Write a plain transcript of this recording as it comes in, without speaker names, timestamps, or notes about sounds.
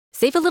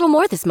Save a little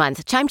more this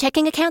month. Chime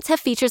checking accounts have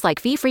features like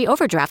fee-free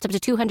overdraft up to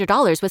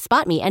 $200 with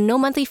SpotMe and no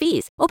monthly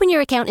fees. Open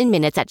your account in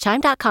minutes at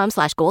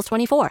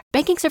chime.com/goals24.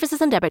 Banking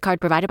services and debit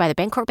card provided by the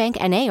Bancorp Bank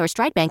N.A. or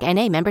Stride Bank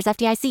N.A. members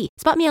FDIC.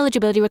 SpotMe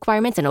eligibility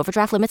requirements and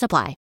overdraft limits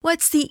apply.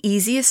 What's the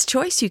easiest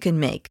choice you can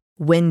make?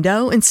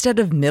 Window instead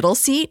of middle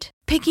seat?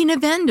 Picking a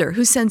vendor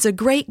who sends a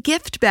great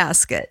gift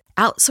basket?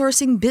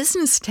 Outsourcing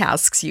business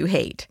tasks you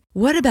hate?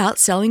 What about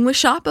selling with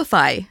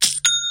Shopify?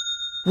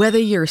 Whether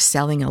you're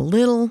selling a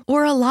little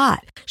or a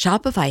lot,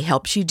 Shopify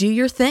helps you do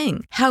your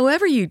thing,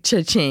 however you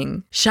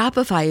cha-ching.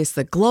 Shopify is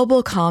the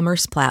global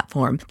commerce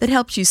platform that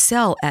helps you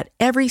sell at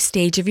every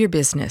stage of your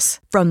business.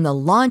 From the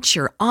launch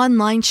your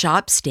online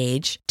shop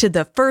stage to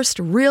the first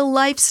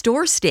real-life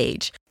store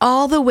stage,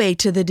 all the way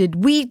to the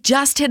did we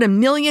just hit a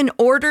million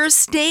orders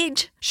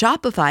stage.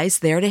 Shopify's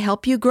there to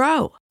help you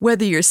grow.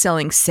 Whether you're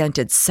selling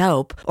scented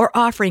soap or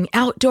offering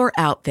outdoor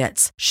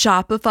outfits,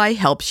 Shopify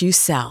helps you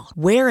sell.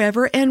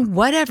 Wherever and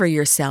whatever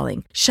you're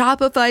selling,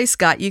 Shopify's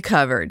got you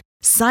covered.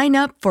 Sign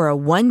up for a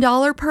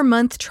 $1 per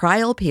month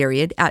trial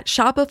period at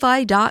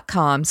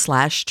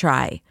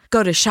shopify.com/try.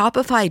 Go to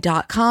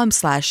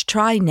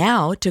shopify.com/try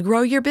now to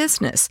grow your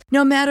business,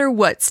 no matter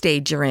what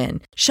stage you're in.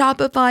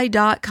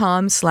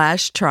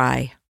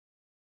 Shopify.com/try.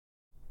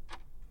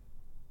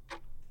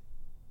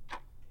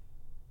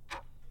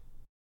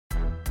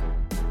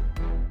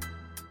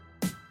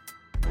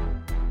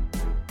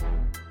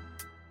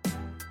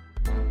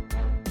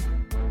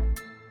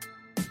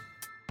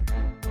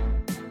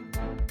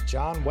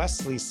 John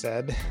Wesley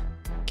said,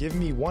 "Give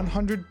me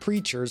 100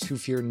 preachers who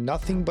fear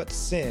nothing but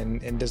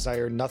sin and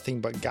desire nothing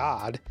but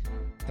God,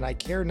 and I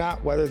care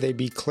not whether they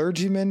be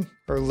clergymen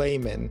or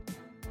laymen.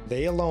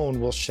 They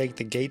alone will shake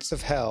the gates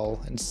of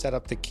hell and set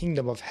up the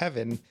kingdom of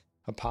heaven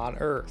upon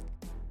earth."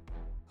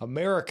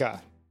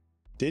 America,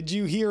 did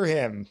you hear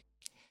him?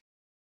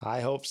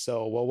 I hope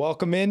so. Well,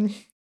 welcome in.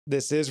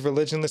 This is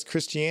Religionless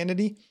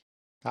Christianity.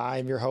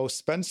 I'm your host,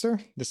 Spencer.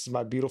 This is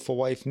my beautiful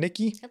wife,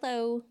 Nikki.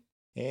 Hello.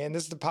 And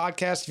this is the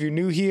podcast. If you're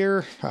new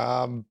here,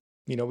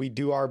 we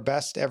do our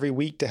best every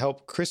week to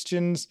help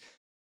Christians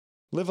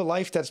live a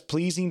life that's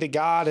pleasing to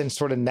God and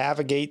sort of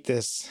navigate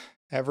this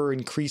ever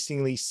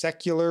increasingly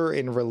secular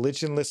and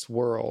religionless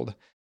world.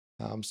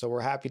 So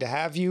we're happy to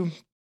have you.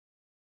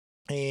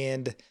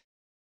 And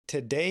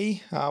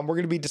today we're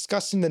going to be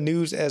discussing the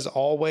news as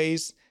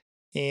always.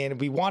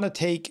 And we want to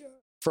take,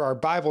 for our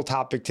Bible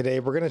topic today,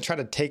 we're going to try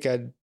to take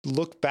a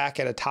look back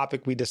at a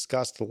topic we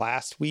discussed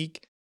last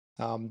week.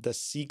 The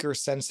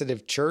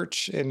seeker-sensitive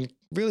church, and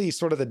really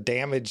sort of the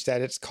damage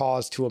that it's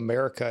caused to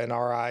America in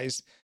our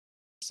eyes.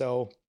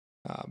 So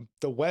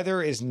the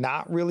weather is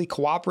not really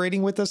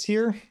cooperating with us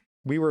here.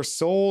 We were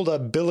sold a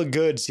bill of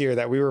goods here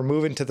that we were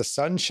moving to the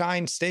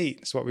Sunshine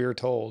State, is what we were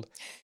told.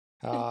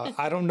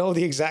 I don't know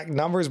the exact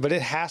numbers, but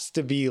it has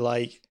to be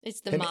like...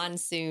 It's the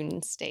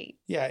monsoon state.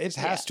 Yeah, it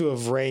has to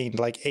have rained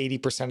like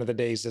 80% of the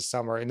days this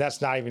summer, and that's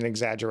not even an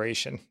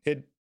exaggeration.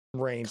 It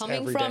rains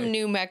coming every from day.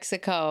 New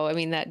Mexico, I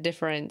mean, that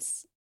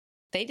difference,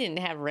 they didn't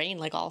have rain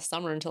like all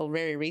summer until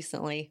very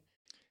recently.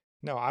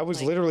 No, I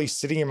was literally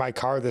sitting in my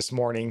car this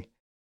morning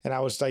and I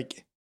was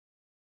like,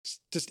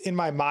 just in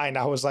my mind,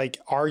 I was like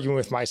arguing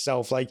with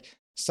myself, like,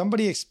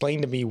 somebody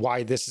explain to me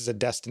why this is a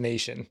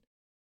destination.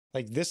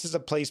 Like, this is a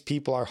place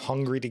people are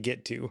hungry to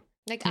get to.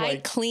 Like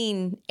I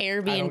clean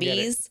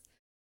Airbnbs.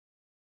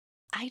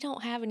 I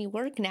don't have any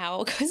work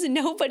now because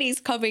nobody's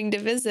coming to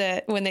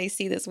visit when they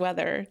see this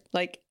weather.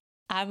 Like,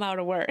 I'm out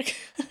of work.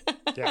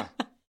 Yeah,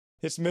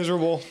 it's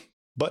miserable,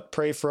 but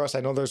pray for us. I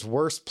know there's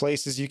worse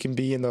places you can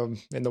be in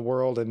the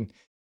world, and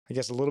I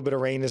guess a little bit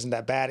of rain isn't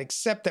that bad,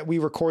 except that we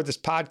record this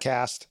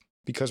podcast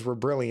because we're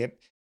brilliant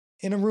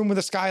in a room with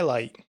a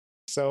skylight.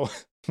 So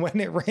when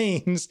it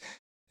rains,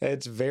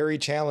 it's very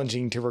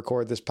challenging to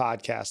record this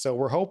podcast. So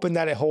we're hoping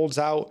that it holds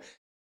out.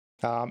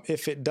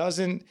 If it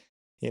doesn't,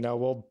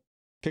 we'll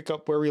pick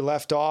up where we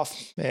left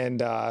off and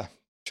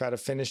try to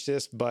finish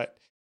this. But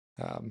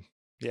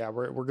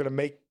we're going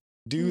to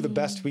do the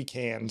best we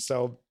can.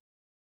 So,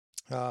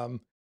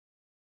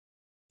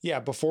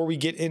 before we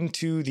get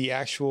into the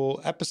actual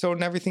episode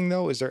and everything,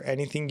 though, is there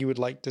anything you would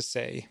like to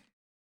say?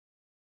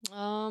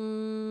 I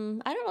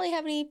don't really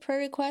have any prayer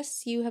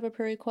requests. You have a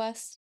prayer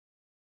request?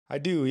 I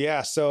do,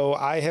 yeah. So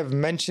I have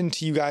mentioned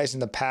to you guys in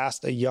the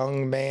past a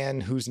young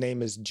man whose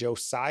name is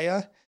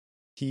Josiah.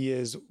 He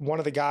is one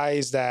of the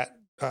guys that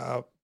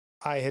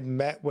I had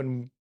met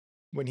when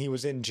he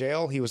was in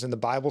jail. He was in the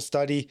Bible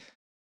study.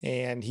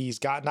 And he's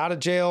gotten out of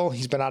jail.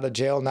 He's been out of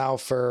jail now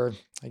for,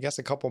 I guess,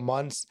 a couple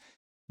months.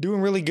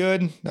 Doing really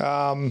good.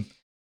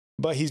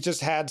 But he's just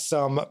had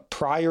some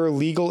prior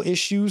legal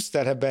issues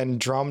that have been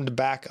drummed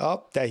back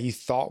up that he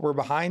thought were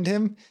behind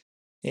him.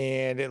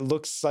 And it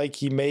looks like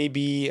he may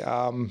be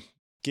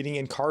getting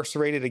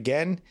incarcerated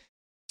again.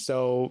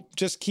 So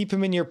just keep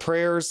him in your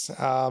prayers.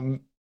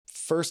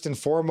 First and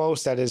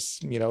foremost, that his,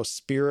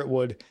 spirit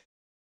would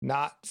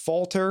not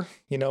falter,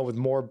 with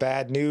more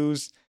bad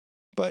news.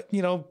 But,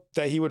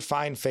 that he would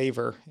find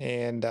favor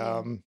and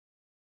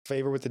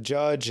favor with the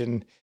judge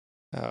and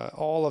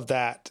all of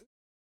that.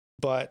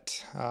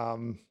 But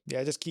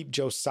yeah, just keep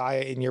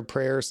Josiah in your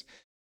prayers.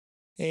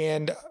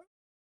 And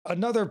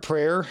another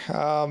prayer,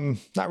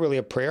 not really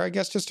a prayer, I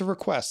guess, just a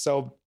request.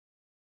 So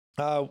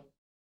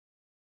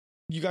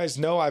you guys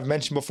know I've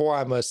mentioned before,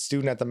 I'm a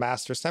student at the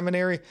Master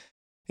Seminary,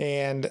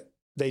 and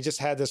they just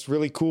had this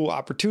really cool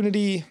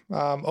opportunity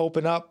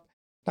open up.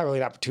 Not really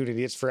an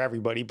opportunity, it's for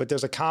everybody, but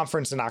there's a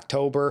conference in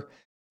October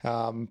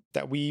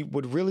that we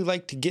would really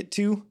like to get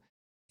to.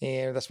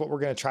 And that's what we're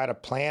going to try to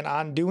plan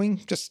on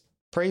doing. Just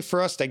pray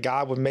for us that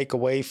God would make a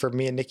way for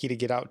me and Nikki to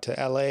get out to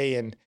LA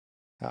and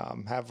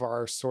have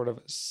our sort of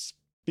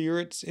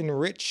spirits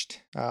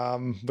enriched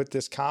with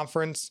this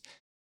conference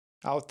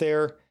out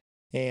there.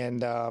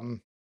 And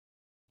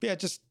yeah,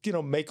 just,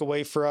 make a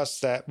way for us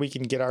that we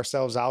can get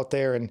ourselves out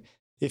there. And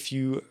if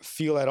you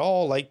feel at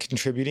all like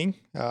contributing,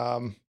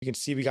 you can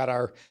see we got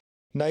our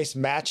nice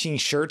matching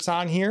shirts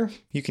on here.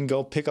 You can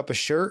go pick up a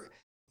shirt.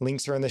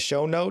 Links are in the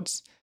show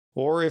notes.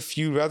 Or if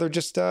you'd rather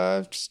just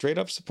straight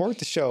up support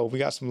the show, we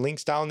got some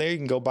links down there. You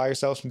can go buy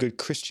yourself some good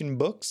Christian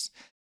books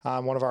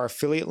on one of our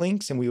affiliate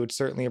links, and we would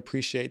certainly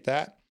appreciate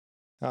that.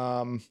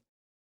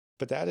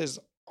 But that is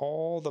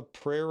all the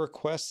prayer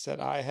requests that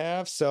I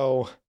have.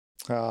 So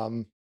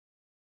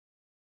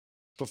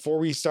before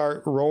we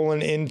start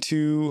rolling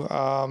into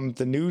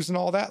the news and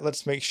all that,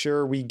 let's make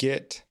sure we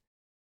get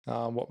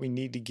what we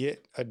need to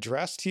get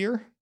addressed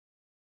here.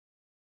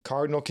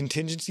 Cardinal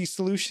Contingency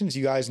Solutions.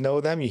 You guys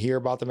know them. You hear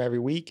about them every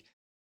week.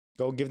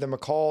 Go give them a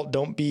call.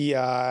 Don't be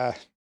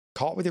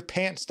caught with your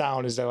pants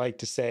down, as I like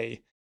to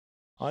say.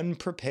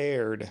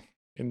 Unprepared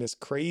in this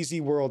crazy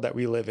world that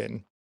we live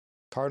in.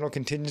 Cardinal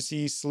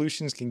Contingency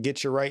Solutions can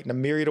get you right in a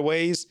myriad of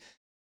ways.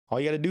 All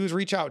you got to do is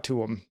reach out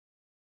to them.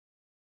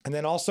 And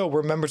then also,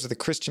 we're members of the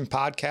Christian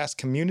Podcast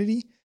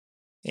community.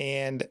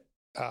 And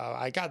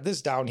I got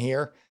this down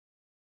here.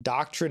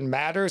 Doctrine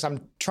Matters.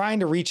 I'm trying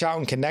to reach out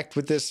and connect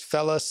with this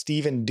fella,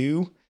 Stephen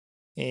Dew,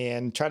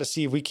 and try to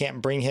see if we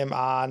can't bring him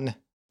on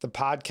the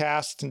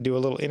podcast and do a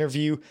little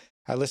interview.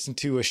 I listened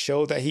to a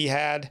show that he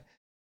had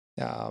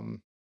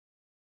down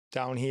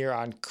here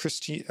on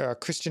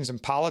Christians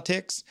and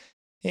Politics.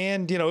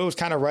 And, it was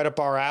kind of right up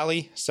our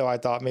alley. So I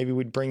thought maybe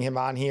we'd bring him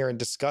on here and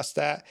discuss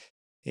that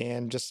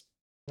and just,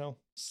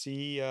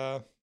 see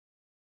if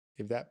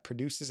that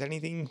produces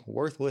anything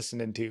worth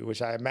listening to,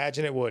 which I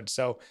imagine it would.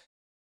 So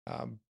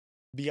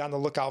be on the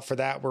lookout for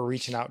that. We're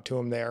reaching out to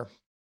him there.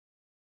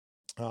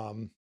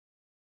 All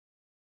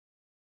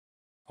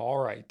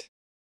right.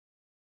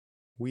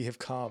 We have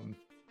come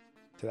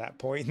to that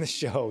point in the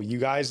show. You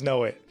guys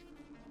know it.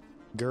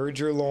 Gird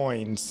your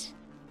loins.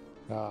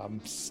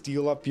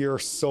 Steel up your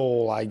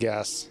soul, I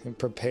guess, and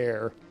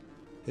prepare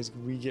as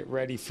we get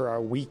ready for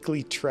our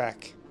weekly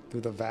trek through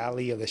the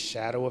valley of the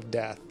shadow of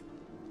death.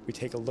 We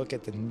take a look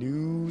at the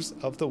news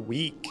of the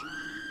week.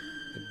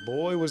 And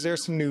boy, was there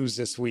some news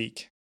this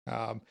week.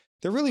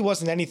 There really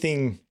wasn't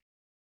anything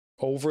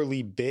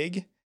overly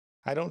big,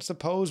 I don't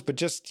suppose, but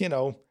just,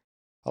 a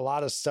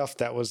lot of stuff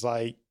that was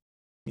like,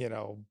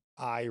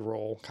 eye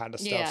roll kind of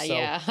stuff. Yeah, so,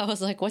 yeah. I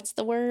was like, what's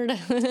the word?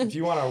 If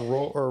you want to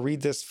roll or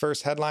read this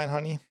first headline,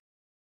 honey.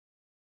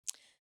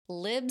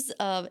 Libs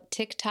of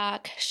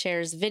TikTok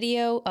shares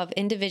video of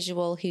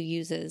individual who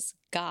uses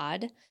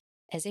God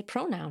as a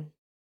pronoun.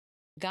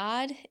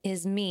 God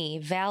is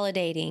me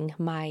validating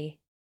my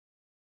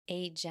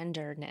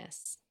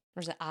agenderness.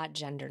 Or is it odd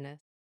genderness?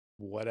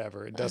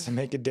 Whatever. It doesn't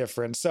make a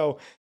difference. So,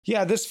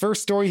 yeah, this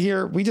first story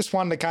here, we just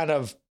wanted to kind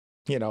of,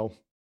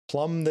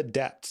 plumb the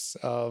depths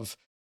of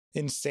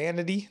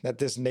insanity that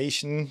this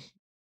nation,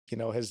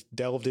 has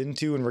delved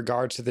into in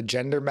regards to the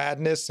gender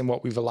madness and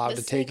what we've allowed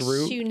to take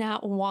root. Do you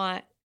not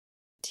want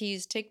to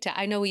use TikTok?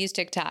 I know we use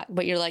TikTok,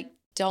 but you're like,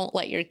 don't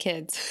let your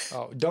kids.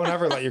 Oh, don't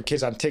ever let your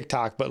kids on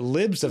TikTok, but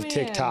libs of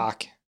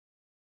TikTok.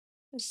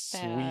 It's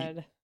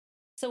bad.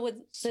 So with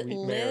the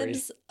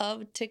libs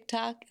of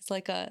TikTok, it's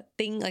like a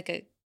thing, like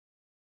a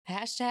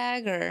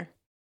hashtag, or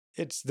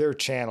it's their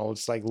channel.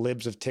 It's like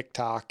libs of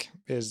TikTok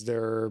is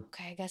their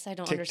okay. I guess I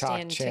don't TikTok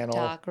understand channel.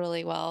 TikTok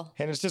really well.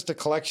 And it's just a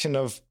collection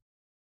of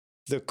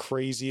the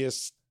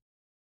craziest,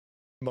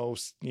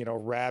 most,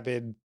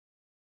 rabid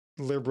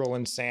liberal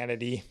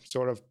insanity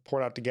sort of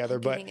poured out together.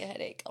 I'm getting a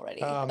headache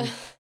already.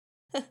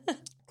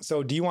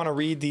 So do you want to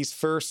read these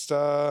first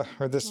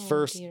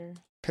first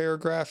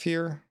paragraph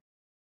here?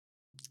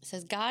 It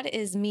says, God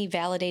is me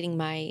validating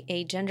my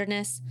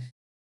agenderness,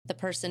 the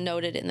person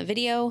noted in the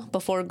video,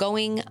 before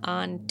going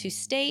on to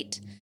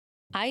state,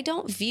 I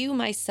don't view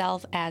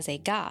myself as a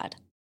god.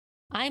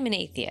 I'm an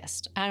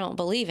atheist. I don't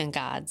believe in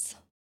gods.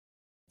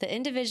 The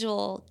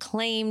individual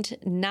claimed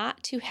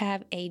not to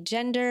have a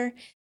gender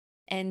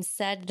and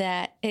said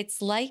that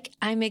it's like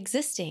I'm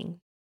existing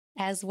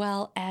as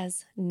well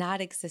as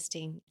not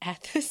existing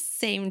at the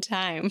same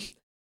time.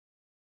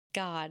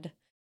 God.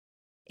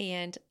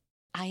 And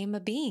I am a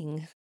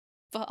being,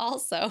 but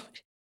also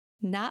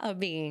not a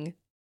being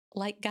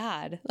like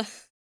God.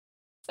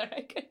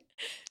 Sorry.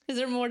 Is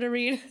there more to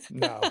read?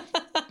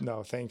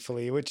 No,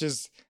 thankfully, which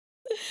is...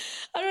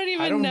 I don't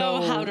even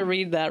know how to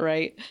read that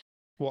right.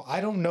 Well,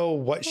 I don't know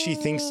what she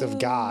thinks of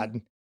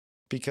God,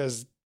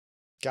 because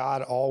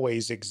God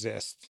always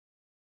exists.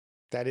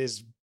 That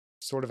is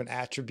sort of an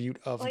attribute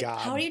of God.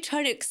 How do you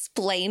try to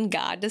explain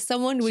God to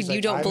someone when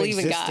you don't I'm believe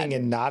in God? existing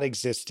and not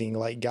existing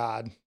like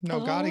God.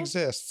 No, God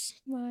exists.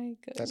 My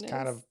goodness. That's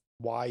kind of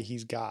why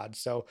he's God.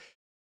 So,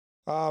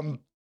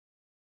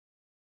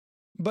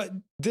 but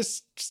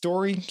this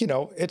story,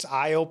 it's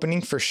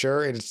eye-opening for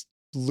sure. It's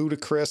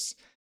ludicrous.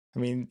 I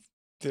mean,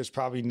 there's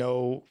probably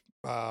no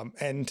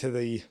end to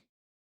the,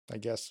 I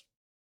guess,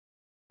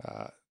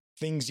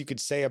 things you could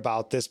say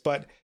about this,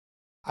 but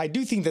I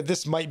do think that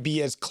this might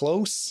be as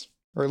close,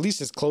 or at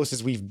least as close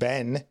as we've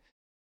been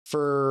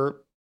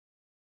for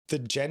the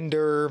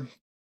gender,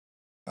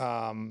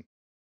 I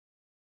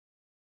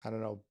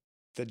don't know,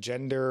 the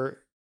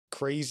gender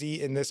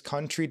crazy in this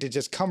country to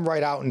just come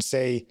right out and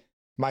say,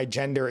 my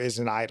gender is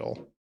an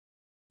idol.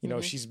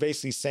 She's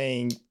basically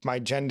saying my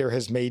gender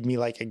has made me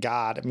like a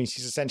god. I mean,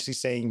 she's essentially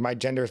saying my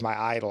gender is my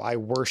idol. I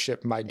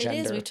worship my gender.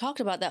 It is. We've talked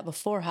about that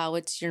before, how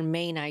it's your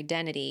main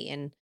identity.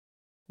 And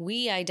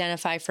we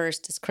identify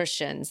first as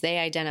Christians. They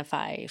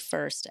identify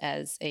first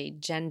as a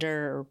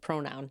gender or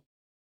pronoun.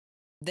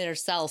 Their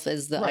self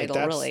is the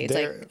idol, really. It's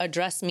like,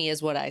 address me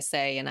as what I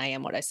say, and I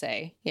am what I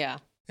say. Yeah.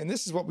 And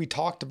this is what we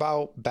talked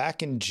about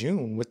back in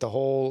June with the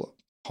whole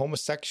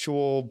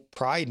homosexual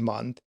Pride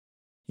Month.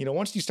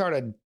 Once you start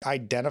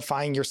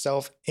identifying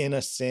yourself in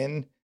a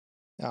sin,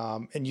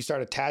 and you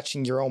start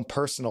attaching your own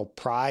personal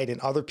pride,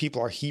 and other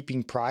people are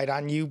heaping pride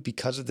on you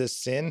because of this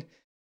sin,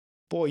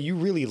 boy, you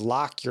really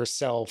lock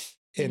yourself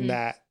in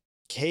that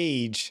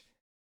cage.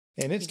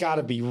 And it's got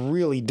to be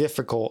really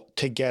difficult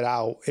to get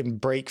out and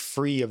break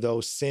free of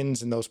those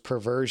sins and those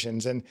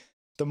perversions. And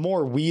the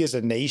more we as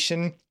a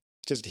nation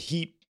just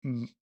heap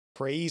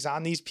praise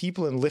on these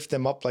people and lift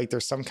them up like they're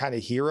some kind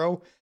of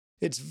hero,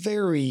 it's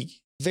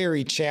very,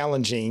 very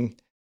challenging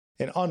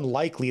and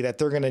unlikely that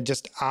they're going to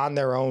just on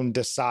their own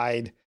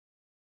decide,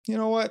 you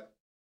know what?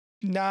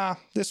 Nah,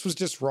 this was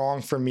just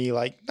wrong for me.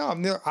 Like, no,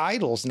 they're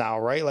idols now,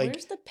 right? Like,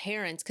 where's the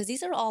parents? Because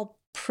these are all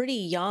pretty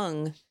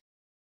young,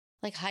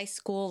 like high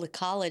school to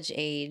college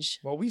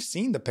age. Well, we've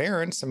seen the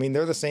parents. I mean,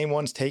 they're the same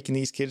ones taking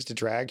these kids to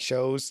drag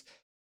shows.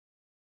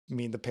 I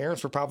mean, the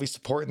parents were probably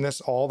supporting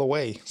this all the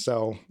way.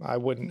 So I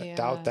wouldn't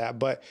doubt that.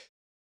 But,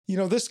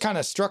 this kind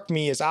of struck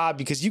me as odd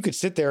because you could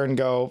sit there and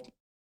go,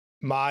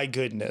 my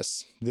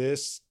goodness,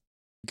 this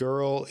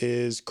girl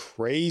is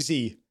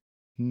crazy.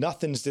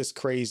 Nothing's this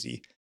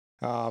crazy.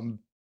 And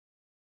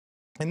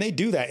they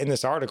do that in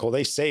this article.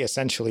 They say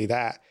essentially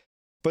that.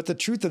 But the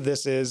truth of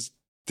this is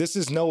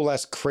no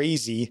less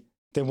crazy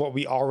than what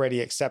we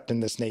already accept in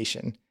this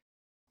nation.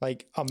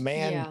 Like a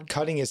man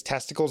cutting his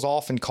testicles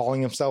off and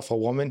calling himself a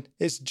woman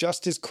is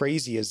just as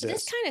crazy as this.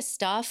 This kind of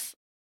stuff,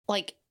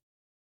 like,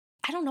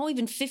 I don't know,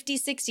 even 50,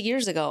 60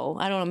 years ago,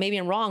 I don't know, maybe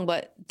I'm wrong,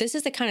 but this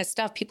is the kind of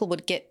stuff people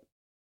would get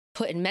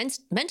put in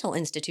mental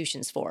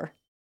institutions for.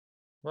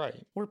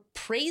 Right. We're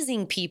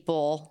praising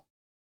people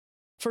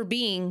for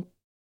being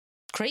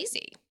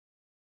crazy.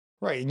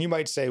 Right. And you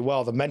might say,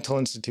 well, the mental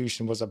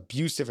institution was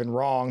abusive and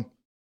wrong.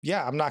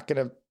 Yeah, I'm not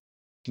going to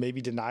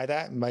maybe deny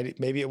that.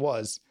 Maybe it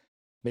was.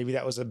 Maybe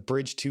that was a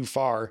bridge too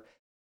far.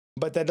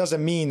 But that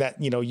doesn't mean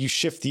that, you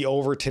shift the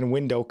Overton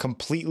window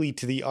completely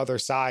to the other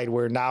side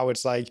where now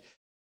it's like,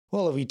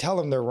 well, if we tell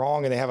them they're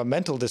wrong and they have a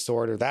mental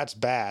disorder, that's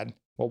bad.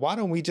 Well, why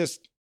don't we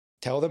just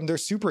tell them they're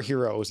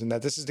superheroes and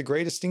that this is the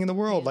greatest thing in the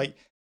world? Like,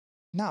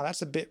 no,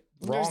 that's a bit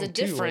wrong. There's a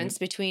difference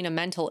between a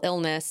mental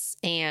illness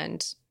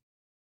and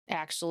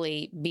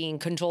actually being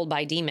controlled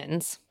by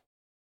demons.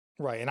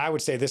 Right. And I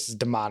would say this is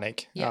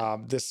demonic. Yeah.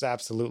 This is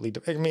absolutely,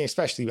 I mean,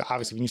 especially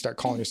obviously when you start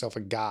calling yourself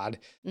a god,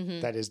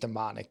 that is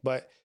demonic.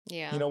 But,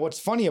 what's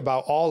funny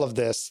about all of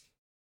this,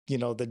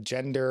 the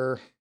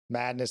gender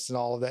madness and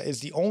all of that is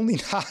the only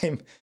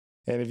time,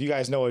 and if you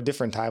guys know a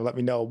different time, let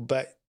me know.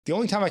 But the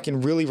only time I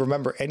can really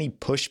remember any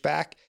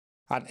pushback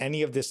on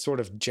any of this sort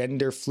of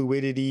gender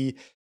fluidity,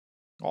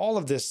 all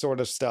of this sort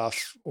of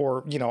stuff,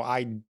 or,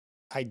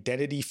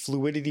 identity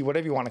fluidity,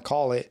 whatever you want to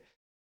call it,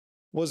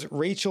 was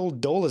Rachel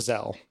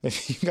Dolezal.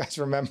 If you guys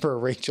remember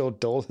Rachel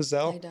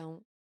Dolezal. I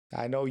don't.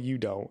 I know you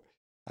don't.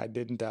 I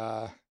didn't.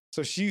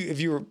 So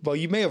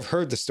you may have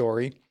heard the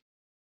story.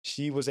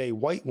 She was a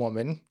white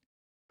woman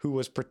who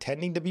was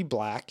pretending to be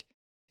black.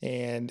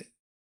 And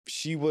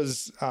she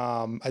was,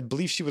 I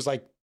believe she was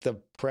like the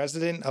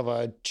president of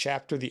a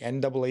chapter of the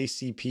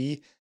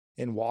NAACP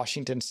in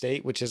Washington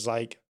State, which is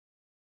like,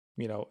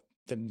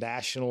 the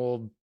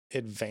national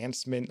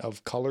advancement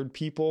of colored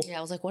people. Yeah,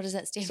 I was like, what does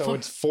that stand for? So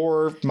it's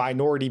for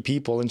minority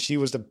people. And she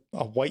was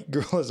a white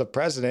girl as a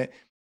president.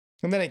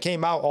 And then it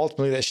came out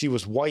ultimately that she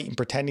was white and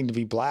pretending to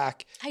be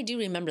black. I do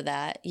remember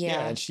that.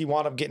 Yeah. And she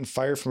wound up getting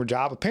fired from her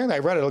job. Apparently I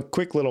read a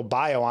quick little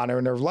bio on her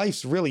and her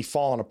life's really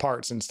fallen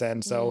apart since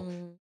then. So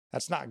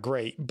that's not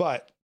great.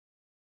 But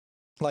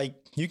like,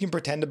 you can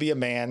pretend to be a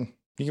man.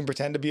 You can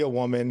pretend to be a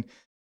woman.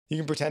 You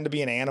can pretend to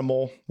be an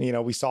animal.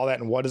 We saw that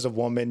in What is a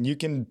Woman? You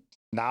can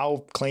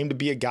now claim to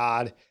be a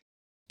god.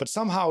 But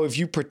somehow, if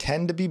you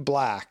pretend to be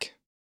black,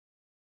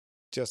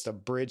 just a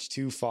bridge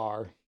too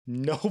far.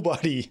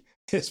 Nobody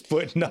is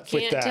putting up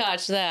with Can't that.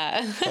 touch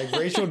that. Like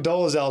Rachel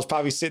Dolezal is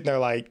probably sitting there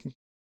like,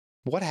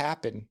 what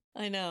happened?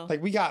 I know.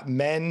 Like we got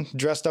men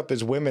dressed up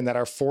as women that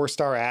are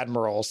 4-star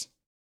admirals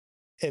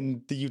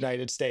in the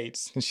United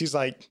States. And she's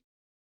like,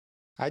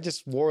 I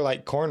just wore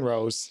like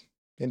cornrows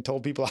and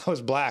told people I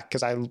was black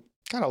because I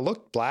kind of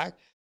looked black.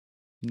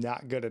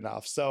 Not good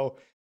enough. So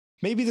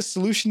maybe the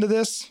solution to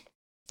this,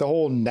 the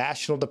whole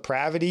national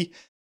depravity,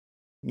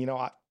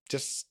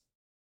 just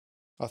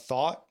a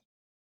thought,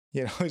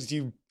 is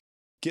you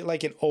get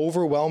like an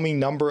overwhelming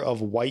number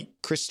of white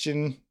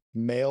Christian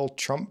male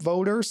Trump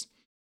voters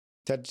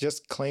that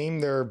just claim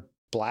they're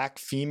black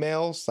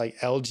females, like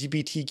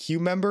LGBTQ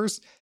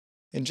members,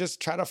 and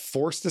just try to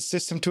force the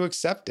system to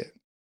accept it.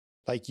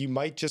 Like you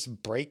might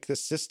just break the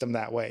system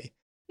that way,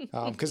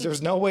 because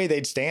there's no way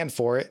they'd stand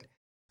for it.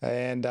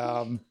 And,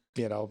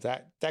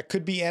 that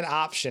could be an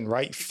option,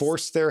 right?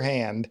 Force their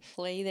hand.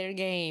 Play their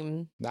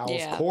game. Now,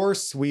 of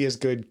course, we as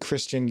good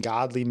Christian,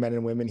 godly men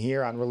and women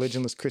here on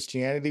Religionless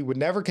Christianity would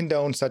never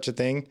condone such a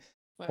thing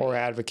or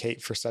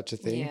advocate for such a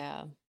thing.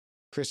 Yeah.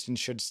 Christians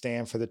should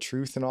stand for the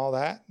truth and all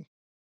that.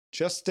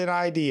 Just an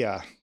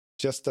idea,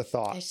 just a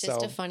thought. It's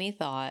just a funny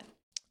thought.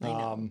 I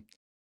know.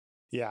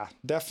 Yeah,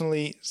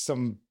 definitely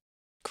some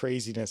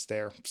craziness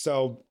there.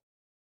 So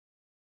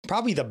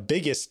probably the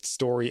biggest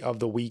story of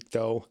the week,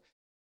 though,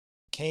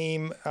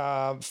 came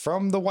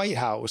from the White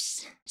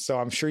House. So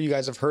I'm sure you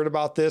guys have heard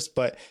about this,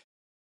 but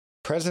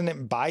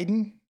President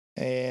Biden,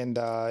 and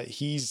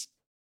he's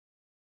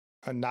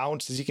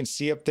announced, as you can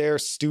see up there,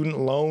 student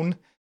loan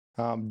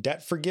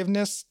debt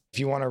forgiveness. If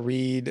you want to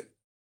read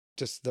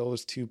just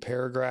those 2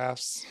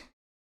 paragraphs.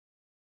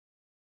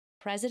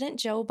 President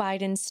Joe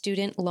Biden's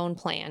student loan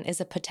plan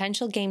is a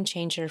potential game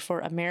changer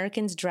for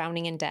Americans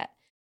drowning in debt.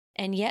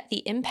 And yet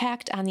the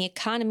impact on the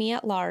economy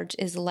at large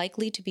is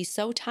likely to be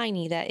so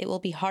tiny that it will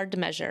be hard to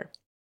measure.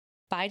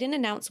 Biden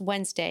announced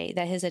Wednesday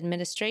that his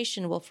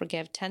administration will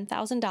forgive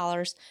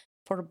 $10,000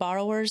 for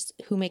borrowers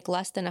who make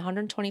less than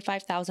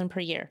 $125,000 per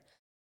year.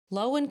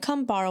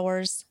 Low-income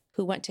borrowers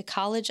who went to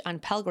college on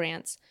Pell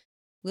Grants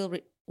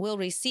will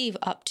receive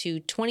up to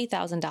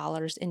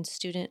 $20,000 in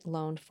student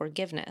loan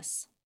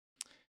forgiveness.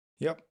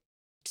 Yep.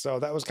 So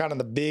that was kind of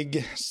the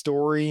big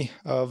story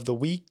of the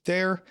week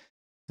there.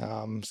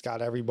 It's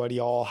got everybody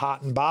all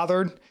hot and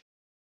bothered.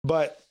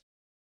 But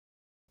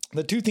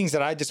the 2 things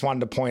that I just wanted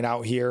to point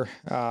out here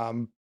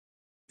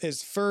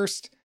is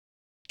first,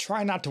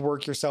 try not to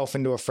work yourself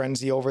into a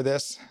frenzy over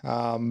this.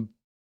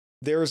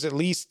 There's at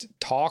least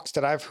talks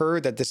that I've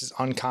heard that this is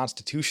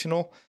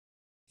unconstitutional.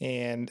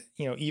 And,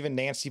 even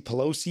Nancy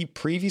Pelosi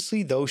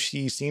previously, though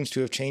she seems to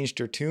have changed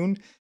her tune,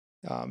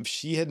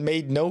 she had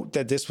made note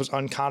that this was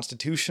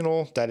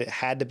unconstitutional, that it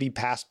had to be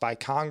passed by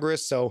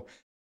Congress. So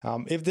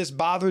if this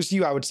bothers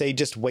you, I would say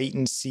just wait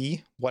and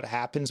see what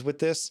happens with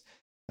this.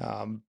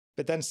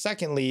 But then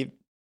secondly,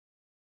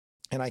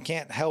 and I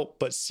can't help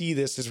but see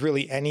this as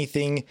really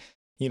anything,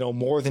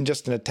 more than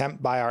just an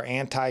attempt by our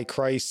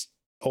antichrist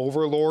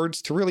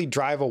overlords to really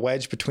drive a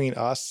wedge between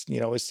us,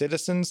 as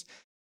citizens.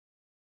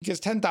 Because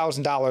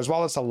 $10,000,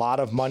 while it's a lot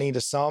of money to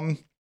some,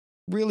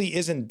 really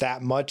isn't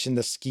that much in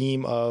the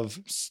scheme of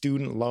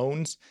student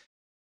loans.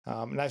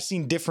 And I've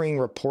seen differing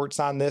reports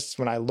on this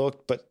when I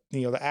looked, but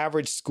the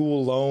average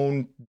school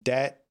loan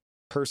debt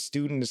per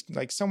student is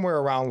like somewhere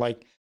around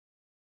like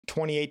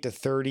 $28,000 to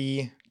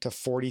 $30,000 to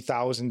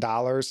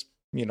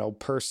 $40,000,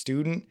 per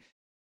student.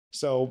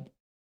 So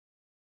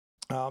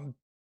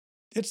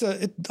it's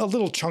a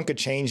little chunk of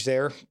change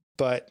there,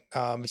 but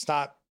it's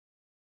not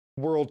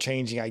world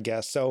changing, I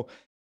guess. So,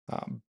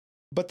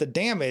 but the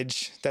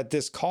damage that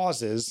this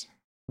causes,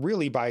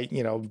 really by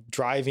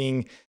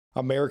driving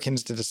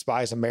Americans to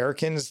despise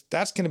Americans,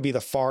 that's going to be the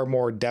far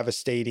more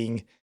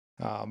devastating,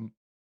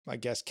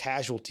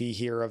 casualty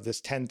here of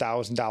this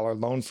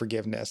 $10,000 loan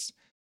forgiveness.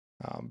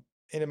 And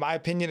in my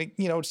opinion,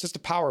 it's just a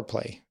power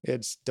play.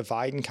 It's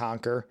divide and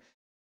conquer.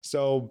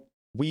 So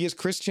we as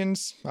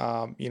Christians,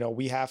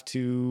 we have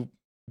to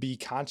be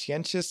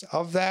conscientious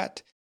of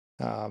that.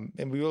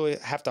 And we really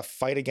have to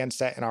fight against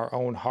that in our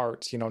own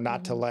hearts,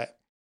 not to let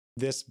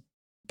this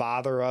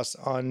bother us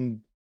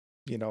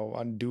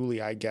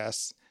unduly, I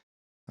guess.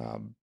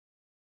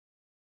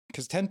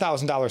 Because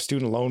 $10,000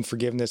 student loan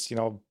forgiveness,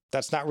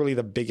 that's not really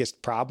the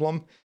biggest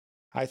problem.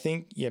 I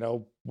think,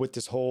 with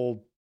this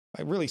whole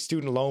really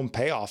student loan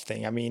payoff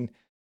thing, I mean,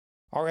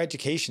 our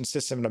education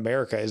system in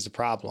America is a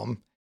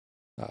problem.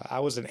 I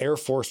was an Air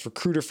Force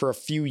recruiter for a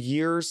few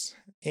years,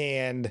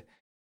 and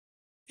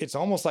it's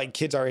almost like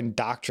kids are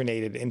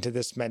indoctrinated into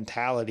this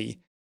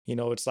mentality.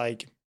 It's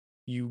like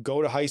you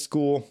go to high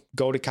school,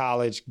 go to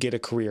college, get a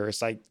career.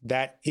 It's like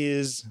that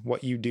is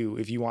what you do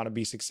if you want to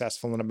be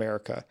successful in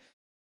America.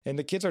 And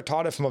the kids are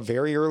taught it from a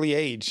very early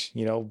age.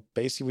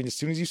 Basically, as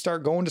soon as you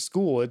start going to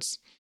school, it's,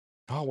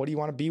 oh, what do you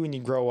want to be when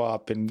you grow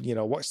up? And,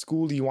 what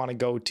school do you want to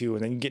go to?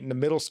 And then you get into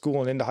middle school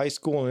and into high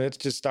school, and it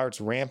just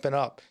starts ramping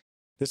up.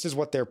 This is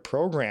what they're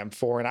programmed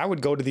for. And I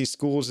would go to these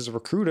schools as a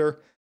recruiter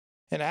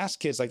and ask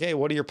kids like, hey,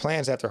 what are your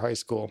plans after high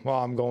school?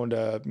 Well, I'm going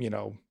to,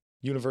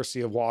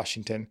 University of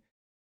Washington.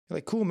 You're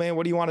like, cool, man,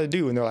 what do you want to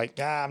do? And they're like,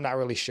 I'm not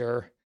really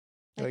sure.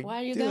 Like, why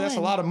are you dude, going? that's a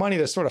lot of money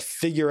to sort of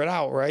figure it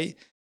out, right?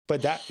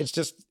 But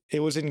it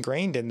was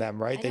ingrained in them,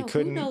 right? I They know,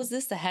 couldn't. Who knows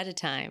this ahead of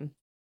time?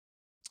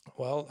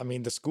 Well, I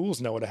mean, the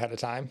schools know it ahead of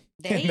time.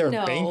 They and they're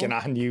know. banking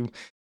on you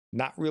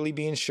not really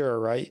being sure,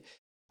 right?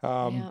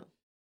 Yeah.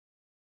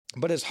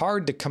 But it's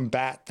hard to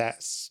combat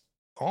that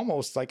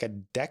almost like a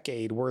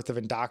decade worth of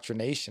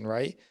indoctrination,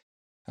 right?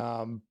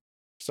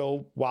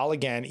 So while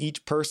again,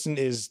 each person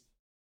is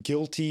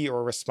guilty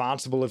or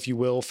responsible, if you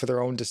will, for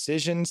their own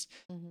decisions,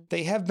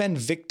 they have been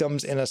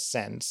victims in a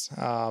sense,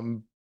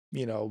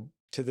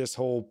 to this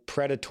whole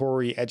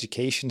predatory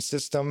education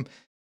system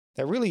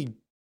that really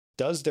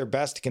does their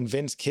best to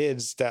convince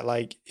kids that,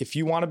 like, if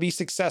you want to be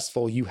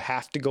successful, you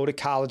have to go to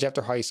college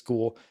after high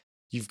school.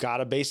 You've got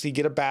to basically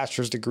get a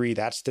bachelor's degree.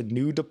 That's the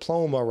new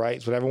diploma, right?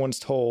 It's what everyone's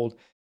told.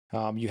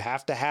 You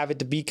have to have it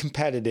to be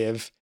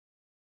competitive.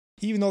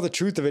 Even though the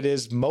truth of it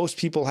is most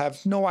people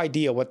have no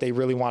idea what they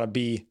really want to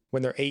be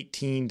when they're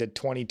 18 to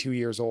 22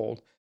 years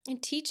old.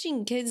 And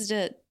teaching kids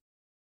to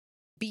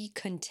be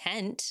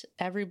content,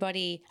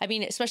 everybody, I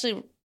mean,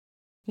 especially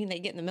when they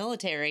get in the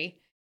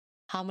military,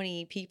 how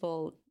many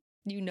people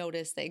you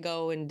notice they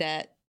go in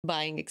debt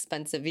buying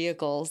expensive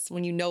vehicles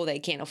when you know they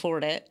can't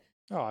afford it?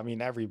 Oh, I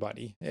mean,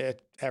 everybody,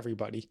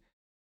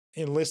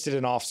 enlisted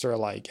and officer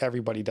alike,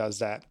 everybody does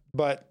that.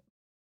 But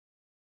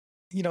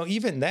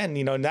even then,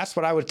 and that's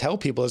what I would tell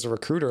people as a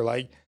recruiter,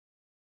 like,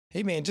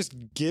 hey man, just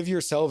give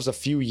yourselves a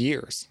few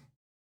years.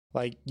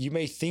 Like, you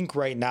may think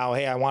right now,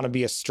 hey, I want to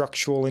be a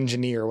structural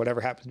engineer or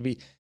whatever happens to be.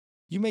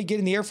 You may get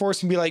in the Air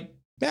Force and be like,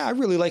 yeah, I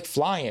really like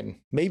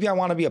flying. Maybe I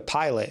want to be a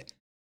pilot.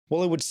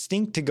 Well, it would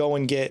stink to go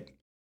and get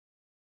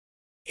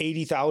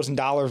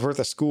 $80,000 worth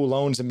of school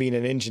loans and being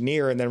an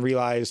engineer and then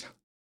realize,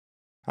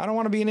 I don't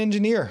want to be an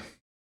engineer.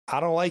 I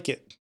don't like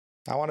it.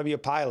 I want to be a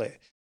pilot.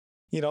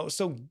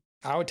 So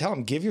I would tell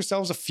them, give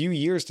yourselves a few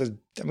years I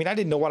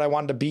didn't know what I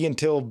wanted to be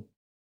until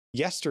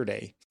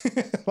yesterday,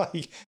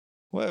 like,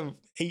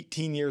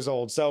 18 years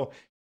old. So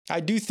I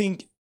do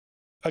think,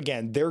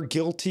 again, they're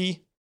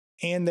guilty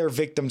and they're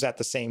victims at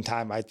the same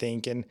time, I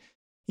think. And,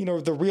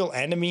 the real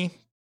enemy,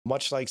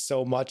 much like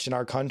so much in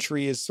our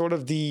country, is sort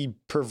of the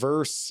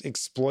perverse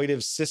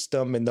exploitive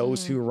system and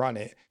those who run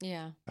it.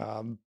 Yeah.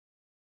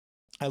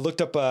 I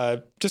looked up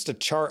just a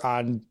chart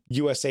on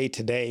USA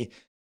Today,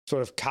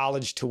 sort of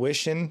college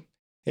tuition.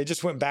 It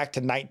just went back to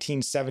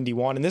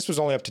 1971, and this was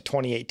only up to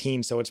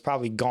 2018, so it's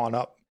probably gone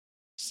up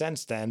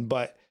since then.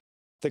 But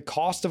the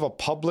cost of a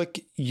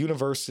public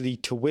university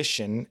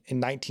tuition in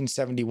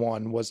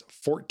 1971 was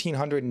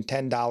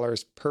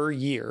 $1,410 per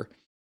year.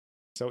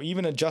 So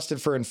even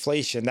adjusted for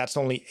inflation, that's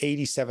only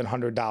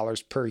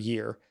 $8,700 per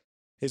year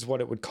is what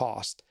it would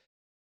cost.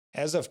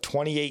 As of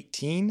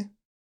 2018,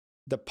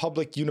 the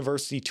public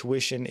university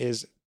tuition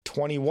is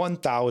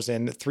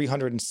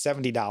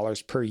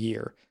 $21,370 per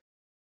year.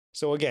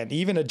 So again,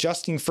 even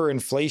adjusting for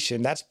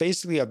inflation, that's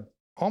basically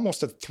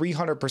almost a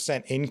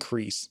 300%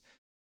 increase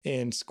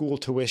in school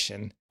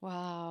tuition.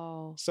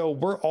 Wow. So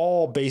we're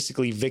all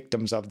basically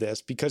victims of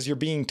this because you're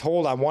being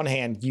told on one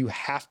hand, you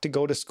have to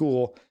go to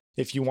school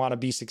if you want to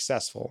be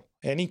successful.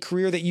 Any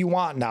career that you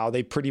want now,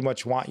 they pretty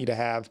much want you to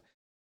have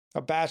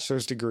a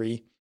bachelor's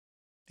degree.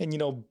 And,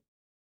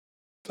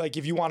 like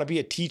if you want to be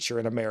a teacher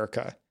in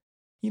America,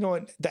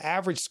 the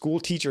average school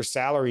teacher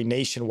salary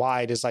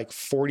nationwide is like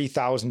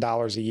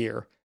 $40,000 a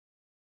year.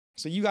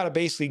 So you got to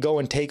basically go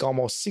and take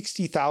almost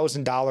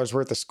 $60,000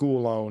 worth of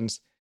school loans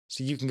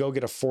so you can go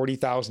get a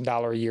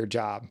 $40,000 a year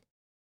job.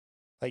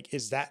 Like,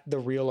 is that the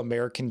real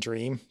American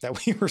dream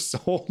that we were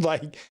sold?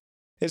 Like,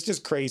 it's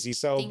just crazy.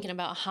 So thinking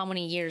about how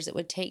many years it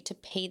would take to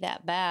pay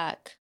that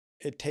back.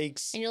 It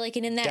takes. And you're like,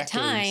 and in that decades.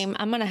 time,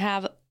 I'm going to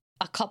have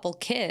a couple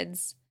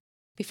kids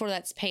before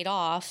that's paid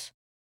off.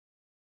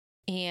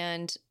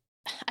 And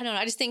I don't know.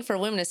 I just think for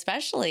women,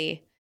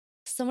 especially,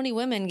 so many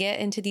women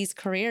get into these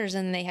careers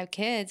and they have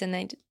kids and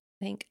they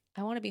think,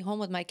 I want to be home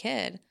with my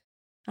kid.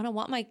 I don't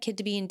want my kid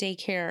to be in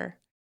daycare.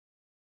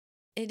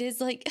 It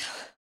is like,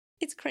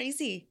 it's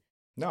crazy.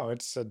 No,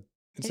 it's a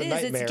It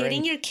nightmare. It's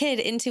getting your kid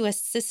into a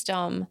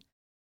system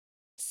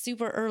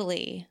super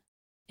early.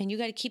 And you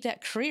got to keep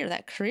that career.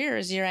 That career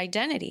is your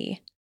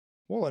identity.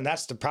 Well, and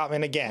that's the problem.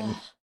 And again,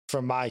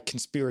 from my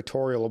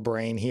conspiratorial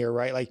brain here,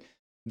 right? Like,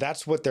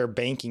 that's what they're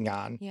banking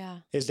on. Yeah.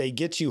 Is they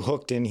get you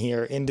hooked in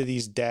here into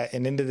these debt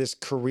and into this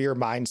career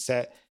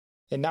mindset.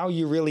 And now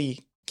you really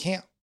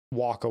can't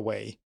walk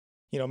away.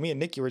 Me and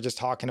Nikki were just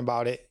talking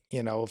about it.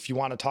 If you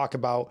want to talk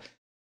about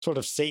sort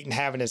of Satan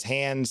having his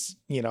hands,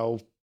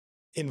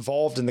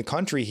 involved in the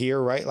country here,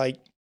 right? Like,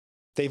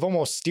 they've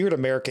almost steered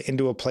America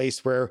into a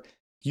place where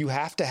you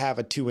have to have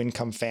a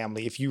 2-income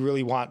family if you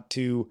really want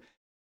to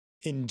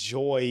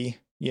enjoy,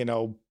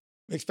 where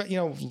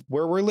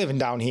we're living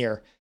down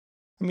here.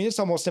 I mean, it's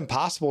almost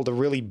impossible to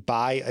really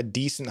buy a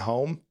decent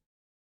home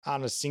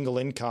on a single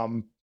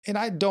income. And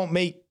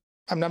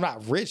I'm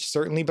not rich,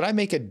 certainly, but I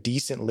make a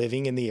decent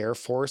living in the Air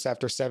Force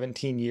after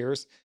 17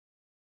 years.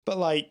 But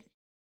like,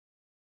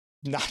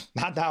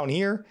 not down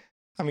here.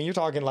 I mean, you're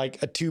talking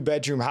like a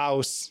 2-bedroom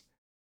house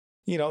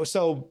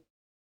So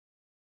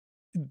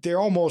they're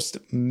almost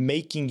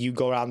making you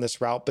go down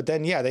this route. But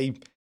then, yeah,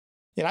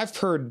 I've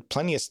heard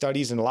plenty of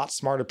studies and a lot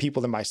smarter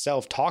people than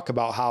myself talk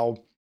about how,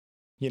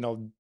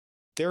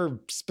 they're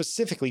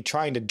specifically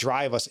trying to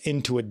drive us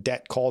into a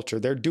debt culture.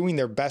 They're doing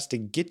their best to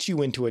get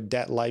you into a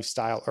debt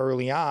lifestyle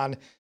early on.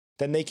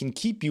 Then they can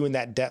keep you in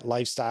that debt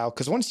lifestyle.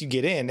 Because once you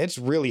get in, it's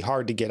really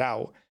hard to get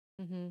out.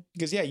 Mm-hmm.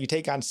 Because, yeah, you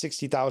take on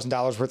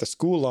 $60,000 worth of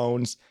school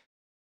loans,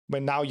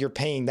 but now you're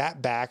paying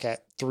that back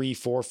at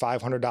 $300, $400,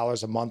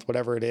 $500 a month,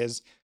 whatever it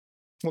is.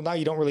 Well, now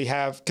you don't really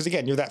have, because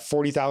again, you're that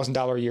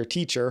 $40,000 a year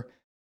teacher.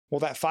 Well,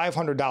 that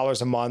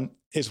 $500 a month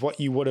is what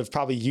you would have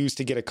probably used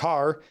to get a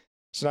car.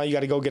 So now you got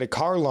to go get a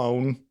car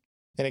loan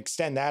and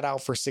extend that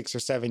out for 6 or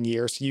 7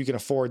 years so you can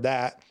afford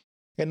that.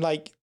 And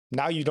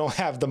now you don't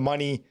have the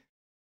money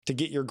to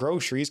get your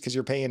groceries because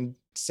you're paying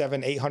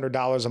 $700,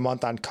 $800 a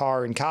month on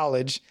car in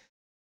college.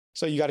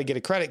 So you got to get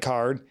a credit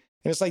card.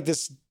 And it's like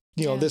this,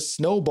 this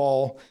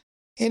snowball.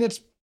 And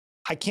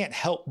I can't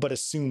help but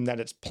assume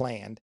that it's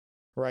planned,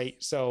 right?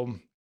 So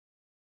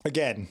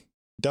again,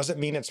 doesn't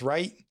mean it's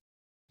right,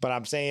 but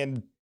I'm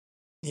saying,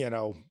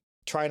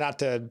 try not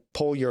to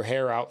pull your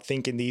hair out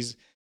thinking these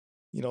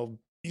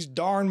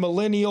darn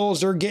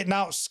millennials are getting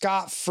out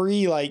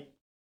scot-free.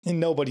 And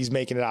nobody's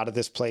making it out of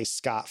this place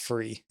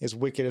scot-free, as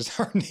wicked as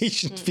our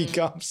nation's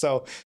become.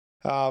 So,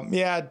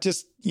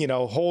 just,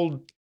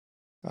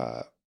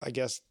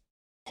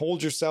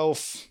 hold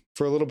yourself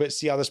for a little bit,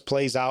 see how this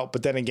plays out.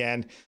 But then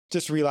again,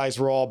 just realize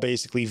we're all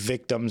basically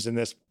victims in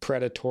this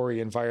predatory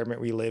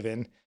environment we live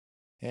in,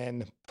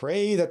 and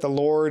pray that the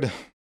Lord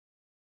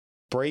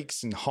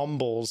breaks and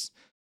humbles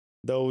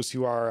those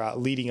who are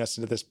leading us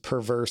into this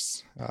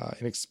perverse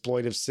and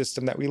exploitive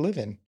system that we live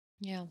in.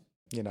 Yeah.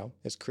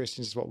 As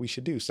Christians is what we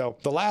should do. So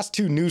the last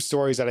two news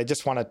stories that I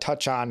just want to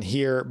touch on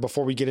here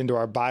before we get into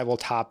our Bible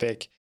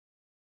topic,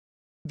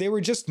 they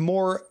were just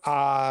more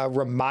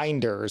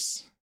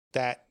reminders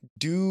that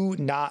do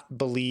not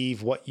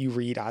believe what you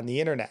read on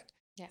the internet,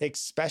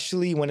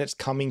 especially when it's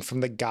coming from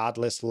the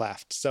godless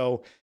left.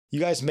 So you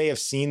guys may have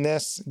seen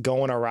this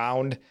going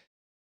around,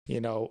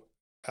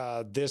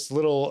 this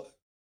little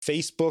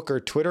Facebook or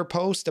Twitter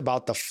post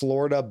about the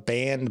Florida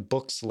banned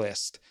books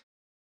list.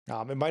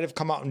 It might have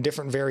come out in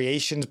different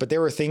variations, but there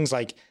were things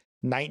like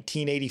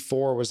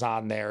 1984 was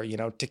on there,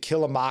 To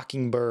Kill a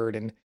Mockingbird,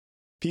 and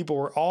people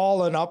were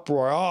all in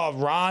uproar. Oh,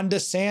 Ron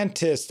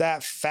DeSantis,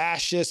 that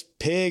fascist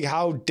pig,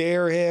 how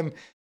dare him?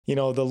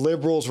 The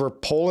liberals were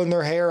pulling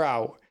their hair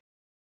out.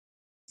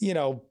 We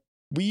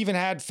even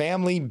had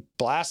family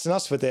blasting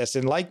us with this.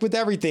 And like with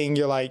everything,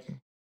 you're like,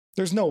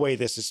 there's no way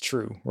this is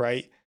true,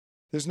 right?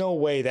 There's no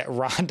way that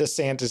Ron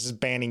DeSantis is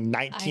banning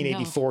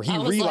 1984. He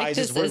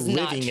realizes we're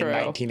living in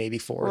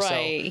 1984.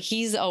 Right. So,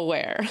 he's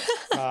aware.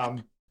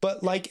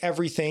 But like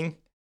everything,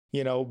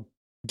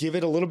 give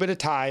it a little bit of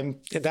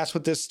time. That's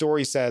what this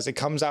story says. It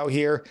comes out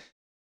here.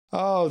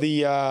 Oh,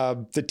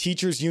 the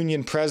teachers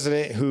union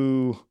president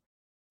who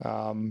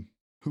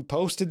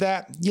posted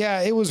that. Yeah,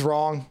 it was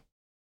wrong.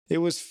 It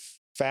was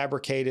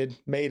fabricated,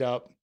 made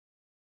up.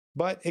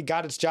 But it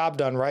got its job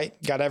done, right?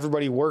 Got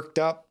everybody worked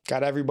up,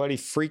 got everybody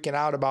freaking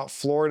out about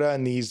Florida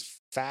and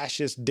these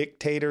fascist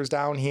dictators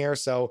down here.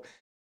 So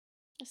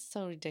it's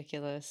so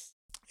ridiculous.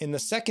 And the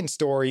second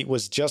story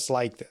was just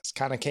like this,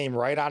 kind of came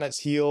right on its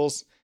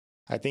heels.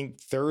 I think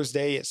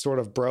Thursday it sort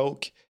of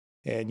broke,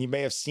 and you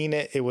may have seen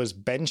it. It was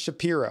Ben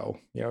Shapiro.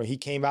 He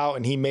came out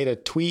and he made a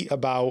tweet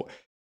about,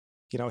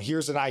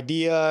 here's an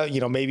idea,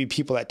 maybe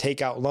people that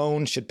take out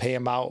loans should pay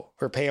them out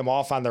or pay them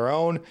off on their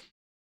own.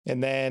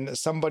 And then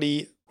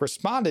somebody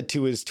responded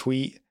to his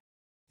tweet,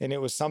 and it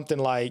was something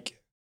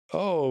like,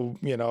 oh,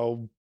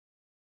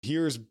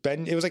 here's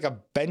Ben. It was like a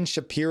Ben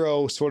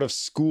Shapiro sort of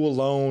school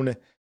loan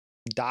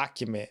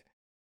document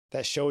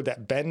that showed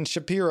that Ben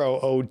Shapiro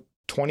owed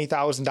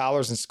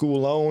 $20,000 in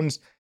school loans,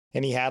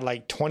 and he had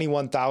like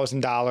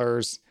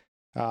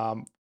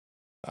 $21,000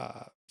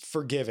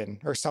 forgiven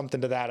or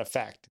something to that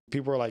effect.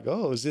 People were like,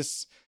 oh, is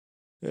this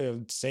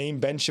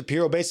same Ben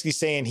Shapiro? Basically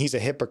saying he's a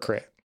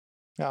hypocrite.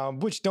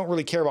 Which don't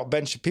really care about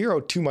Ben Shapiro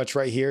too much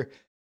right here.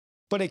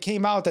 But it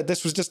came out that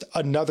this was just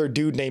another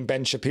dude named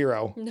Ben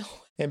Shapiro. No.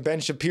 And Ben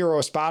Shapiro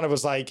responded,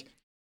 was like,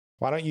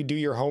 why don't you do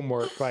your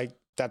homework? Like,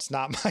 that's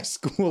not my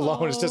school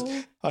loan. It's just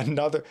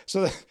another.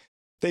 So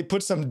they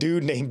put some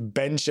dude named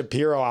Ben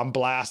Shapiro on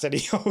blast that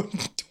he owed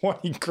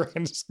 20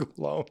 grand school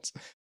loans.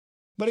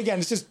 But again,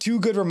 it's just two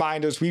good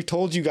reminders. We've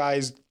told you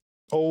guys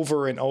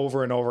over and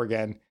over and over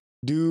again,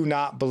 do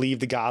not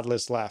believe the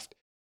godless left.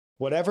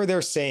 Whatever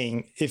they're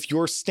saying, if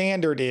your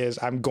standard is,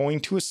 I'm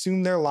going to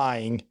assume they're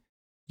lying,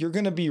 you're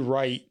going to be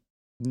right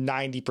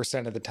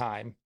 90% of the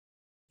time.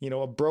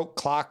 A broke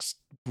clock's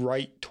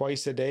right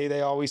twice a day,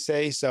 they always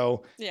say.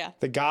 So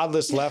the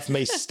godless left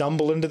may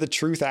stumble into the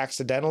truth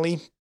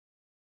accidentally.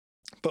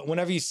 But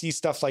whenever you see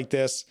stuff like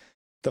this,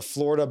 the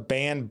Florida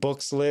banned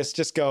books list,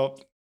 just go,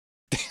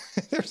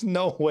 there's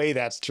no way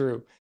that's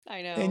true.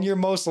 I know. And you're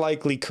most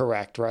likely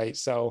correct, right?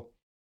 So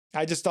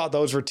I just thought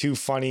those were two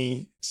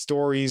funny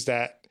stories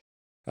that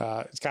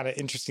It's kind of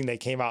interesting they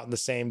came out in the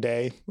same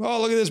day.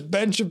 Oh, look at this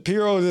Ben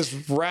Shapiro, this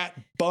rat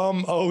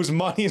bum owes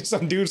money. And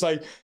some dude's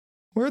like,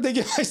 where'd they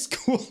get my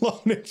school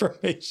loan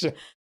information?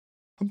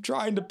 I'm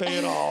trying to pay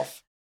it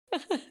off.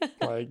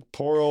 Like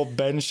poor old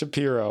Ben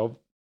Shapiro.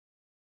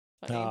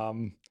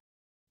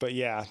 But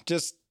yeah,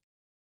 just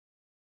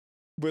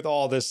with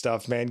all this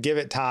stuff, man, give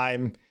it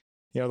time.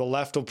 The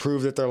left will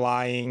prove that they're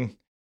lying.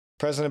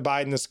 President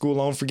Biden, the school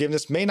loan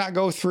forgiveness may not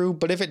go through,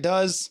 but if it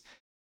does,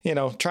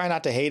 try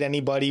not to hate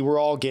anybody. We're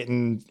all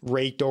getting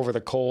raked over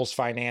the coals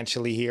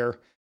financially here.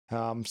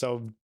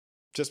 So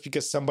just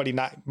because somebody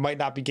might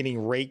not be getting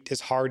raked as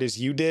hard as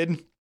you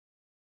did,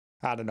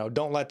 I don't know.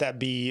 Don't let that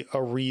be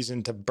a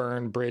reason to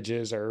burn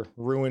bridges or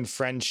ruin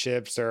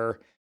friendships or,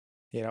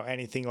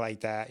 anything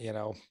like that,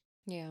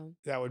 Yeah.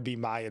 That would be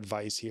my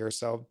advice here.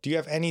 So do you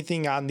have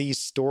anything on these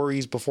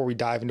stories before we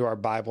dive into our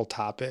Bible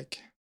topic?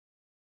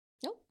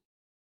 Nope.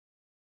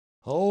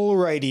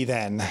 Alrighty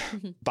then.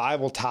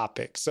 Bible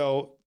topic.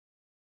 So,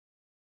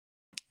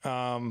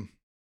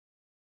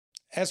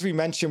 as we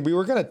mentioned, we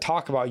were going to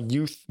talk about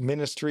youth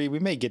ministry. We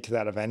may get to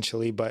that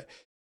eventually, but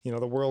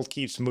the world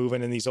keeps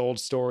moving and these old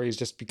stories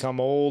just become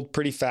old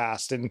pretty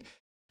fast. And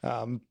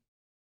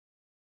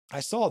I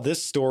saw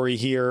this story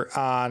here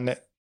on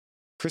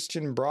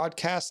Christian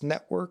Broadcast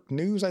Network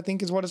News, I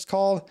think is what it's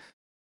called.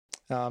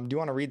 Do you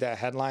want to read that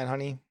headline,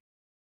 honey?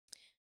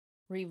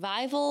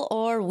 Revival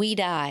or we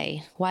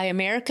die. Why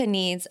America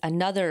needs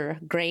another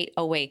great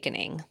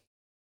awakening.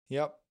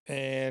 Yep.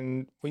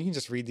 And you can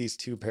just read these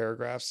two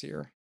paragraphs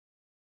here.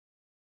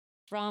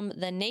 From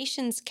the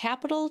nation's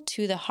capital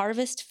to the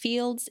harvest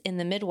fields in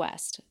the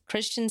Midwest,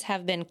 Christians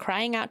have been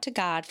crying out to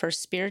God for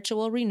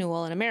spiritual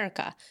renewal in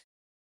America.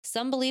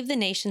 Some believe the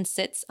nation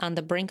sits on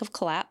the brink of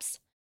collapse,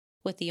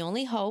 with the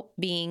only hope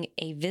being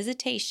a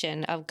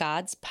visitation of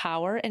God's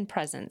power and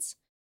presence.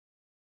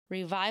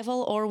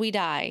 Revival or we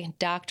die,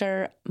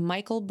 Dr.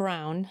 Michael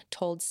Brown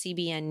told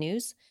CBN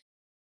News.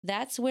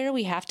 That's where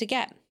we have to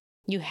get.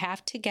 You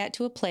have to get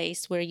to a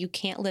place where you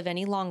can't live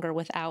any longer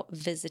without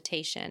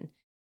visitation.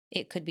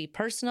 It could be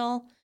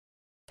personal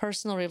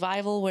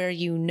revival where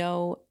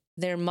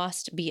there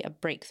must be a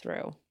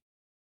breakthrough.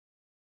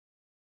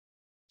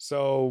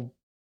 So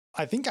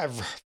I think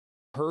I've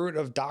heard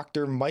of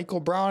Dr. Michael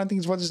Brown, I think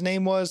is what his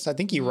name was. I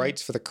think he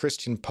writes for the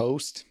Christian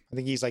Post. I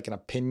think he's like an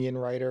opinion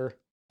writer.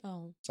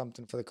 Oh.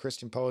 Something for the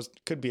Christian Post.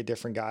 Could be a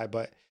different guy,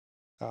 but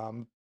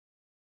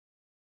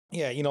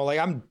yeah,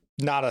 I'm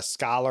not a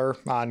scholar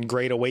on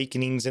great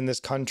awakenings in this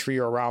country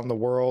or around the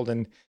world.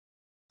 And,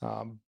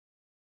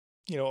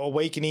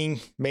 awakening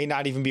may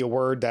not even be a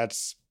word that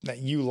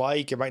you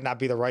like. It might not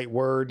be the right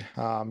word.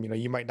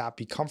 You might not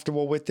be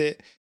comfortable with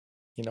it.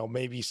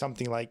 Maybe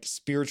something like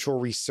spiritual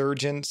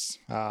resurgence,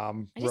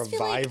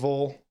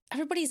 revival. Like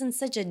everybody's in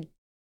such a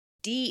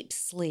deep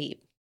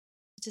sleep.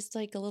 Just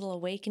like a little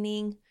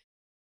awakening.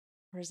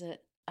 Or is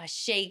it a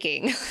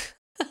shaking?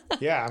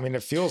 Yeah,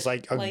 it feels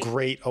like a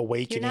great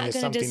awakening is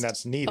something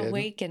that's needed.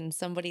 Awaken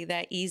somebody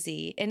that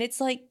easy. And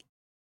it's like,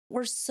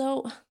 we're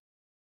so,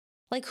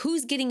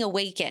 who's getting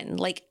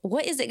awakened?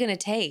 What is it going to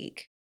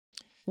take?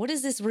 What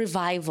is this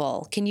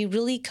revival? Can you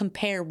really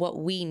compare what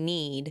we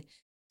need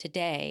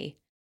today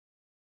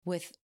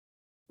with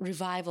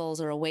revivals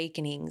or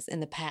awakenings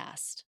in the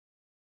past?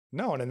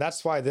 No, and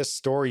that's why this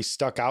story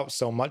stuck out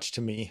so much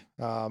to me.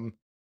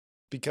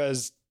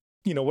 Because,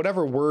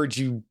 whatever words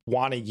you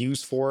want to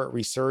use for it,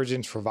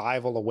 resurgence,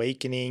 revival,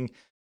 awakening,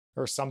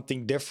 or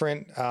something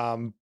different,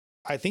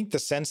 I think the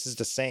sense is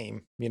the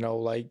same.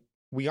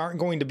 We aren't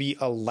going to be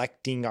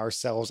electing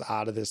ourselves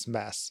out of this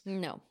mess.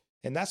 No.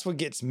 And that's what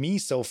gets me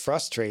so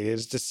frustrated,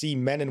 is to see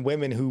men and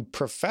women who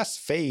profess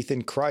faith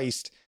in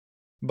Christ,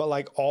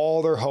 but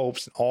all their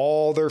hopes,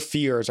 all their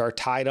fears are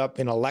tied up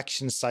in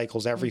election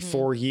cycles every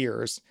 4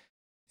 years.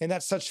 And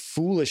that's such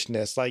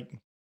foolishness.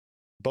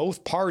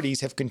 Both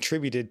parties have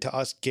contributed to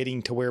us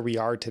getting to where we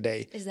are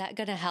today. Is that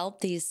going to help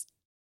these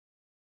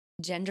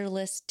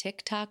genderless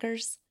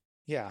TikTokers?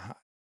 Yeah.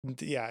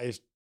 Yeah.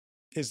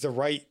 Is the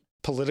right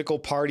political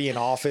party in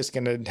office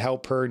going to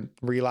help her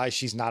realize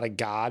she's not a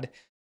god?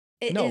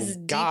 No,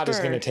 God is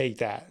going to take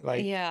that.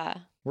 Yeah.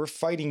 We're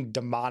fighting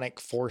demonic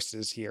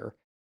forces here.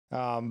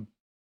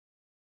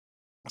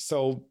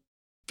 So,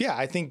 yeah,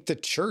 I think the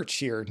church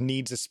here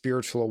needs a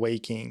spiritual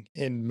awakening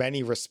in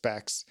many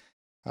respects.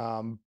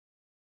 And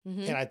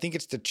I think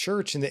it's the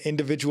church and the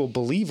individual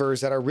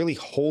believers that are really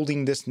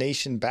holding this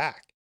nation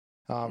back,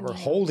 or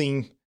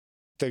holding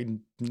the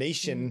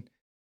nation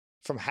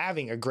from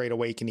having a great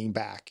awakening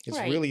back. It's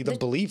really the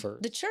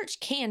believers. The church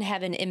can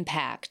have an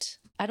impact.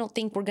 I don't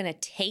think we're going to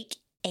take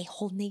a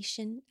whole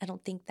nation. I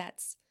don't think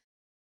that's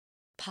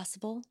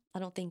possible. I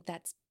don't think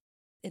that's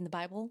in the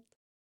Bible.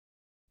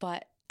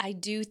 But I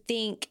do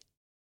think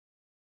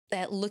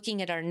that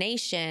looking at our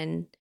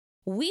nation,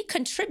 we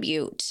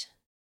contribute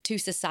to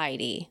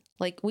society.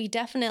 We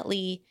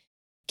definitely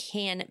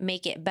can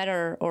make it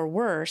better or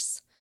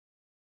worse,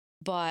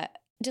 but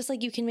just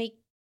like you can make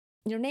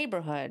your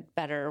neighborhood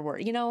better or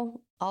worse,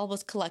 all of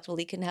us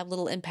collectively can have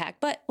little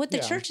impact. But what the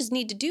churches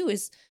need to do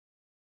is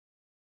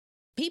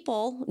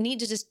people need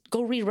to just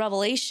go read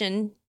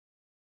Revelation,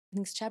 I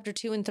think it's chapter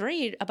 2 and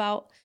 3,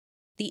 about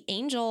the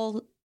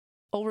angel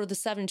over the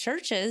 7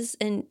 churches,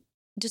 and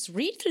just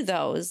read through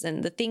those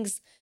and the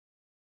things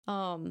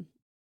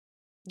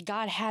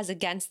God has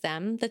against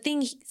them, the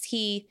things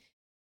he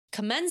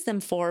commends them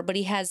for, but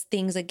he has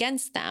things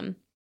against them.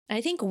 And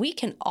I think we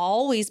can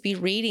always be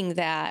reading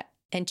that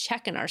and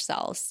checking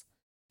ourselves,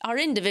 our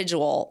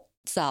individual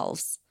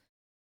selves.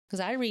 Because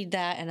I read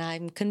that and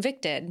I'm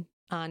convicted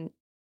on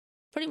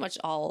pretty much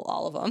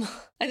all of them.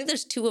 I think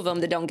there's 2 of them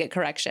that don't get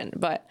correction,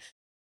 but.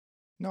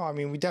 No, I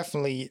mean, we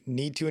definitely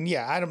need to. And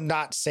yeah, I'm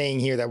not saying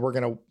here that we're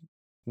going to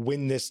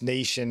win this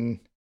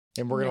nation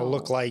and we're going to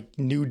look like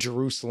New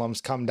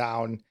Jerusalem's come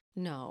down.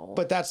 No.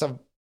 But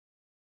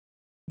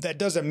that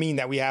doesn't mean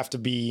that we have to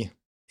be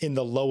in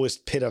the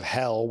lowest pit of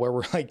hell where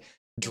we're like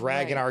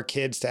dragging our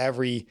kids to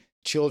every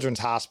children's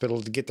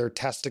hospital to get their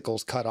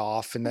testicles cut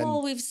off. And then,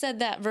 well, we've said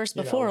that verse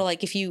before,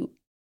 like if you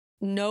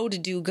know to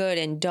do good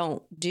and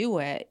don't do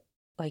it,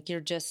 like you're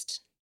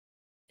just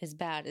as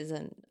bad as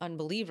an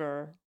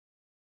unbeliever.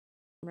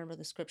 Remember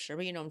the scripture,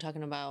 but you know what I'm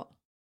talking about.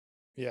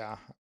 Yeah.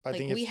 I like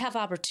think we have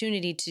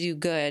opportunity to do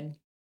good.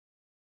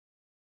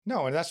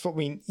 No, and that's what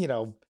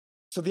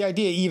so the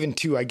idea even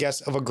too, I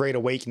guess, of a great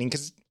awakening,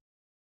 because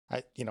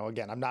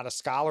again, I'm not a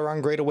scholar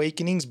on great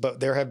awakenings,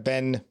 but there have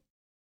been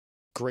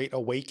great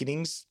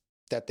awakenings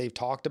that they've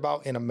talked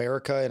about in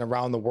America and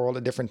around the world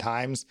at different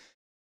times.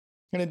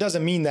 And it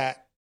doesn't mean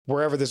that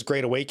wherever this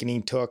great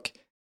awakening took,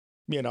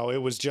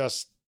 it was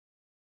just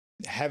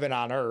heaven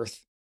on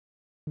earth,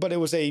 but it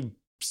was a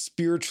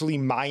spiritually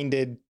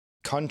minded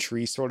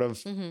country sort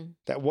of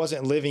that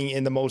wasn't living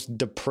in the most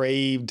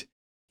depraved,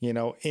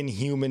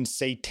 inhuman,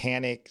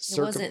 satanic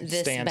circumstances.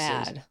 It wasn't this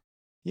bad.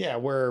 Yeah,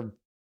 where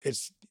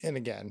it's, and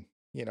again,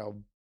 yeah.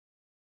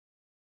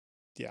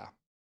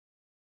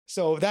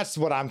 So that's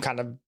what I'm kind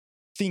of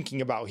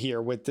thinking about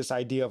here with this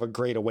idea of a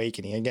great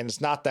awakening. Again,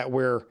 it's not that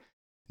we're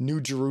New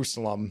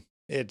Jerusalem.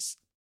 It's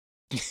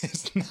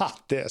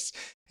not this.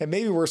 And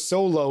maybe we're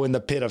so low in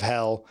the pit of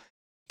hell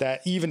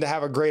that even to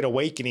have a great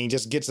awakening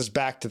just gets us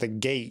back to the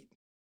gate,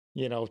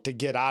 to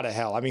get out of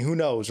hell. I mean, who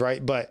knows,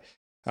 right? But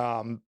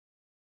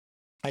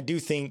I do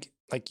think,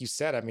 like you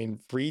said, I mean,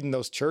 reading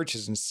those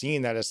churches and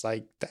seeing that it's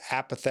like the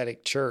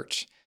apathetic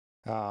church.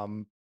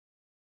 The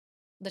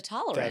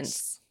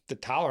tolerance.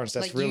 That's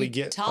like really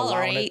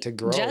allowing it to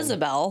grow.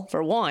 Jezebel,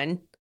 for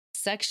one.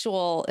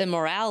 Sexual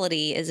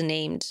immorality is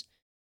named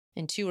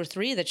in 2 or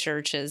 3 of the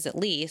churches at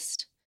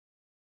least.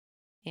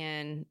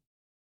 And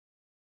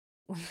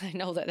I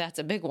know that that's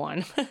a big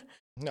one.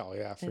 No,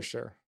 yeah, for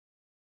sure.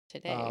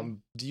 Today.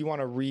 Do you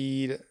want to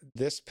read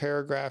this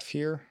paragraph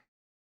here?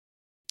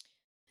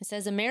 It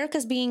says,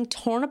 America's being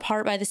torn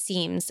apart by the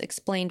seams,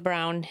 explained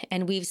Brown,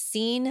 and we've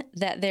seen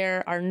that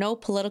there are no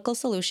political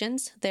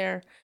solutions,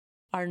 there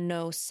are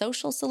no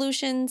social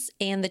solutions,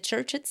 and the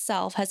church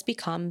itself has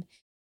become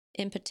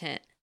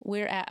impotent.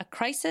 We're at a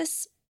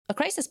crisis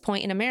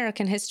point in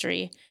American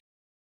history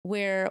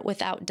where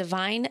without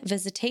divine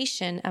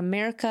visitation,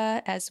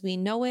 America as we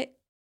know it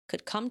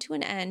could come to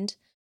an end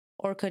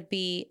or could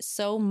be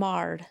so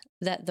marred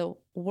that the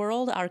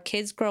world our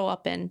kids grow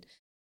up in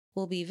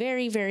will be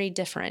very, very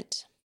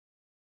different.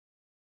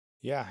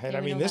 Yeah. And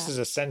I mean, this is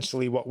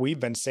essentially what we've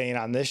been saying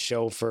on this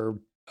show for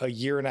a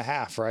year and a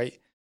half, right?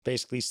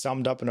 Basically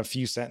summed up in a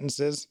few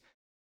sentences.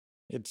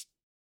 It's,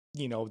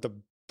 the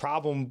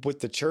problem with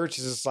the church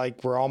is it's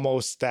like we're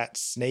almost that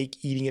snake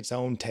eating its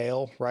own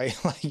tail, right?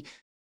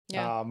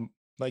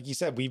 Like you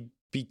said, we've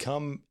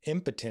become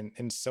impotent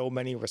in so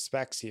many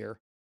respects here.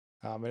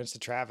 And it's a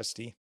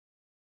travesty.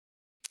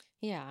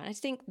 Yeah. I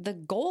think the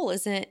goal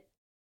isn't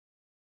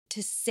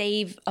to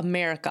save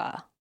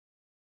America.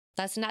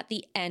 That's not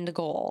the end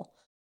goal.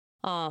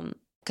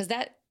 Because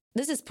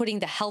this is putting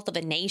the health of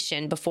a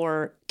nation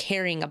before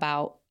caring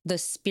about the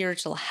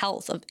spiritual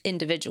health of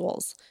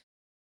individuals.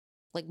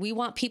 Like we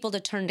want people to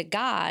turn to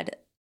God.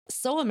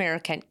 So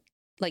American,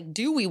 like,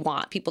 do we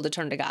want people to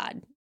turn to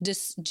God?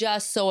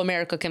 Just so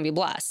America can be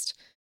blessed.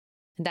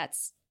 And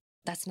that's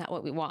not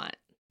what we want.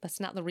 That's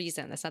not the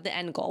reason. That's not the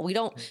end goal. We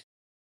don't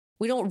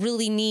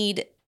really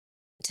need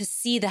to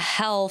see the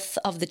health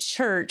of the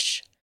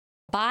church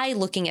by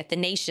looking at the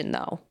nation,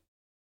 though.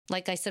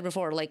 Like I said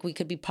before, like we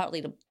could be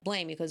partly to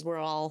blame because we're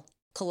all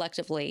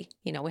collectively,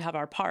 we have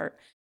our part.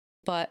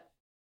 But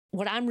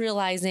what I'm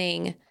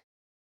realizing,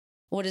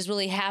 what is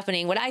really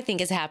happening, what I think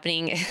is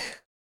happening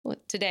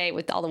today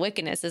with all the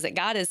wickedness is that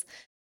God is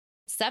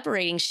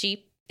separating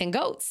sheep and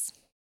goats.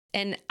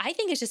 And I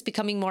think it's just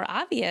becoming more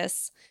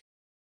obvious.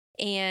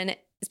 And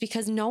it's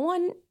because no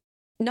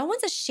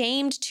one's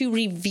ashamed to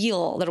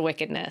reveal their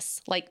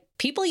wickedness. Like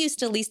people used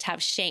to at least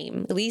have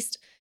shame. At least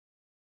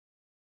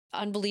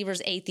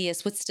unbelievers,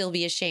 atheists would still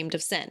be ashamed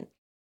of sin,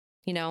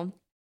 Yeah.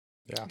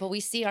 But we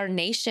see our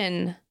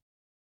nation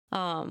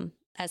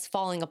as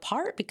falling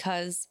apart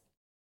because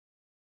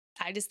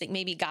I just think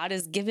maybe God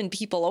has given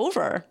people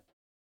over.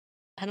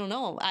 I don't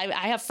know.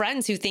 I have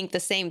friends who think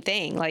the same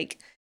thing. Like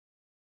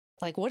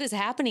what is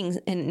happening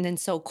and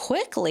so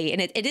quickly?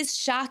 And it is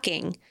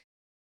shocking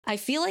I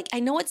feel like I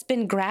know it's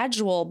been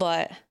gradual,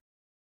 but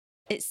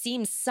it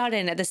seems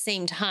sudden at the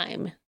same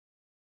time.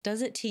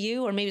 Does it to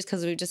you? Or maybe it's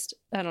because we've just,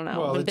 I don't know,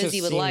 Well, been it busy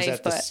just with seems life.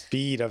 that the But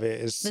speed of it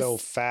is so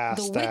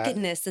fast the that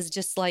wickedness is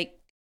just like,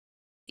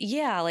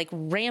 yeah, like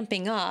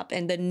ramping up,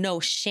 and the no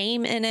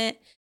shame in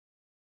it.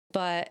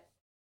 But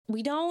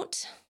we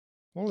don't.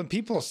 well, and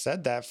people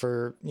said that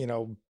for,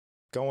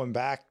 going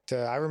back to,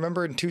 I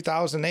remember in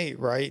 2008,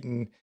 right?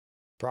 And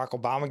Barack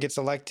Obama gets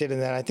elected.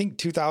 And then I think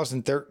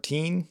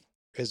 2013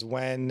 is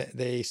when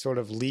they sort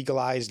of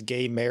legalized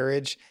gay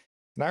marriage.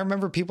 And I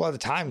remember people at the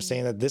time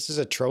saying that this is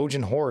a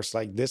Trojan horse.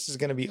 Like, this is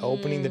going to be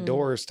opening the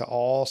doors to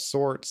all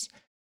sorts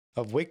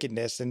of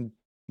wickedness. And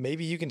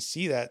maybe you can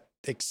see that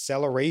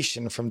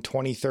acceleration from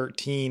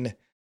 2013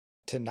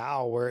 to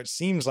now, where it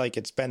seems like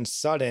it's been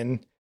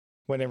sudden,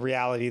 when in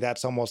reality,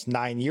 that's almost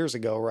 9 years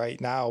ago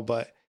right now.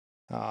 But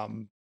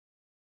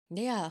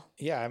Yeah.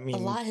 yeah, I mean, A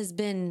lot has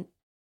been,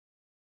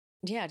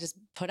 just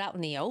put out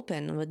in the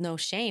open with no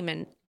shame.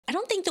 And I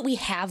don't think that we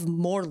have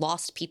more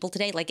lost people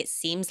today. Like, it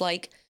seems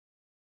like,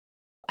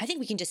 I think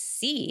we can just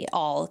see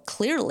all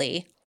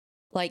clearly,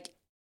 like,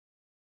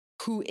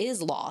 who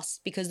is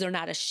lost because they're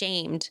not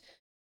ashamed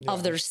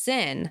of their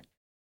sin.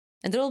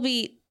 And there'll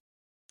be,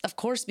 of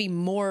course, be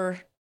more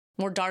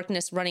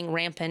darkness running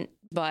rampant.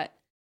 But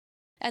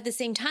at the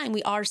same time,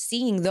 we are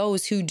seeing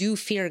those who do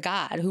fear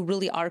God, who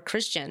really are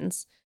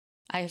Christians.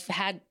 I've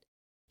had,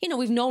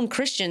 we've known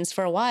Christians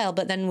for a while,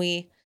 but then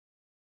the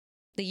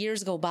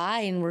years go by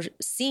and we're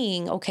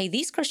seeing, okay,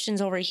 these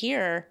Christians over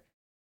here,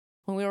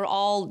 when we were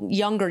all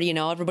younger,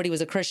 everybody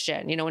was a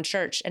Christian, in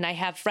church. And I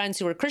have friends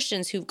who are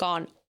Christians who've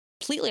gone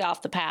completely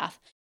off the path.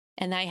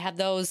 And I have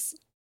those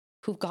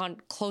who've gone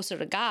closer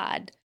to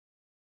God.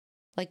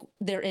 Like,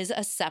 there is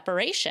a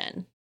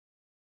separation,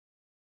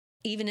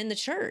 even in the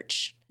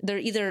church. They're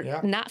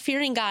either not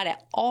fearing God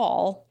at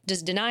all,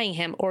 just denying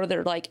him, or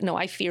they're like, no,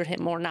 I fear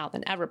him more now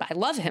than ever, but I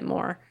love him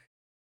more.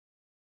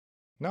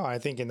 No, I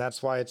think, and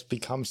that's why it's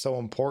become so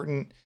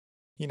important,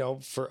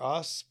 for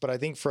us, but I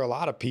think for a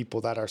lot of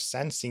people that are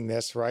sensing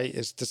this, right,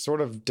 is to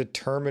sort of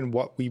determine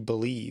what we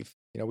believe.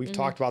 We've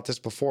talked about this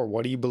before.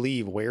 What do you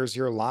believe? Where's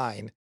your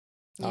line?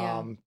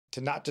 Yeah.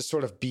 To not just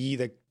sort of be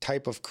the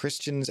type of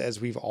Christians as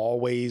we've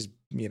always,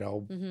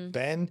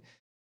 been,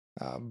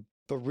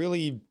 but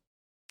really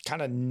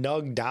kind of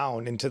nug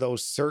down into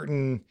those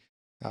certain,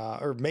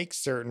 or make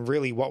certain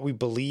really what we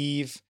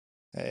believe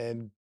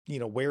and,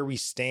 where we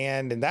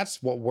stand. And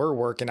that's what we're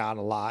working on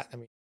a lot. I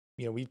mean,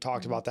 we've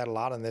talked about that a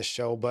lot on this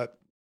show, but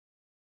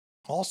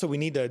also we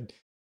need to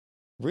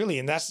really,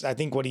 and that's, I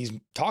think, what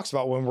he talks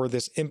about when we're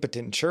this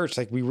impotent church,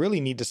 like, we really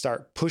need to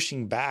start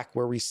pushing back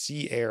where we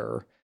see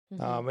error.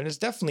 And it's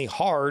definitely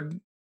hard,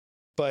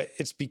 but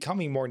it's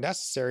becoming more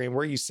necessary. And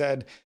where you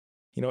said,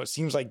 it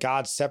seems like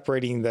God's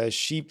separating the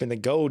sheep and the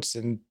goats.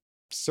 And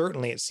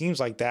certainly it seems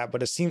like that,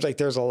 but it seems like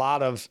there's a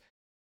lot of,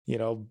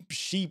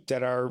 sheep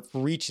that are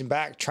reaching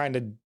back, trying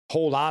to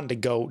hold on to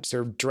goats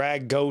or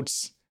drag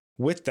goats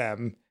with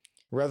them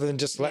rather than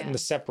just letting the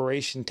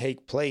separation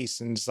take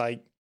place. And it's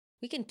like,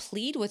 we can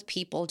plead with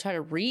people, try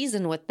to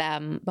reason with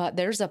them, but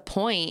there's a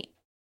point.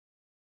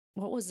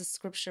 What was the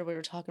scripture we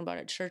were talking about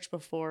at church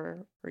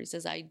before, where he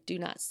says, I do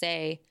not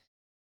say,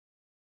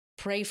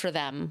 pray for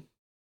them.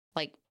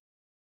 Like,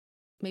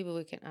 maybe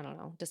we can, I don't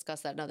know,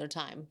 discuss that another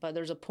time. But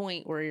there's a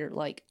point where you're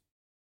like,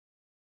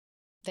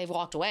 they've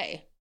walked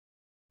away.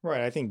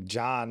 Right. I think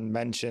John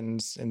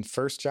mentions in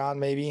 1 John,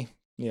 maybe,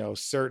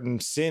 certain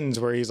sins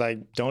where he's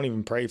like, don't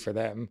even pray for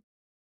them.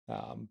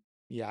 I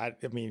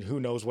mean, who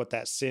knows what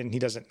that sin, he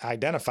doesn't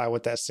identify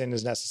what that sin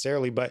is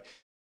necessarily, but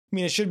I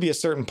mean, it should be a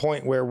certain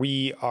point where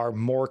we are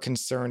more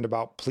concerned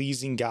about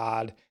pleasing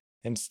God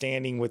and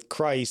standing with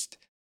Christ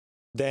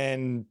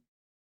than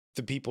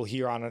the people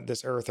here on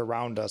this earth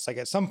around us. Like,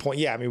 at some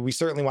point, I mean, we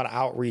certainly want to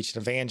outreach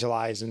and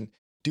evangelize and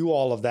do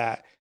all of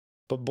that.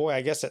 But boy,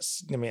 I guess at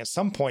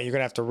some point you're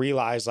going to have to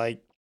realize,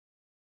 like,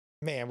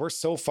 man, we're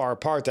so far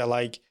apart that,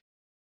 like,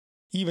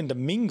 even to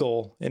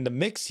mingle in the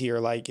mix here,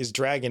 like, is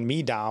dragging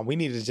me down. We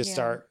need to just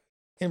start.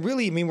 And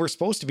really, I mean, we're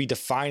supposed to be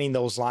defining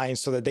those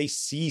lines so that they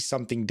see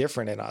something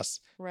different in us.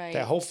 Right.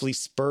 That hopefully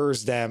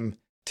spurs them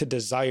to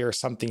desire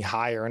something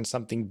higher and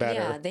something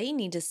better. Yeah, they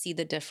need to see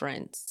the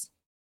difference.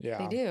 Yeah.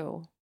 They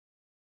do.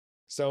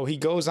 So he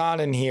goes on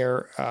in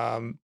here.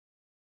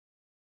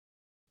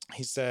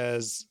 He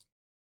says,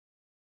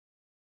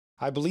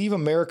 I believe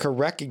America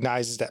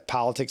recognizes that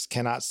politics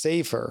cannot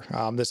save her.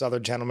 This other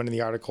gentleman in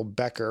the article,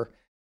 Becker,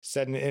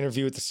 said in an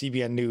interview with the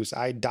CBN News,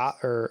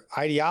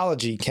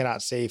 ideology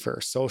cannot save her.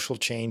 Social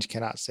change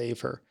cannot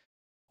save her.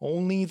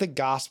 Only the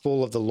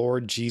gospel of the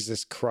Lord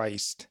Jesus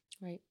Christ.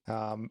 Right.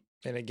 And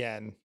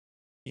again,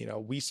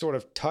 we sort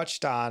of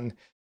touched on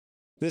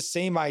this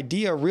same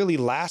idea really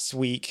last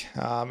week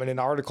in an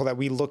article that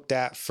we looked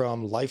at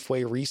from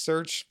Lifeway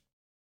Research.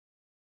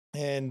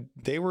 And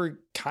they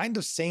were kind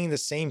of saying the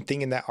same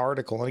thing in that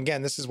article. And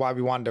again, this is why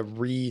we wanted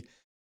to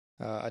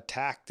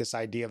attack this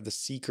idea of the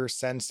seeker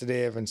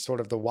sensitive and sort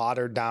of the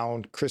watered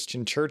down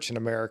Christian church in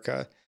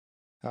America.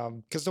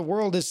 Because the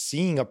world is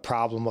seeing a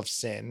problem of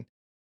sin.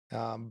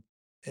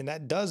 And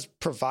that does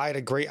provide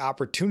a great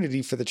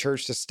opportunity for the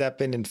church to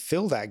step in and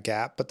fill that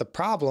gap. But the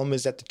problem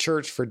is that the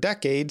church for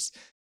decades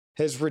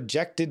has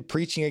rejected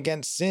preaching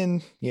against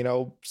sin,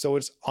 so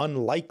it's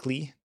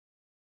unlikely,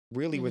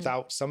 really,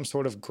 without some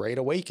sort of great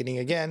awakening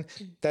again,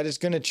 that is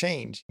going to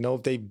change.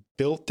 If they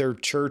built their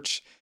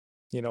church,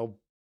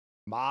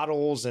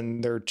 models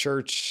and their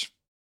church,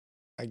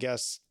 I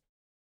guess,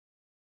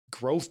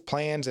 growth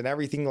plans and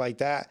everything like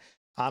that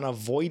on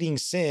avoiding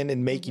sin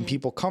and making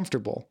people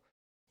comfortable,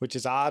 which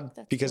is odd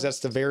because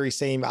that's the very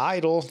same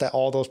idol that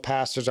all those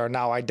pastors are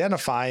now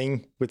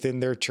identifying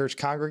within their church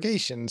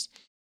congregations,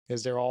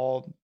 is they're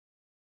all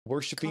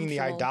worshiping the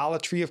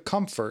idolatry of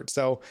comfort.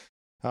 So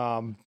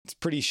it's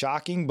pretty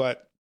shocking,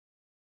 but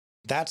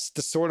that's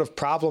the sort of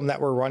problem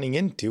that we're running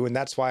into. And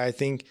that's why I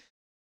think,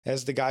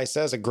 as the guy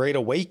says, a great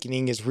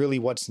awakening is really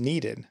what's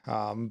needed.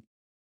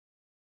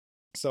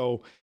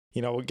 So,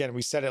 again,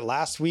 we said it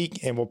last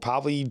week and we'll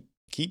probably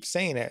keep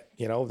saying it,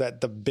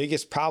 that the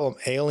biggest problem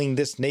ailing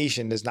this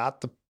nation is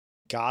not the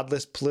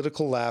godless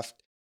political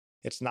left.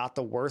 It's not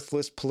the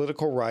worthless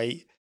political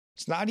right.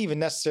 It's not even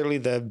necessarily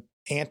the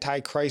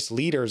antichrist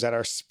leaders that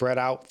are spread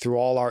out through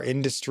all our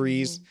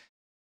industries.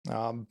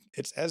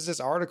 It's, as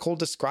this article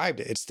described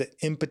it, it's the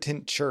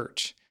impotent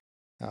church.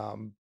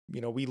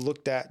 We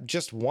looked at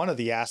just one of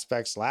the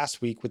aspects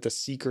last week with the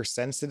seeker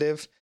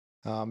sensitive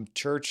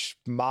church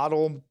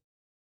model,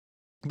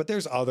 but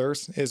there's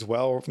others as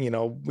well.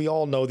 We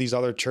all know these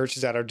other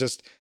churches that are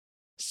just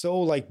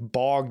so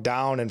bogged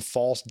down in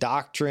false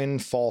doctrine,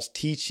 false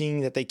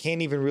teaching, that they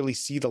can't even really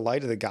see the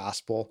light of the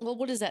gospel. Well,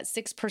 what is that?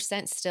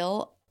 6%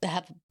 still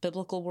have a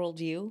biblical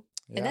worldview?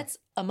 Yeah. And that's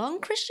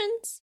among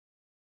Christians?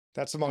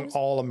 That's among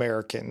all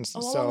Americans.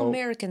 All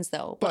Americans,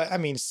 though. But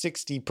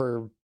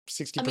 60%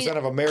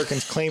 of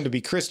Americans claim to be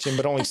Christian,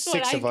 but only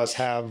 6 of us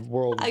have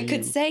worldview. I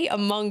could say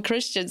among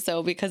Christians,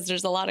 though, because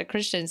there's a lot of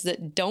Christians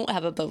that don't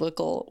have a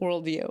biblical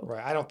worldview.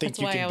 Right. I don't think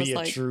you can be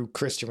a true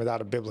Christian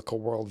without a biblical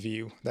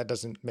worldview. That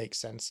doesn't make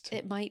sense.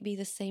 It might be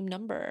the same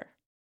number.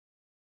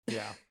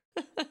 Yeah.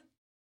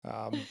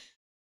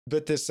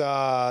 But this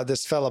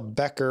fella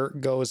Becker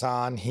goes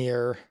on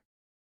here.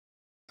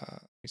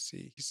 Let me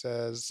see. He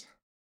says,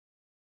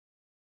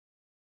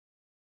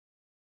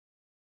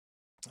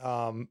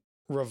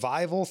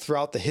 revival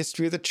throughout the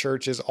history of the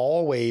church is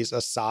always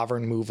a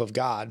sovereign move of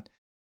God.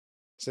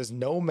 It says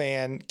no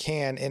man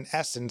can, in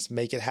essence,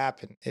 make it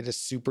happen. It is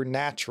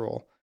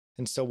supernatural.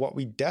 And so what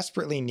we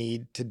desperately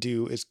need to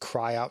do is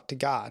cry out to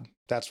God.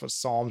 That's what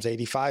Psalms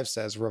 85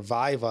 says,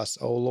 revive us,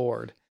 O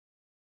Lord.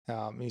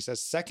 He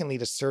says, secondly,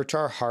 to search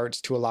our hearts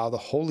to allow the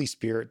Holy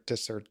Spirit to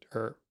search,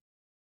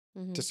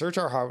 to search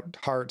our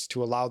hearts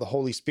to allow the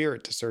Holy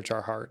Spirit to search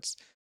our hearts.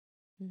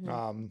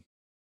 And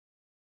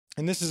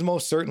this is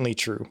most certainly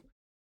true.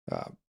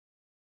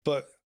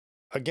 But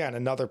again,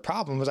 another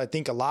problem is I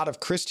think a lot of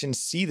Christians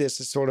see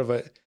this as sort of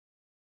a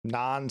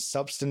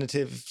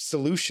non-substantive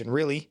solution,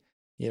 really.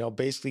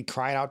 Basically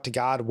crying out to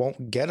God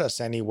won't get us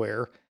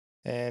anywhere.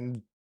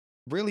 And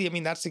really,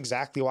 that's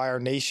exactly why our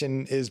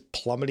nation is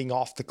plummeting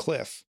off the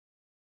cliff.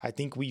 I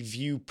think we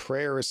view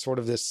prayer as sort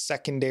of this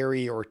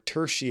secondary or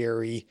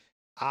tertiary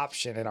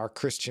option in our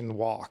Christian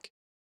walk.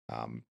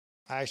 I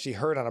actually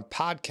heard on a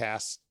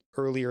podcast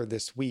earlier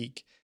this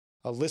week,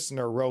 a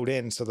listener wrote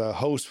in. So the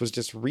host was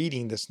just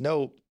reading this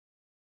note,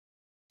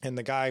 and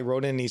the guy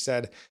wrote in and he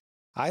said,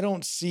 I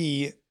don't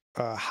see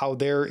how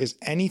there is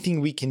anything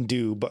we can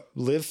do but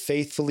live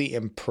faithfully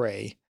and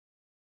pray.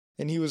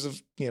 And he was,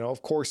 of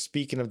course,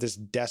 speaking of this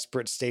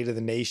desperate state of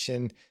the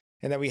nation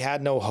and that we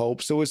had no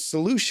hope. So his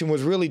solution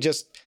was really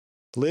just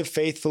live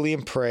faithfully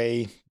and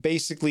pray,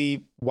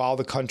 basically while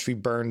the country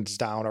burns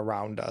down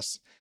around us.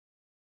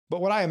 But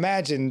what I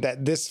imagine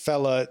that this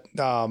fella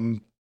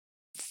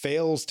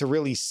fails to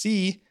really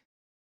see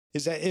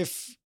is that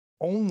if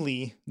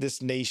only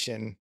this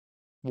nation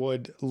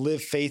would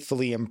live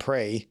faithfully and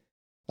pray,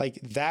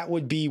 that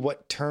would be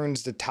what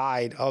turns the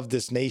tide of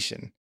this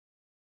nation.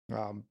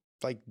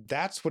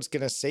 That's what's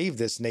going to save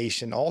this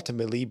nation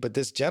ultimately. But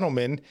this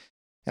gentleman,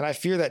 and I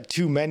fear that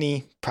too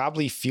many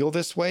probably feel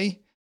this way,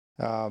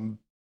 that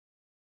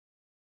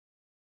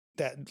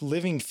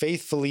living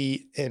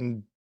faithfully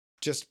and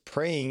just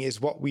praying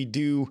is what we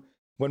do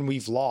when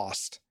we've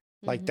lost.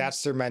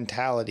 That's their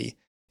mentality.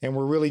 And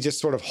we're really just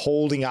sort of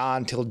holding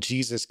on till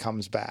Jesus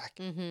comes back.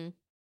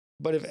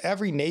 But if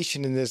every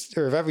nation in this,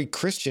 or if every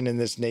Christian in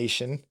this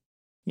nation,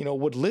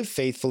 would live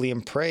faithfully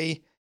and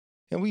pray,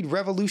 and we'd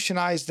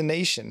revolutionize the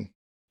nation.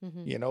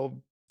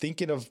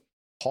 Thinking of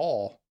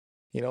Paul,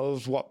 it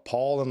was what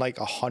Paul and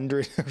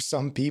 100 or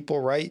some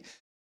people, right?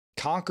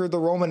 Conquered the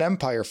Roman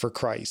Empire for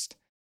Christ.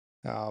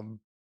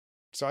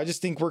 So I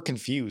just think we're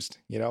confused.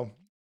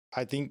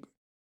 I think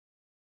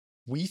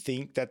we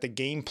think that the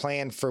game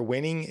plan for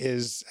winning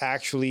is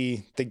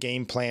actually the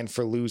game plan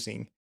for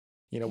losing.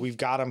 We've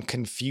got them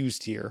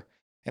confused here.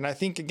 And I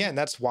think, again,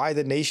 that's why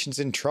the nation's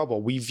in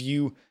trouble. We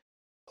view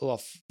a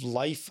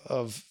life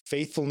of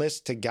faithfulness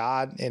to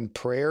God and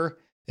prayer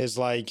as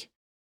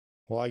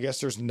well, I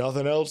guess there's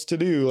nothing else to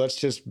do. Let's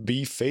just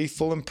be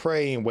faithful and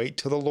pray and wait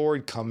till the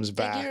Lord comes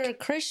back. Like, you're a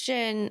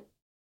Christian,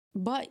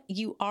 but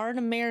you are an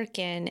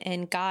American,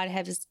 and God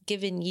has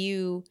given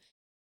you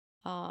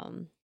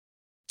certain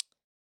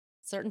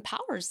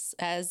powers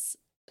as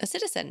a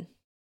citizen.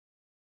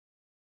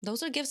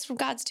 Those are gifts from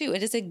God too.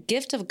 It is a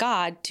gift of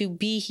God to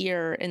be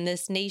here in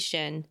this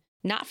nation,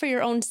 not for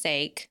your own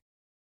sake,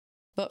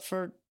 but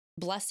for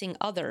blessing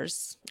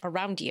others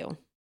around you.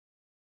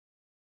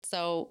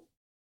 So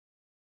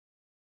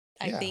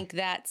I think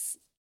that's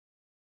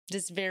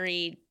just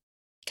very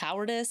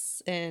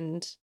cowardice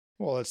and...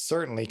 Well, it's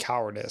certainly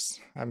cowardice.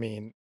 I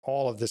mean,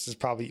 all of this is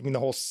probably, I mean, the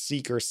whole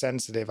seeker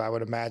sensitive, I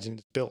would imagine,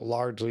 is built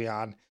largely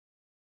on,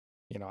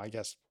 I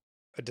guess,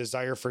 a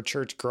desire for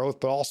church growth,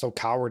 but also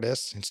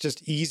cowardice. It's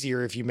just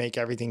easier if you make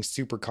everything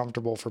super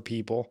comfortable for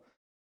people.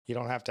 You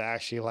don't have to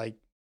actually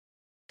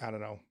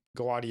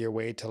go out of your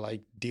way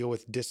to deal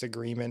with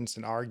disagreements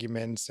and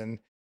arguments and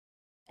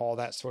all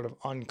that sort of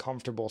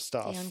uncomfortable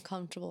stuff. The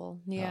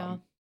uncomfortable, yeah.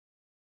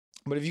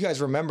 But if you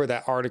guys remember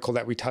that article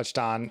that we touched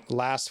on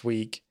last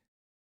week,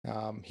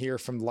 here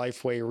from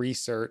Lifeway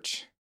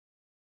Research,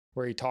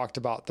 where he talked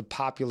about the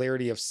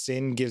popularity of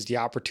sin gives the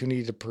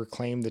opportunity to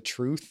proclaim the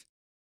truth.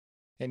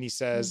 And he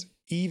says,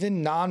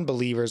 even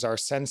non-believers are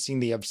sensing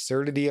the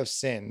absurdity of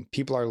sin.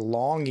 People are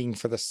longing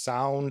for the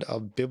sound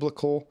of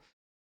biblical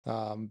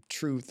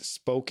truth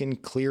spoken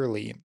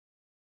clearly.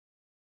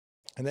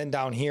 And then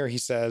down here, he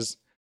says,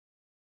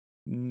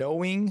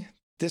 knowing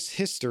this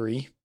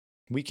history,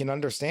 we can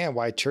understand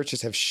why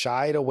churches have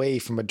shied away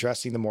from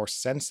addressing the more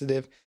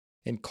sensitive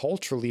and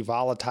culturally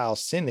volatile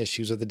sin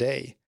issues of the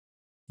day.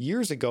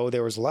 Years ago,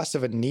 there was less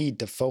of a need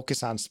to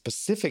focus on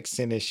specific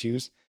sin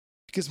issues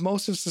because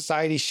most of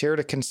society shared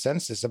a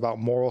consensus about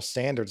moral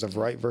standards of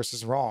right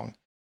versus wrong.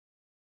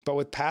 But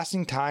with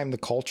passing time, the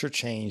culture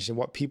changed, and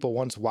what people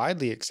once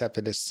widely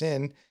accepted as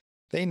sin,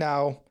 they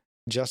now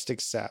just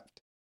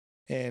accept.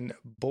 And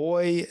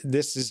boy,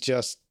 this is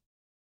just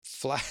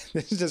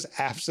this is just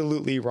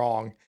absolutely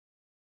wrong.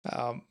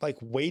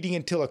 Waiting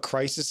until a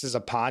crisis is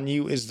upon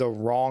you is the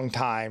wrong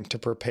time to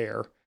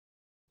prepare.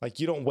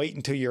 You don't wait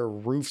until your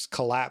roof's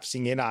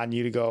collapsing in on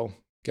you to go,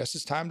 guess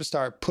it's time to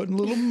start putting a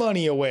little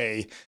money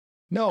away.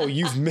 No,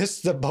 you've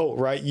missed the boat,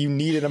 right? You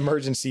need an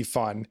emergency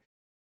fund.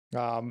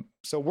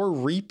 So we're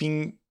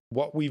reaping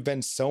what we've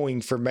been sowing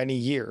for many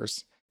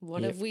years.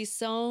 What have we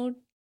sown?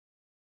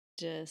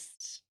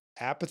 Just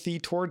apathy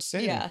towards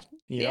sin.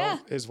 Yeah.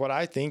 Is what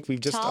I think. We've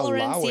just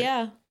allowed it.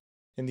 Yeah.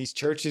 And these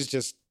churches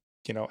just,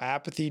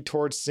 apathy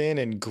towards sin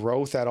and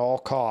growth at all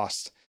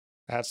costs.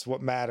 That's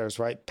what matters,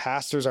 right?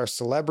 Pastors are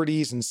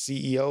celebrities and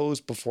CEOs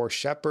before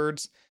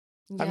shepherds.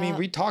 Yeah. I mean,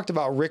 we talked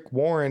about Rick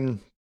Warren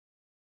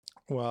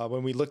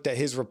when we looked at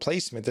his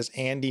replacement, this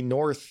Andy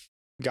North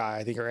guy,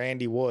 I think, or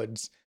Andy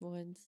Woods.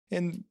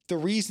 And the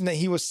reason that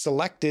he was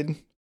selected,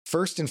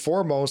 first and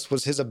foremost,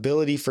 was his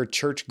ability for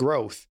church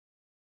growth.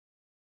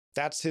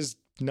 That's his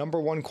number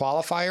one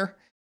qualifier,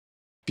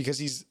 because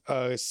he's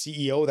a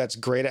CEO that's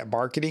great at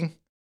marketing.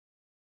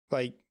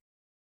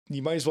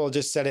 You might as well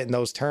just said it in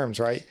those terms,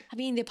 right? I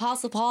mean, the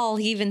Apostle Paul,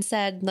 he even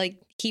said,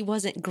 he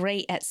wasn't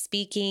great at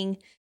speaking.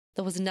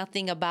 There was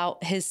nothing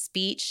about his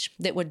speech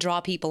that would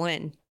draw people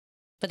in.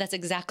 But that's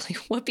exactly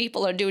what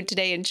people are doing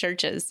today in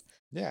churches.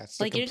 Yeah, it's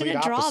you're going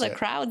to draw the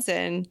crowds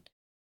in,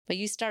 but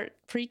you start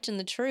preaching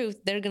the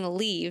truth, they're going to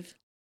leave.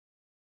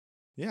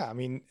 Yeah, I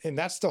mean, and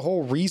that's the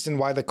whole reason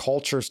why the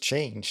culture's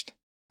changed.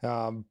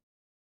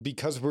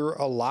 Because we're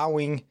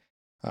allowing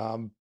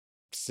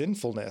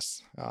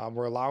sinfulness.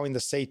 We're allowing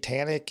the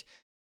satanic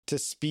to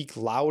speak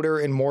louder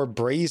and more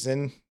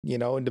brazen,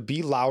 and to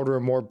be louder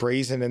and more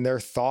brazen in their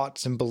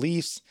thoughts and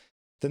beliefs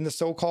than the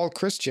so-called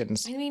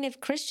Christians. I mean, if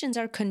Christians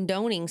are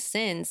condoning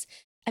sins,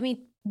 I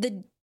mean,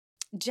 the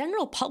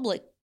general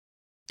public,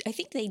 I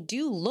think they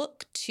do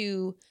look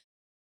to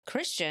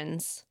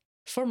Christians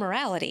for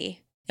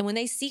morality. And when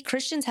they see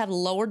Christians have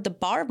lowered the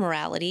bar of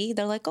morality,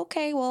 they're like,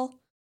 okay, well,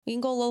 we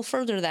can go a little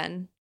further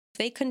then. If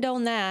they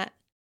condone that,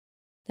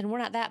 then we're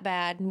not that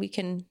bad and we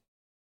can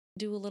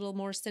do a little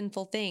more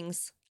sinful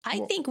things.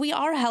 I think we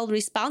are held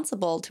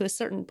responsible to a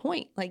certain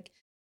point.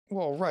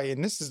 Well, right.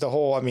 And this is the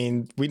whole, I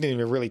mean, we didn't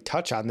even really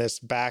touch on this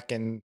back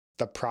in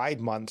the Pride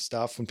Month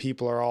stuff when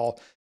people are all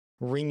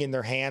wringing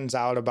their hands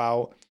out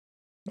about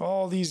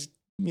all these,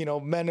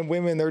 men and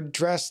women, they're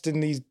dressed in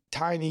these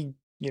tiny,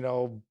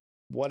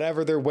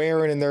 whatever they're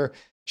wearing, and they're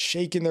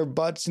shaking their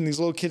butts in these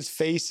little kids'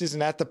 faces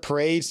and at the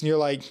parades. And you're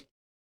like,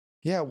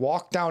 yeah,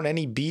 walk down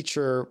any beach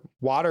or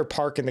water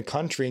park in the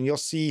country and you'll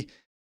see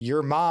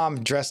your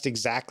mom dressed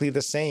exactly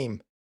the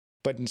same.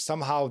 But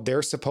somehow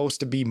they're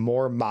supposed to be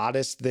more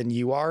modest than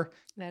you are.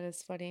 That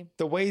is funny.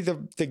 The way the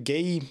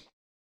gay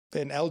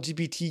and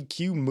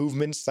LGBTQ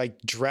movements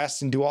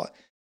dress and do all,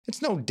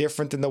 it's no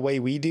different than the way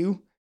we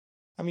do.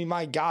 I mean,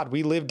 my God,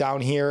 we live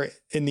down here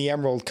in the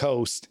Emerald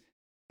Coast.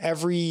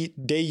 Every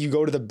day you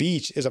go to the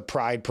beach is a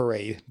pride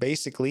parade,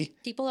 basically.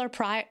 People are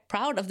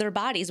proud of their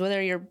bodies,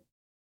 whether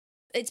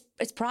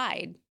it's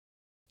pride.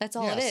 That's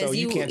all it is. So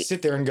you can't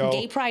sit there and go,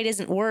 gay pride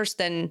isn't worse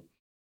than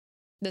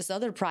this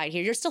other pride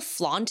here. You're still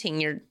flaunting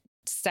your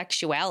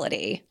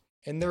sexuality.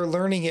 And they're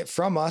learning it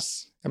from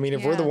us. I mean,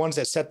 if we're the ones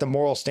that set the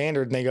moral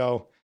standard and they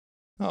go,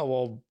 oh,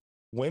 well,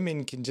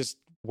 women can just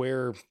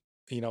wear,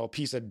 a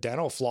piece of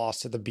dental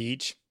floss to the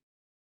beach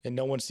and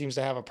no one seems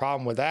to have a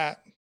problem with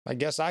that. I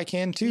guess I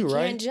can too,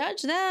 right? You can't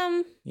judge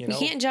them. You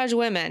can't judge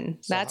women.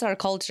 That's our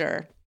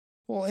culture.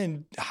 Well,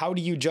 and how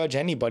do you judge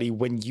anybody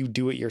when you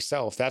do it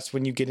yourself? That's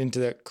when you get into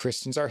the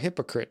Christians are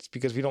hypocrites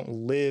because we don't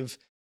live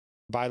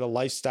by the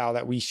lifestyle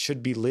that we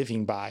should be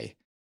living by,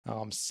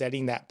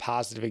 setting that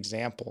positive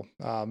example.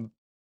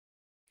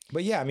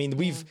 But yeah, I mean,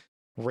 we've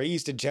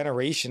raised a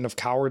generation of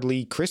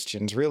cowardly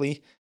Christians,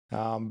 really.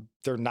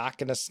 They're not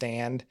going to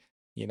stand,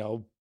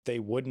 they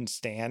wouldn't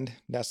stand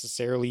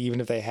necessarily, even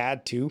if they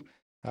had to.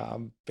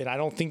 And I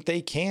don't think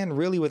they can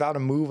really without a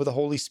move of the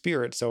Holy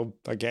Spirit. So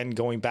again,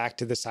 going back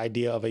to this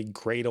idea of a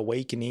great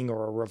awakening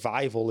or a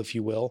revival, if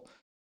you will,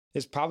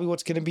 is probably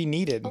what's going to be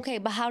needed. Okay,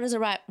 but how does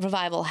a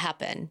revival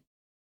happen?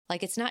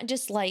 Like, it's not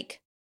just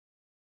like,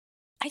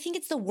 I think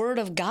it's the word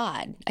of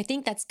God. I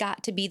think that's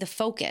got to be the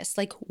focus.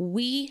 Like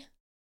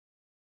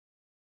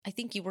I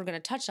think you were going to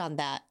touch on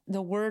that.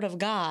 The word of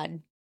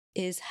God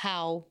is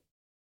how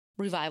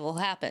revival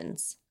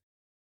happens.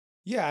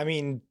 Yeah, I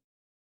mean,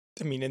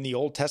 in the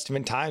Old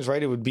Testament times,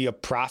 right, it would be a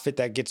prophet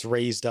that gets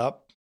raised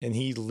up and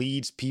he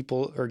leads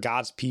people or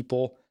God's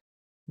people,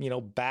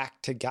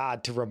 back to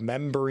God, to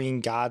remembering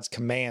God's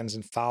commands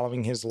and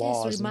following his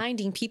laws. Yes,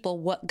 reminding people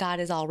what God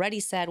has already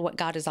said, what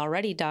God has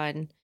already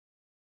done.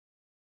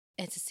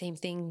 It's the same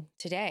thing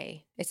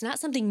today. It's not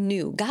something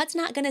new. God's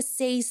not going to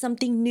say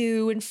something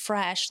new and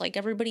fresh like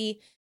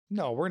everybody.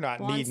 No, we're not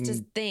needing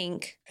to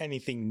think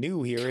anything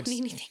new here.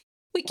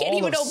 We can't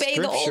even obey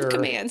the old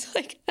commands.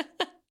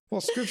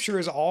 Well, scripture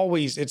is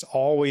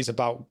always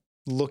about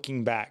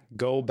looking back,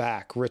 go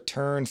back,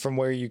 return from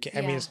where you can.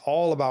 I mean, it's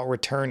all about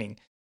returning.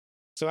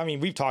 So, I mean,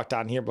 we've talked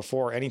on here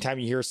before. Anytime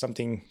you hear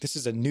something, this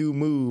is a new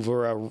move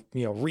or a,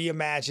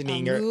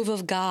 reimagining or move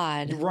of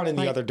God, you run in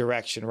the other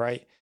direction,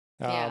 right?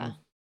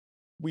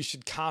 We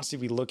should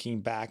constantly be looking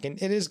back, and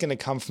it is going to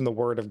come from the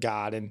word of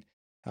God. And,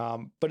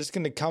 but it's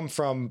going to come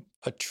from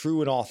a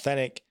true and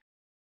authentic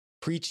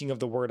preaching of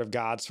the word of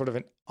God, sort of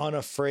an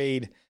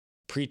unafraid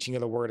preaching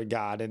of the word of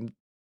God. And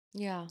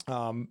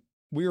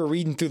we were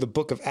reading through the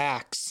book of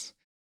Acts,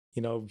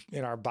 in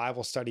our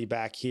Bible study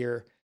back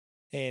here.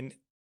 And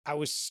I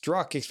was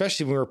struck,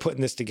 especially when we were putting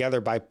this together,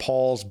 by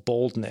Paul's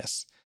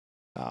boldness,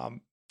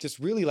 just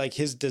really like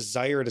his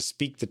desire to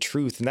speak the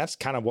truth. And that's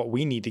kind of what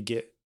we need to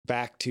get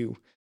back to,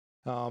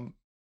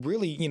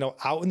 really,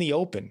 out in the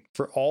open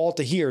for all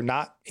to hear,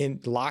 not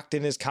locked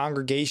in his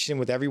congregation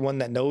with everyone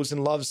that knows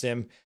and loves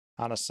him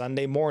on a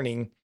Sunday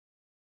morning.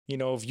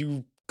 If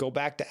you go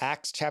back to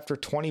Acts chapter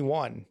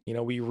 21,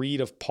 we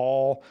read of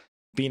Paul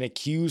being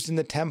accused in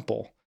the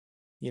temple,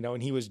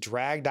 and he was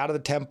dragged out of the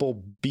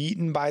temple,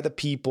 beaten by the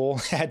people,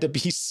 had to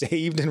be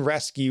saved and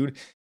rescued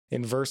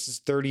in verses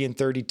 30 and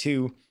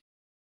 32.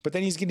 But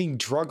then he's getting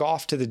drug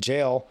off to the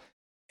jail,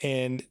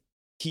 and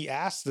he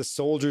asked the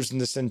soldiers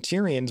and the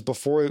centurions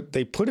before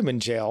they put him in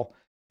jail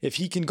if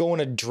he can go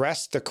and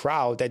address the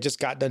crowd that just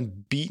got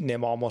done beating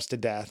him almost to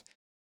death.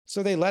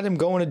 So they let him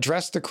go and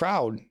address the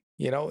crowd,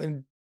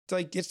 and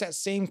it's that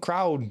same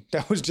crowd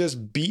that was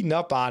just beating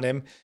up on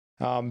him,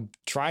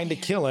 trying to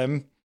kill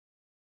him.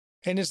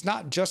 And it's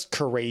not just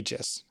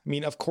courageous. I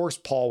mean, of course,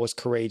 Paul was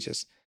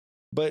courageous,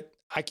 but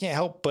I can't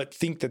help but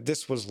think that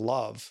this was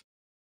love,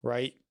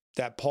 right?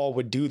 That Paul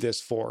would do this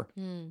for.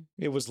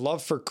 It was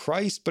love for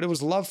Christ, but it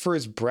was love for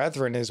his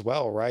brethren as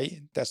well,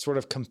 right? That sort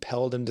of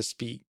compelled him to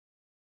speak,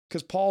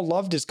 because Paul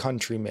loved his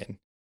countrymen.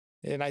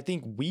 And I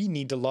think we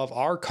need to love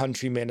our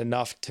countrymen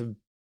enough to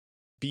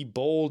be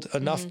bold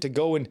enough to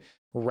go and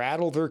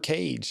rattle their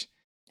cage.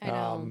 I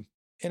know.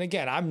 And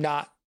again, I'm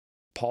not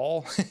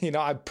Paul.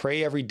 I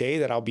pray every day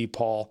that I'll be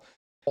Paul's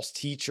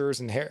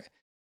teachers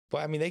but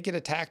I mean, they get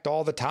attacked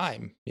all the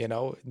time.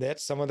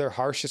 That's some of their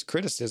harshest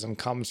criticism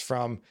comes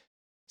from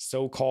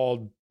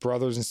so-called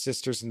brothers and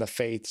sisters in the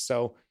faith.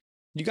 So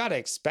you got to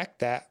expect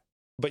that,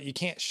 but you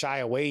can't shy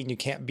away and you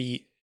can't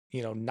be,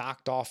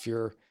 knocked off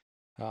your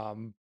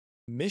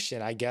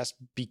mission, I guess,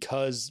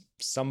 because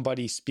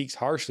somebody speaks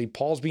harshly.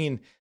 Paul's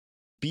being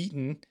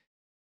beaten,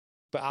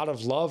 but out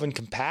of love and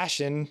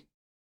compassion,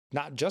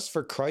 not just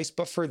for Christ,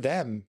 but for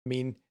them. I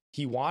mean,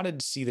 he wanted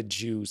to see the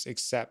Jews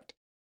accept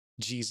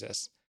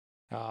Jesus.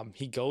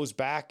 He goes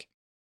back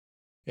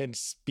and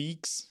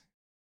speaks,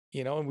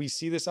 and we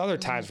see this other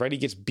times, right? He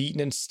gets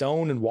beaten and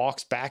stoned and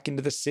walks back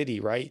into the city,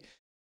 right?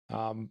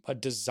 A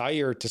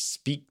desire to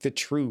speak the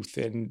truth,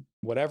 and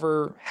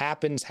whatever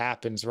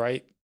happens,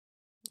 right?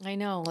 I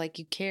know,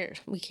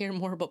 we care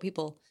more about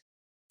people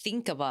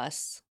think of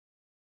us.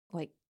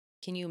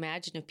 Can you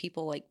imagine if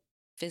people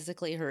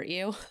physically hurt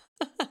you?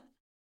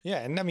 Yeah.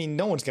 And I mean,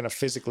 no one's going to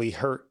physically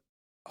hurt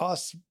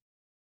us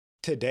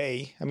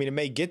today. I mean, it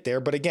may get there,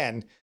 but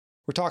again,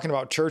 we're talking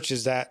about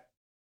churches that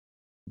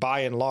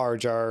by and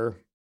large are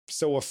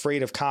so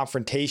afraid of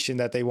confrontation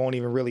that they won't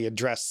even really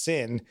address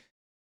sin.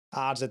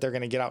 odds that they're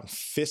going to get out and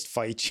fist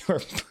fight you are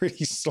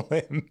pretty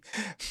slim.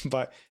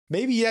 But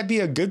maybe that'd be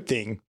a good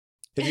thing.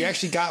 If you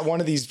actually got one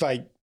of these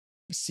like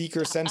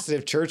seeker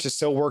sensitive churches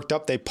so worked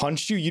up they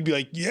punched you, you'd be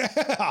like,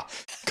 yeah,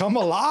 come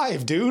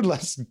alive, dude.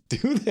 Let's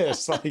do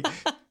this. Like,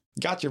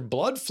 got your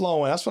blood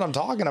flowing. That's what I'm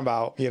talking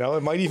about. You know,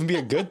 it might even be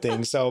a good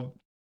thing. So,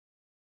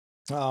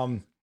 but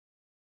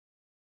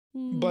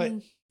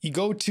you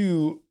go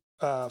to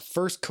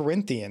 1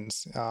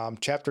 Corinthians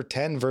chapter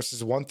 10,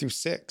 verses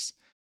 1-6,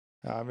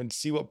 and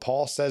see what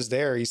Paul says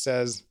there. He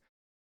says,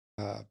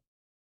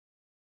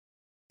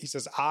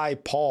 I,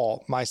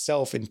 Paul,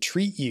 myself,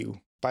 entreat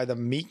you by the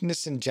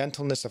meekness and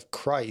gentleness of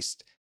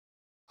Christ,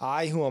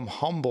 I who am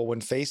humble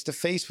when face to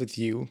face with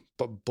you,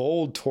 but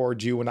bold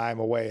toward you when I am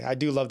away. I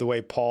do love the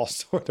way Paul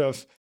sort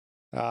of,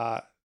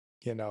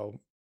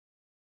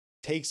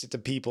 takes it to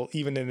people,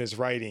 even in his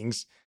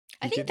writings.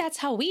 I think that's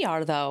how we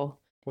are, though.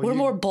 Well, we're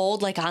more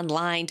bold, like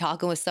online,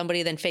 talking with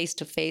somebody than face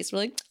to face. We're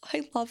like,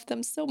 I love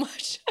them so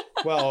much.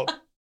 Well,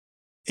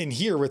 in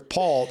here with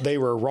Paul, they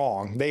were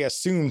wrong. They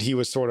assumed he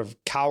was sort of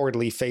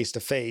cowardly face to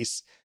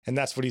face. And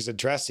that's what he's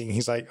addressing.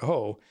 He's like,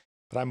 oh,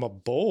 but I'm a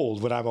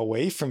bold when I'm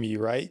away from you,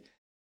 right?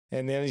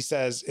 And then he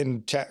says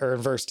in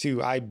verse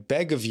 2, I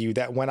beg of you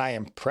that when I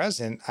am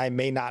present, I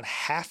may not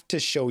have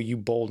to show you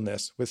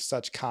boldness with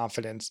such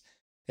confidence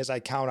as I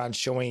count on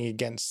showing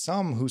against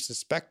some who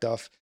suspect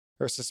us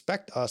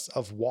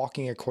of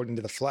walking according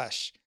to the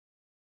flesh.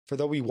 For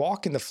though we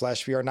walk in the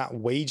flesh, we are not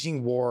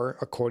waging war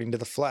according to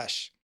the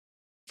flesh.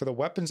 For the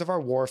weapons of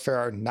our warfare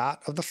are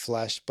not of the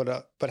flesh,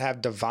 but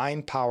have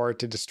divine power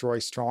to destroy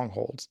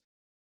strongholds.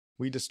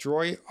 We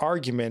destroy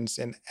arguments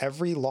and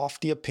every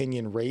lofty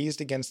opinion raised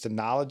against the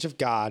knowledge of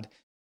God,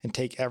 and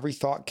take every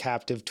thought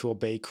captive to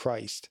obey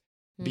Christ,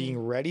 being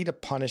ready to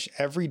punish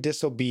every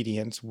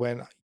disobedience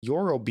when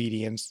your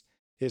obedience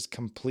is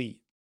complete.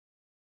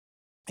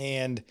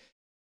 And,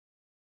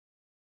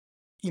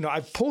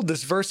 I pulled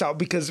this verse out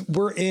because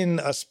we're in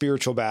a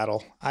spiritual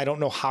battle. I don't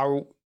know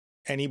how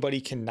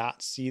anybody can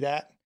not see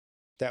that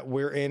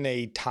we're in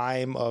a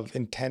time of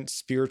intense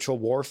spiritual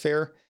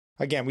warfare.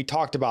 Again, we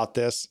talked about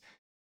this.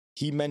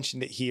 He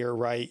mentioned it here,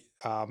 right?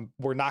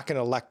 We're not going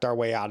to elect our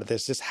way out of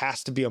this. This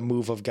has to be a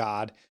move of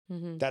God.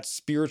 Mm-hmm. That's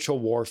spiritual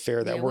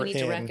warfare that we're in. We need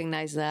to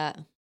recognize that.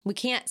 We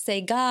can't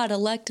say, God,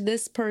 elect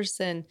this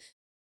person.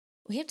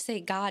 We have to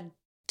say, God,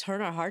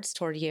 turn our hearts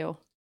toward you.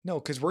 No,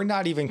 because we're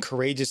not even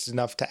courageous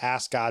enough to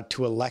ask God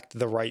to elect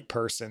the right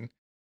person.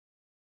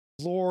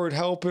 Lord,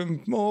 help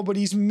him. Oh, but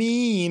he's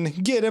mean.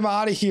 Get him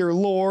out of here,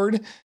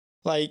 Lord.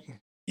 Like,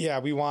 yeah,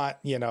 we want,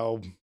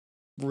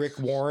 Rick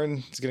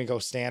Warren is going to go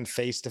stand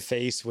face to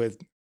face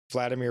with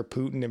Vladimir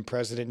Putin and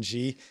President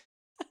Xi.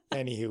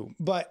 Anywho,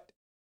 but,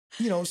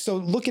 so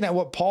looking at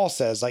what Paul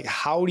says, like,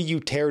 how do you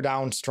tear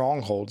down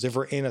strongholds if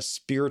we're in a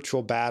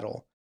spiritual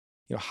battle?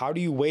 How do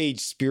you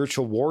wage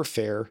spiritual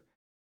warfare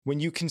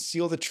when you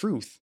conceal the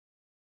truth?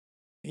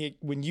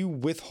 When you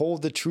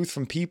withhold the truth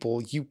from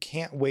people, you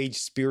can't wage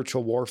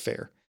spiritual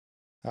warfare.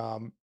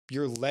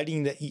 You're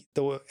letting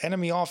the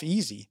enemy off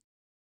easy,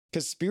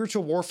 because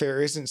spiritual warfare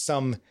isn't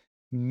some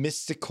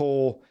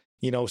mystical,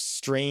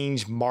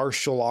 strange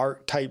martial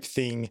art type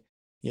thing,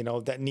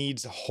 that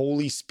needs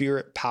Holy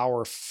Spirit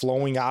power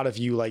flowing out of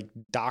you like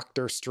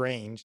Doctor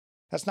Strange.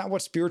 That's not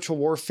what spiritual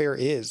warfare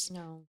is.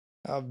 No.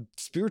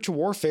 Spiritual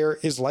warfare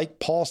is, like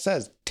Paul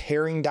says,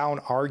 tearing down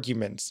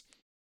arguments.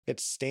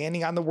 It's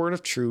standing on the word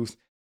of truth.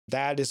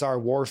 That is our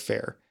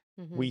warfare.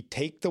 Mm-hmm. We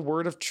take the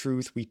word of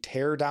truth. We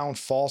tear down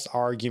false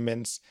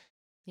arguments,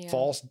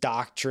 false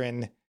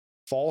doctrine,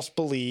 false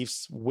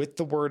beliefs with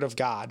the word of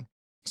God.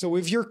 So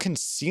if you're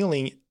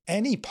concealing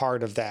any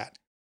part of that,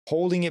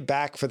 holding it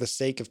back for the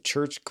sake of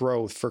church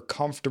growth, for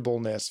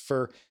comfortableness,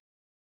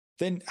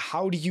 then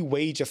how do you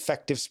wage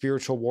effective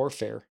spiritual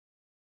warfare?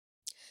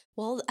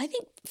 Well, I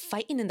think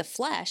fighting in the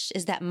flesh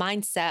is that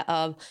mindset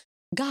of,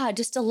 God,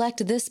 just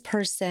elect this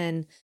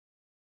person.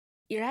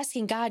 You're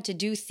asking God to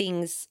do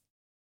things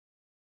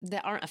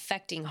that aren't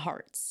affecting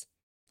hearts.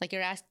 Like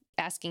you're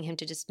asking him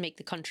to just make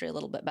the country a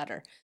little bit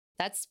better.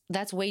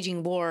 That's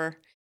waging war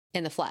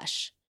in the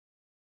flesh.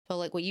 But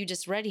like what you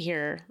just read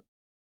here,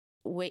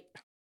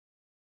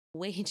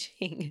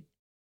 waging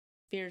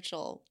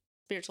spiritual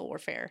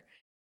warfare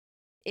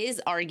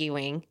is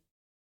arguing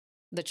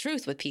the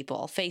truth with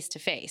people face to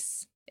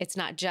face. It's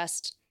not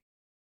just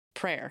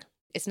prayer.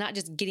 It's not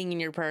just getting in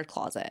your prayer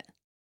closet.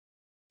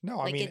 No,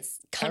 I mean, it's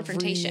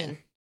confrontation.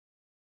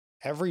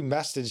 Every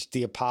message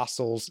the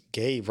apostles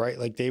gave, right?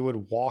 Like they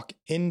would walk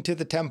into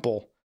the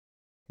temple.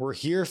 We're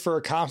here for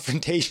a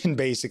confrontation,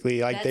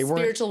 basically. Like that's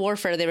spiritual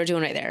warfare they were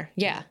doing right there.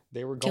 Yeah.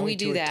 They were going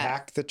to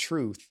attack the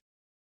truth.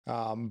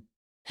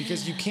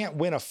 Because you can't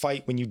win a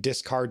fight when you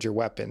discard your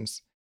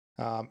weapons.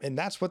 And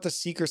that's what the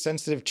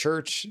seeker-sensitive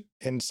church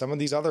and some of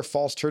these other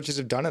false churches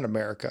have done in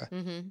America.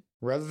 Mm-hmm.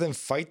 Rather than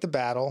fight the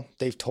battle,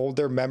 they've told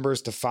their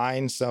members to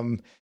find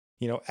some,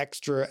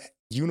 extra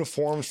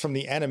uniforms from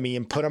the enemy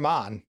and put them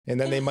on. And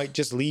then they might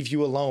just leave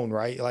you alone,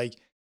 right? Like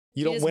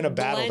You don't just win a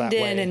battle that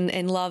blend way. in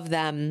and love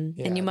them,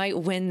 and you might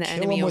win the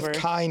enemy Kill them over.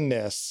 with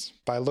kindness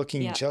by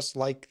looking just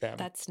like them.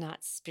 That's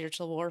not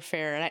spiritual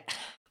warfare. And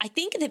I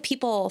think that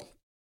people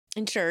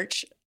in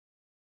church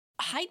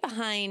hide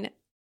behind,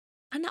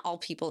 not all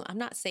people, I'm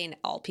not saying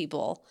all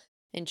people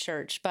in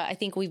church, but I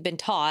think we've been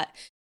taught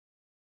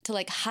to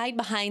like hide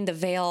behind the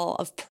veil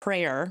of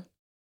prayer,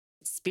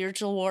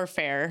 spiritual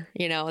warfare.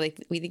 You know,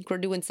 like we think we're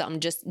doing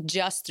something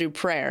just through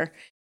prayer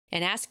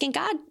and asking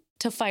God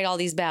to fight all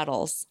these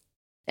battles.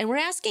 And we're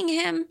asking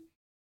him,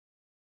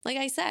 like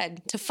I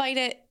said, to fight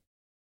it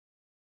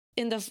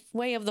in the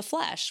way of the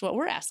flesh, what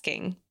we're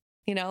asking,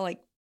 you know, like.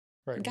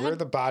 Right. God, we're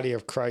the body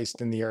of Christ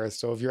in the earth.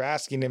 So if you're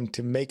asking him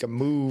to make a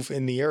move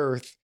in the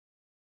earth,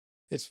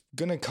 it's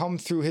going to come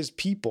through his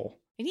people.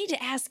 I need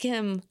to ask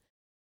him,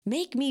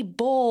 make me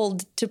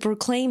bold to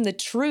proclaim the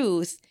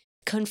truth,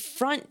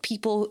 confront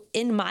people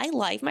in my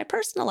life, my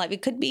personal life.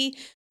 It could be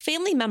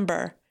family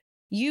member.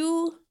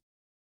 You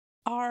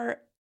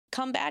are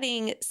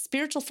combating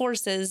spiritual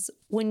forces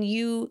when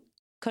you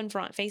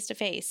confront face to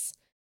face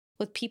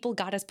with people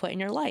God has put in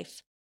your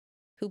life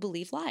who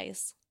believe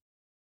lies.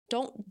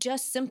 Don't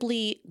just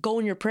simply go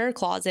in your prayer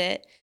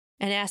closet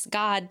and ask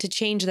God to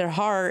change their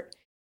heart,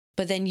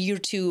 but then you're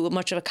too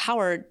much of a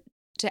coward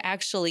to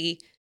actually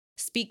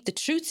speak the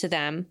truth to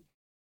them,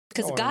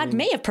 because God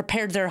may have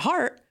prepared their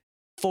heart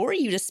for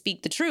you to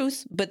speak the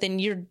truth, but then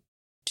you're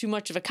too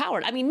much of a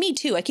coward. I mean, me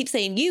too. I keep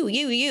saying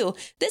you.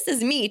 This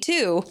is me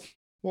too.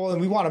 Well,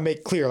 and we want to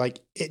make clear, like,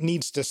 it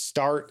needs to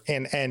start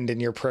and end in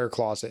your prayer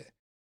closet.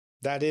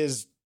 That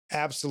is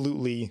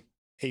absolutely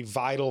a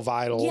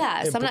vital.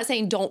 Yes, I'm not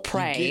saying don't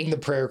pray. You get in the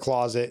prayer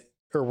closet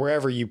or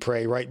wherever you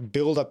pray, right?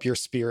 Build up your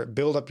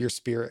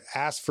spirit,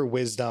 ask for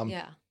wisdom.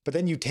 Yeah. But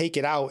then you take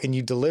it out and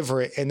you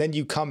deliver it, and then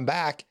you come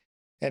back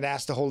and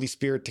ask the Holy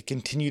Spirit to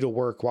continue to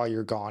work while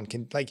you're gone.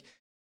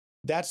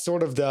 That's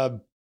sort of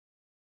the,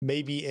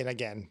 maybe, and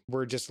again,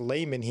 we're just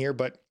laymen here,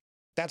 but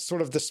that's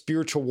sort of the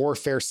spiritual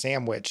warfare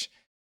sandwich.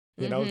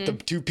 You know, the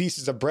two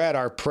pieces of bread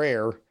are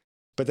prayer,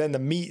 but then the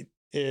meat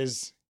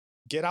is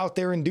get out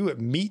there and do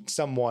it. Meet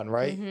someone,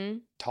 right?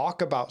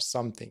 Talk about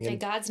something. And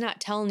God's not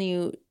telling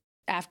you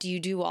after you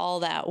do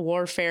all that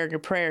warfare in your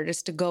prayer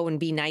just to go and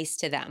be nice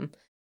to them.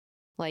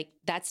 Like,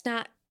 that's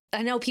not,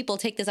 I know people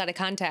take this out of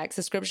context,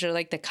 the scripture,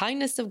 like the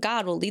kindness of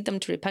God will lead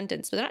them to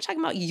repentance, but they're not talking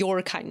about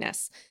your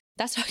kindness.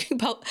 That's talking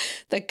about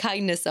the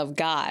kindness of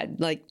God.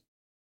 Like,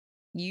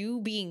 you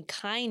being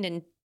kind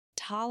and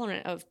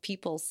tolerant of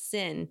people's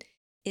sin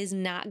is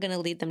not going to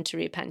lead them to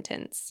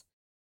repentance.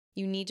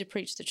 You need to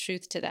preach the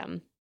truth to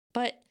them.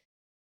 But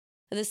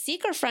the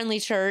seeker-friendly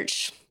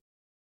church,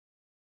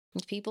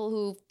 people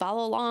who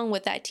follow along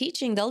with that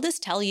teaching, they'll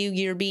just tell you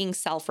you're being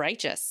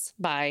self-righteous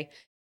by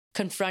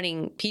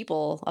confronting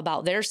people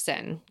about their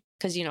sin.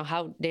 Because, you know,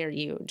 how dare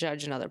you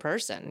judge another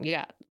person? You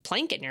got a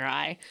plank in your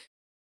eye.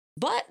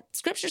 But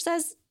scripture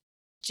says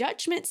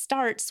judgment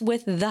starts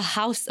with the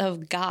house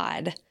of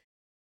God.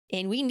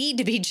 And we need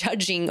to be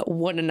judging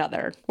one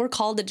another. We're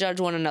called to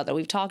judge one another.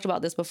 We've talked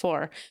about this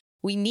before.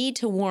 We need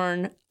to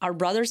warn our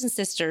brothers and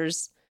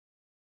sisters,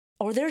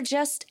 or they're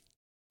just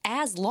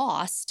as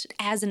lost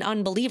as an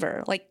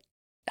unbeliever. Like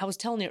I was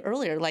telling you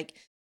earlier, like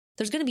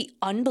there's going to be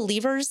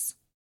unbelievers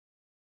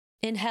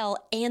in hell,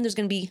 and there's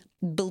going to be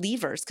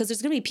believers, because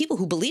there's going to be people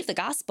who believe the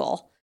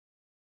gospel,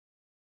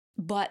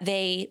 but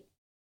they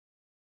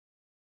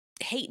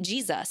hate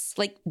Jesus.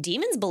 Like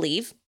demons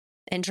believe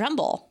and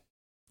tremble.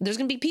 There's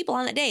going to be people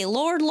on that day,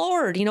 Lord,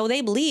 Lord, you know,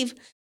 they believe,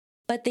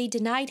 but they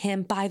denied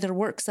him by their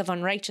works of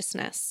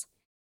unrighteousness.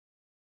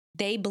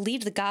 They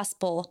believed the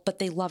gospel, but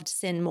they loved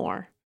sin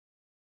more.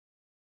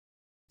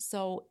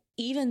 So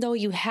even though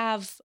you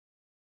have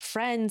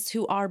friends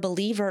who are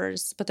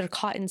believers, but they're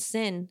caught in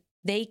sin,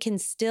 they can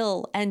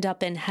still end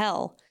up in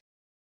hell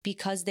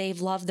because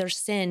they've loved their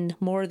sin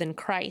more than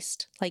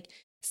Christ. Like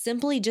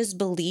simply just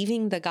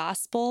believing the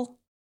gospel,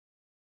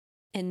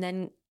 and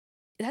then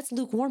that's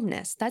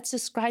lukewarmness. That's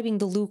describing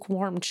the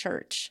lukewarm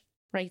church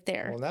right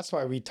there. Well, that's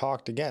why we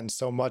talked again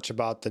so much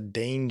about the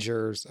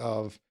dangers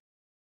of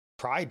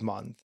Pride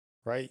Month,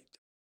 right?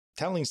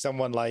 Telling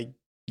someone like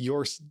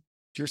you're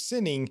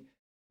sinning,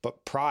 but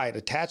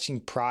attaching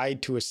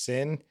pride to a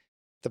sin,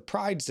 the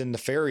pride's the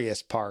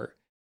nefarious part.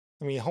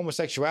 I mean,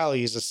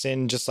 homosexuality is a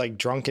sin just like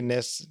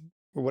drunkenness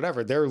or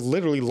whatever. They're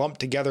literally lumped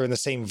together in the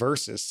same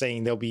verses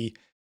saying they'll be,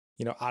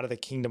 you know, out of the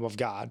kingdom of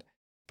God.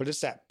 But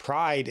it's that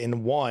pride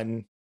in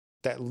one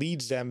that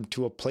leads them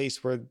to a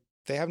place where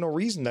they have no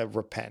reason to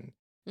repent,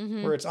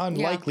 where it's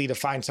unlikely to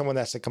find someone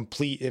that's a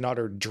complete and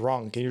utter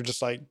drunk. And you're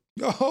just like,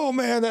 oh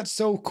man, that's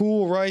so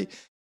cool, right?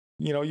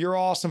 You know, you're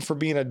awesome for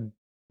being a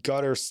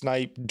gutter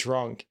snipe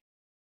drunk.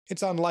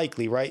 It's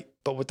unlikely, right?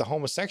 But with the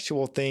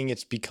homosexual thing,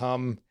 it's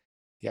become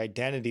the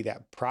identity,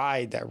 that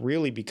pride that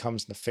really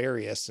becomes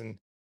nefarious. And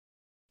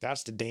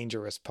that's the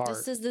dangerous part.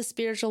 This is the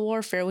spiritual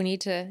warfare we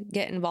need to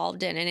get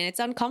involved in. And it's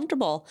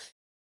uncomfortable.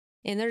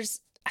 And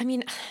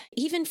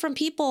even from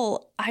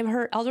people, I've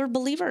heard other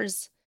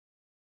believers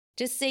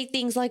just say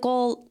things like,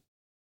 well,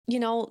 you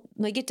know,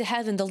 when they get to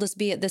heaven, they'll just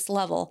be at this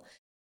level.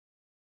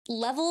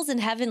 levels in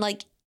heaven,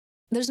 like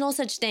there's no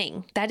such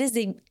thing. That is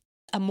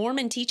a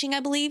Mormon teaching, I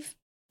believe,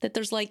 that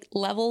there's like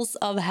levels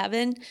of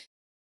heaven.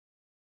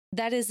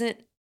 That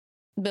isn't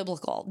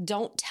biblical.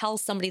 Don't tell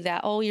somebody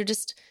that, oh, you're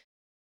just,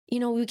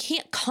 you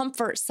can't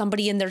comfort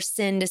somebody in their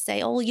sin to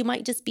say, oh, you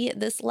might just be at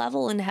this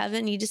level in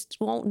heaven. You just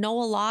won't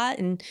know a lot.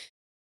 And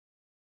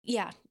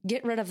yeah,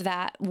 get rid of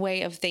that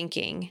way of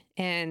thinking.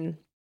 And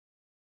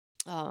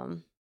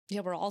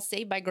we're all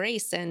saved by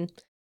grace, and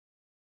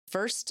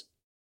first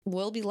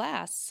will be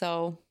last.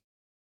 So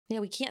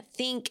we can't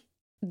think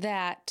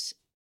that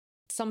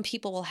some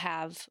people will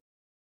have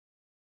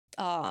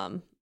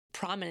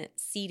prominent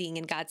seating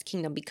in God's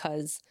kingdom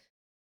because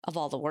of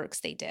all the works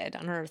they did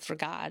on earth for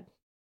God,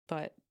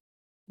 but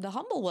the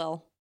humble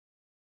will.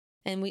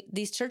 And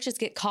these churches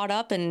get caught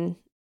up in,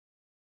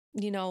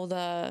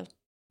 the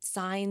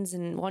signs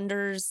and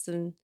wonders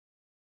and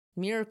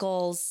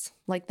miracles.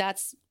 Like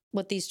that's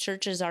what these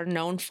churches are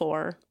known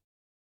for.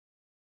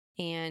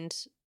 And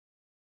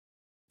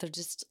that's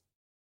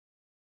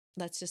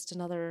just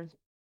another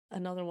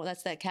one.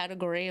 That's that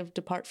category of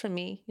depart from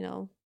me,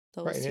 those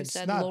right. who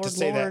said, Lord,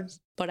 Lord,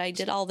 but I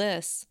did all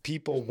this.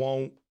 People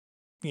won't,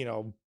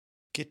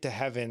 get to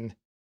heaven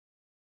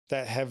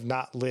that have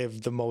not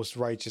lived the most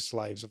righteous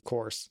lives, of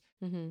course.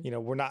 Mm-hmm.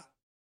 We're not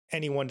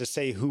anyone to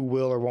say who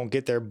will or won't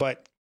get there,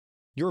 but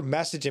your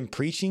message and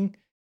preaching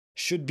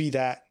should be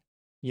that,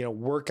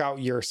 work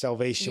out your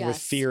salvation with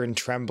fear and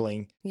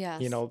trembling.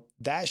 Yes.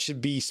 That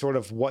should be sort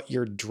of what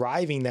you're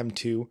driving them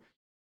to.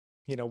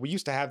 We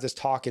used to have this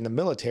talk in the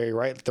military,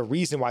 right? The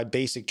reason why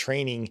basic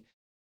training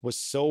was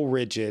so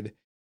rigid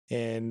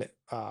and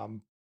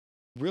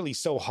really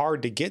so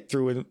hard to get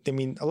through. And I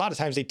mean, a lot of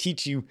times they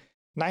teach you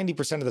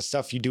 90% of the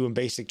stuff you do in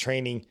basic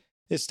training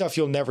is stuff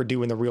you'll never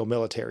do in the real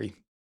military.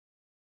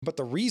 But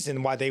the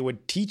reason why they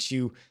would teach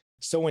you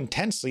so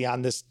intensely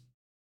on this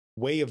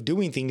way of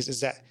doing things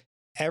is that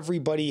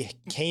everybody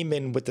came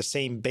in with the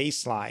same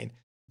baseline.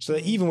 So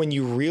that even when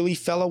you really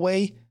fell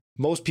away,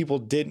 most people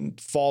didn't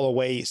fall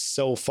away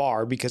so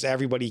far because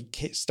everybody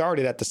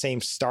started at the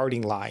same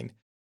starting line.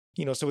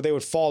 So they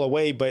would fall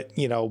away, but,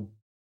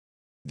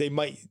 they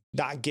might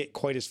not get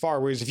quite as far.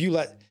 Whereas if you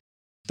let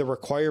the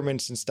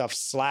requirements and stuff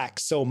slack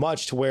so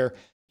much to where,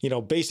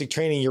 basic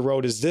training, your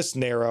road is this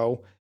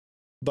narrow,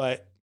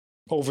 but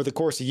over the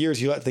course of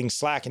years, you let things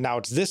slack and now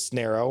it's this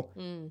narrow.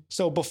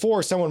 So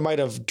before someone might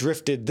have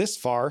drifted this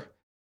far,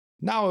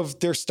 now if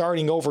they're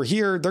starting over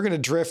here, they're going to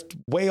drift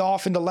way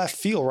off into left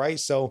field, right?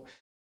 So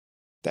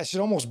that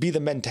should almost be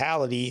the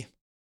mentality.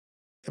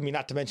 I mean,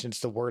 not to mention it's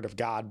the word of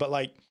God, but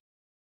like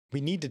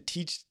we need to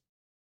teach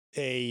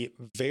a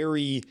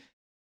very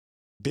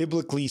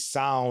biblically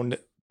sound,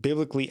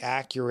 biblically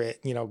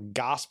accurate,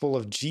 gospel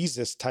of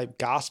Jesus type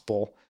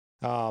gospel.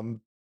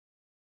 And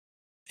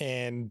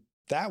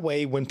that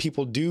way, when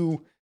people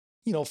do,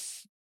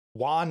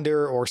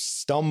 wander or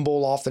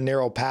stumble off the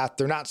narrow path,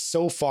 they're not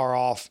so far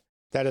off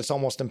that it's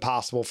almost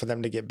impossible for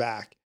them to get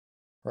back.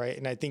 Right.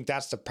 And I think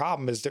that's the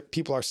problem is that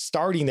people are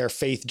starting their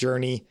faith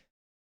journey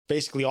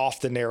basically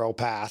off the narrow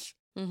path.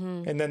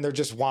 Mm-hmm. And then they're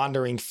just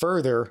wandering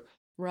further.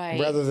 Right.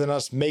 Rather than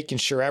us making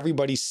sure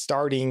everybody's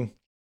starting.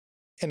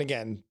 And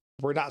again,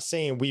 we're not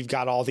saying we've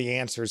got all the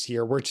answers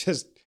here. We're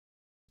just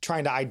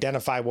trying to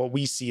identify what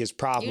we see as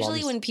problems.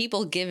 Usually when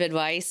people give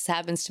advice,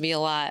 happens to me a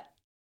lot.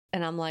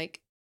 And I'm like,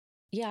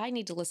 yeah, I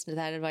need to listen to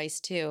that advice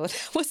too.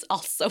 That was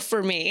also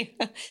for me.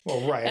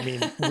 Well, right. I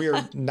mean,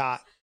 we're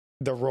not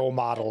the role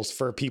models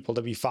for people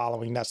to be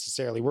following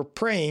necessarily. We're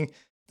praying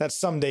that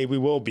someday we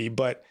will be.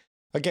 But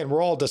again,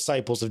 we're all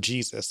disciples of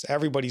Jesus.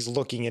 Everybody's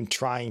looking and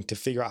trying to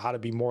figure out how to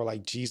be more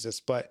like Jesus.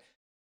 But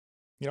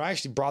I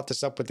actually brought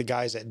this up with the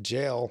guys at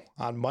jail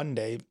on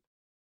Monday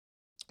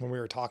when we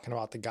were talking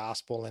about the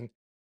gospel and,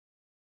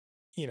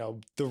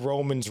 the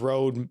Romans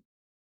road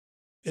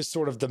is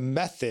sort of the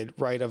method,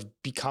 right, of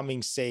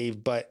becoming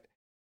saved. But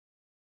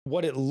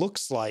what it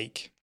looks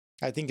like,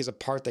 I think, is a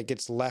part that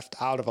gets left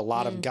out of a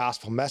lot of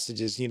gospel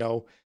messages.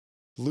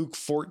 Luke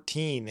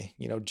 14,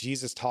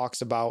 Jesus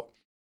talks about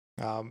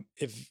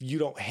if you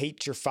don't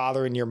hate your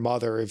father and your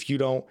mother, if you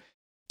don't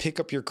pick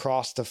up your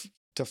cross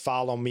to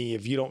follow me,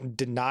 if you don't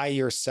deny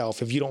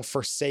yourself, if you don't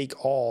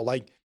forsake all,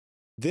 like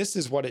this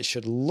is what it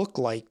should look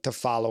like to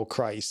follow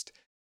Christ.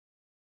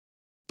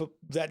 But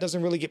that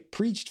doesn't really get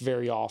preached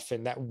very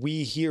often, that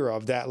we hear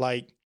of, that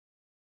like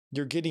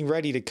you're getting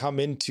ready to come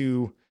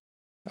into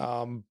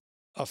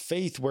a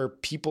faith where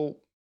people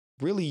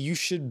really, you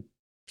should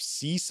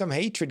see some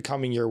hatred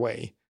coming your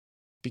way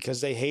because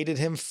they hated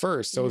him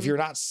first. So if you're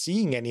not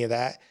seeing any of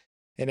that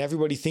and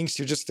everybody thinks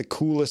you're just the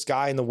coolest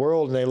guy in the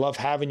world and they love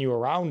having you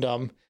around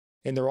them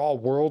and they're all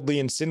worldly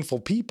and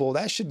sinful people,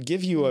 that should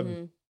give you a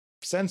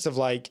sense of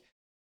like,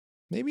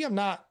 maybe I'm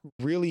not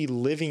really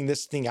living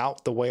this thing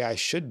out the way I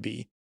should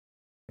be.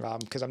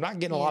 Because I'm not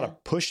getting a lot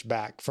of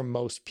pushback from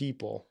most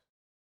people.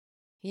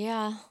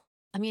 Yeah.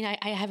 I mean,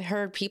 I have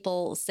heard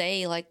people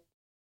say like,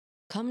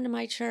 come to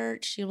my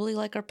church. You really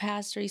like our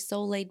pastor. He's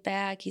so laid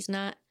back. He's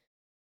not,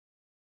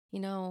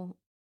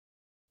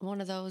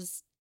 one of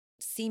those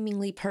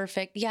seemingly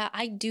perfect. Yeah,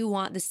 I do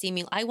want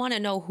I want to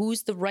know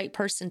who's the right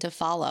person to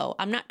follow.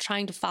 I'm not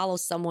trying to follow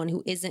someone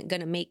who isn't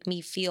going to make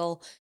me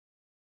feel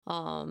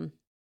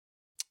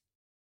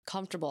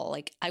comfortable.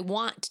 Like, I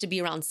want to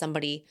be around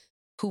somebody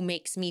who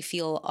makes me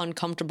feel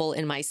uncomfortable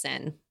in my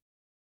sin.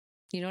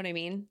 You know what I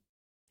mean?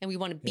 And we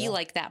want to be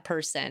like that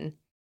person.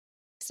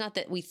 It's not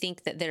that we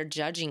think that they're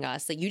judging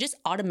us. Like, you just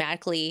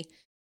automatically,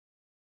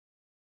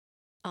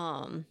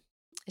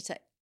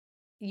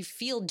 you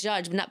feel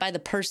judged, but not by the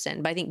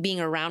person. But I think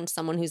being around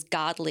someone who's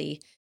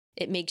godly,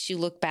 it makes you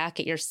look back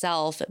at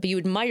yourself, but you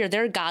admire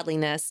their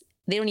godliness.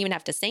 They don't even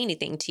have to say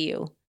anything to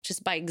you.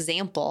 Just by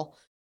example,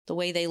 the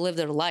way they live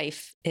their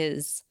life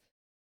is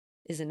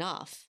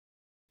enough,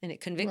 and it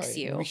convicts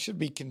you. We should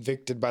be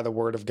convicted by the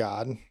word of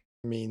God.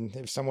 I mean,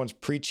 if someone's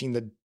preaching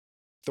the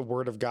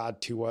word of God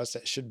to us,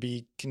 it should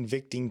be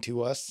convicting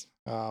to us.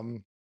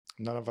 None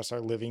of us are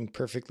living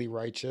perfectly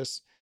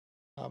righteous.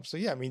 So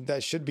yeah, I mean,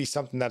 that should be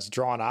something that's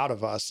drawn out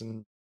of us.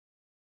 And,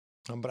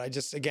 but I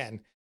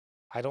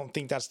don't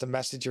think that's the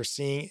message you're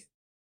seeing.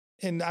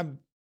 And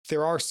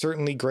there are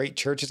certainly great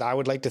churches. I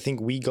would like to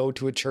think we go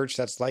to a church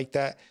that's like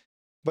that,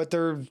 but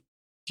they're,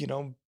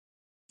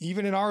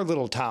 even in our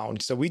little town.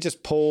 So we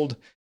just pulled,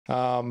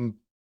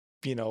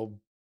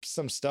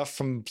 some stuff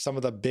from some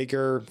of the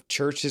bigger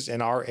churches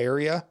in our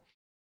area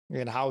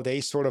and how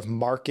they sort of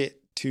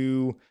market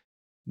to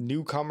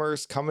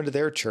newcomers coming to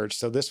their church.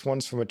 So this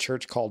one's from a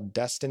church called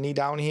Destiny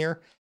down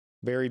here.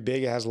 Very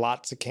big. It has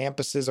lots of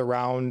campuses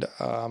around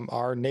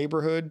our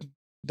neighborhood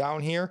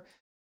down here.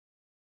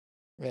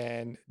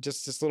 And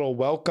just this little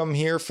welcome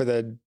here for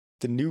the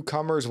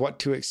newcomers, what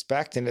to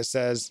expect. And it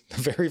says,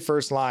 the very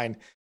first line,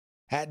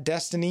 "At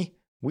Destiny,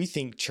 we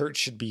think church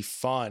should be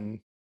fun."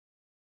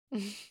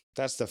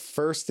 That's the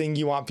first thing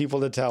you want people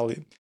to tell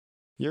you.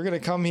 You're going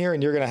to come here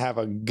and you're going to have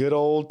a good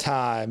old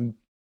time.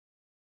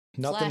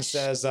 Nothing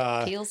says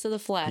appeals to the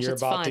flesh. You're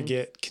it's about fun. to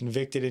get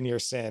convicted in your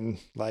sin.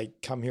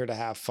 Like, come here to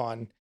have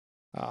fun.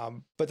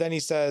 But then he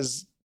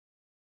says,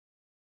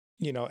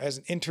 as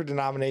an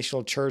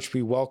interdenominational church,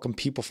 we welcome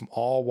people from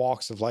all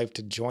walks of life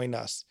to join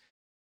us.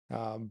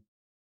 And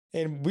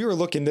we were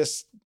looking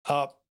this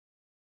up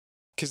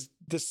because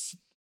this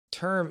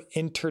term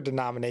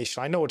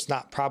interdenominational, I know it's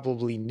not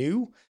probably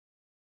new.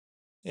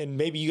 And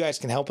maybe you guys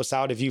can help us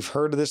out if you've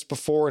heard of this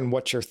before and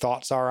what your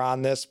thoughts are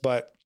on this.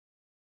 But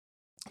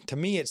to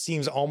me, it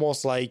seems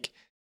almost like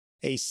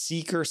a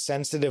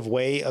seeker-sensitive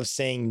way of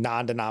saying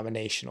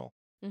non-denominational.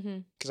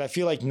 Because I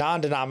feel like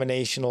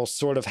non-denominational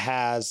sort of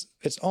has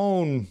its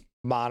own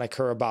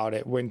moniker about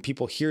it when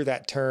people hear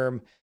that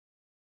term.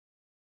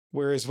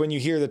 Whereas when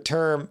you hear the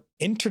term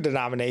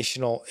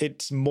interdenominational,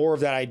 it's more of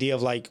that idea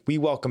of like, we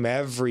welcome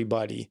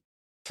everybody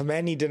from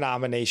any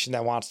denomination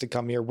that wants to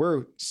come here.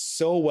 We're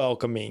so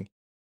welcoming.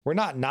 We're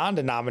not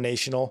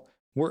non-denominational.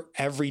 We're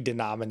every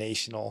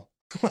denominational.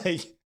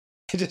 Like,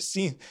 it just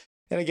seems,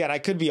 and again, I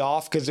could be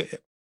off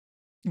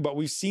but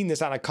we've seen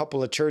this on a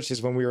couple of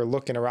churches when we were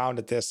looking around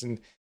at this, and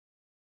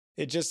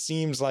it just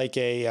seems like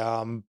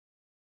a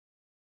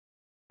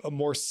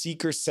more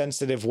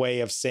seeker-sensitive way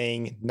of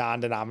saying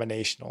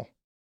non-denominational.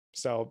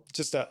 So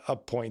just a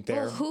point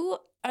there. Well, who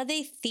are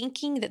they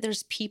thinking that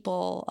there's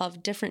people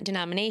of different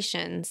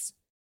denominations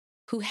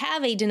who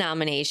have a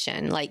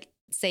denomination, like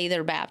say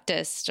they're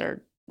Baptist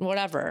or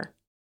whatever?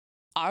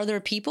 Are there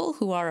people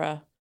who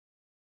are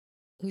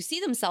who see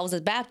themselves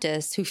as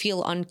Baptists who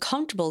feel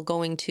uncomfortable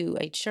going to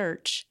a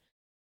church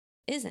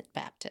isn't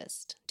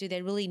Baptist? Do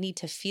they really need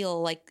to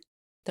feel like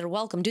they're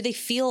welcome? Do they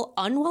feel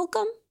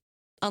unwelcome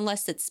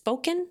unless it's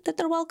spoken that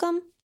they're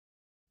welcome?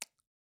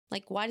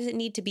 Like, why does it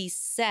need to be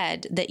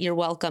said that you're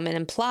welcome? It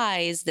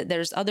implies that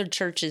there's other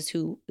churches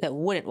that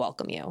wouldn't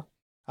welcome you.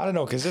 I don't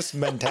know, because this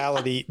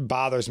mentality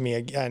bothers me.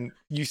 Again,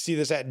 you see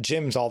this at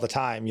gyms all the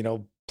time.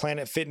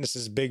 Planet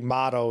Fitness's big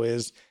motto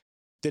is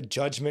the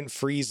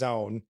judgment-free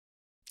zone.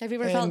 Have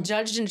you ever felt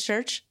judged in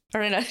church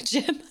or in a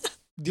gym?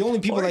 The only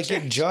people that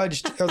get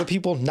judged are the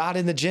people not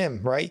in the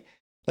gym, right?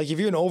 Like, if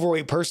you're an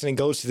overweight person and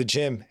goes to the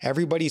gym,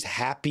 everybody's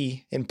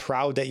happy and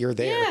proud that you're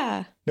there.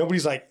 Yeah.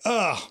 Nobody's like,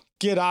 "Ugh,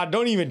 get out.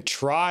 Don't even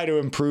try to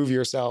improve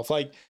yourself."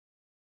 Like,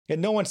 and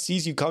no one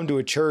sees you come to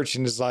a church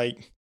and is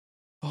like,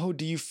 "Oh,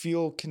 do you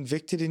feel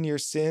convicted in your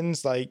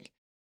sins? Like,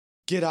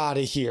 get out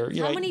of here."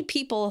 How many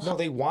people? No,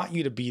 they want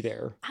you to be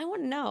there. I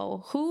want to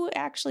know who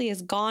actually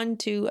has gone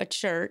to a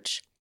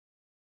church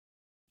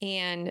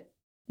and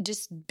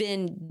just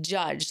been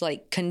judged,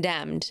 like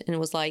condemned, and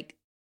was like,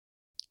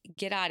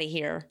 "Get out of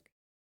here."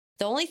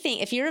 The only thing,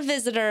 if you're a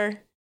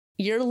visitor,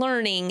 you're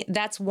learning,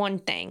 that's one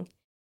thing.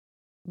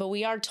 But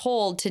we are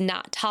told to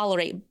not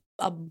tolerate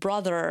a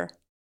brother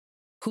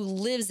who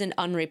lives in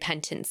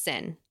unrepentant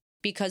sin,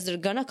 because they're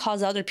going to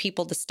cause other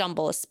people to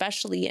stumble,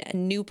 especially a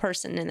new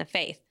person in the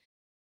faith.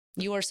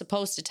 You are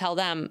supposed to tell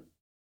them,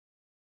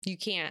 you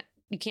can't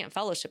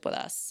fellowship with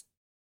us.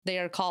 They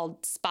are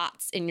called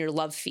spots in your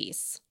love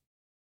feast.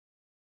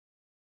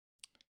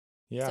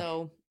 Yeah.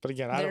 So but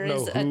again, I don't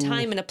know. There is a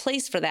time and a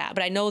place for that.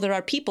 But I know there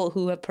are people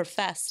who have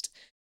professed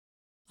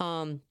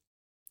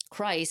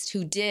Christ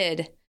who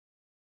did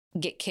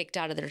get kicked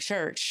out of their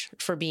church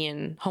for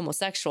being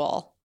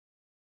homosexual.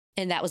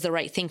 And that was the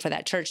right thing for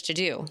that church to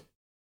do.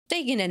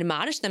 They can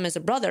admonish them as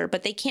a brother,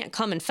 but they can't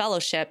come in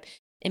fellowship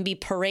and be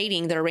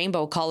parading their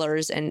rainbow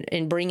colors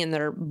and bring in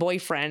their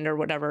boyfriend or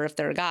whatever if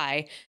they're a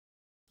guy.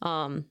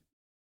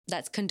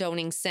 That's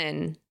condoning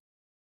sin,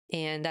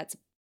 and that's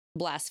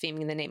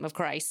blaspheming the name of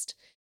Christ.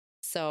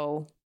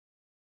 So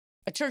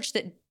a church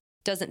that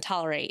doesn't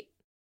tolerate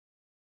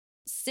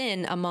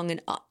sin among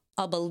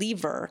a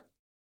believer,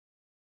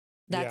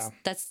 that's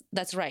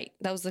right.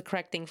 That was the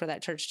correct thing for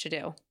that church to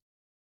do.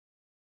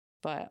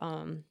 But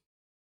I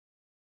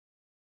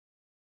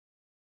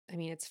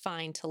mean, it's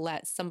fine to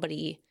let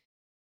somebody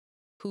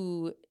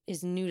who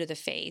is new to the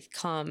faith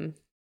come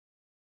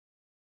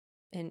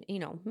and,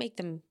 make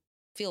them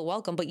feel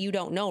welcome, but you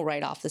don't know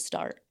right off the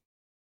start.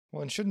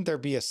 Well, and shouldn't there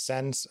be a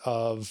sense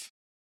of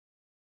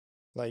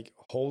like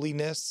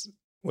holiness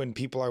when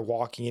people are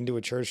walking into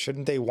a church?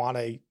 Shouldn't they want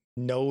to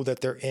know that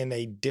they're in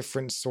a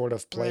different sort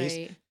of place?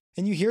 Right.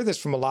 And you hear this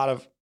from a lot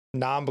of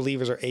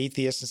non-believers or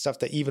atheists and stuff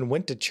that even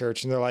went to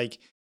church, and they're like,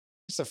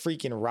 it's a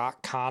freaking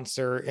rock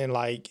concert, and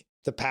like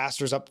the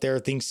pastor's up there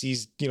thinks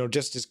he's,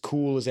 just as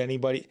cool as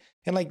anybody.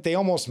 And like they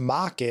almost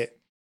mock it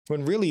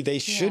when really they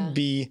should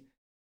be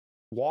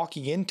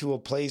walking into a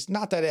place,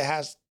 not that it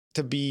has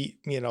to be,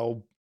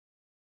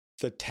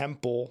 the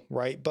temple,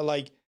 right? But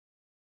like,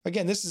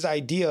 again, this is the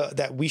idea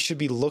that we should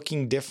be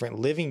looking different,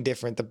 living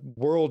different. The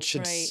world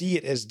should see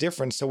it as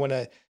different. So when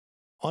a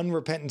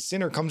unrepentant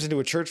sinner comes into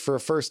a church for a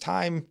first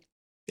time,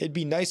 it'd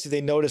be nice if they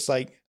notice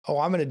like, oh,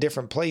 I'm in a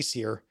different place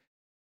here.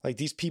 Like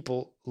these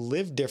people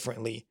live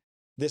differently.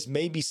 This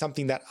may be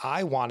something that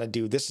I want to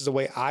do. This is a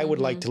way I would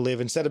like to live,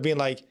 instead of being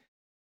like,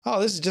 oh,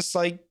 this is just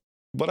like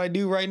what I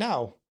do right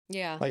now.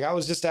 Yeah. Like I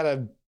was just at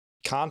a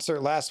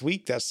concert last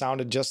week that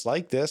sounded just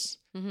like this.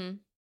 Mm-hmm.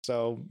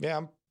 So yeah,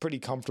 I'm pretty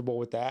comfortable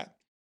with that.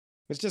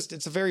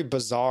 It's a very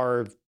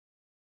bizarre.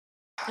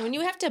 When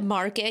you have to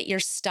market your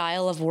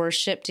style of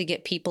worship to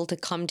get people to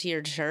come to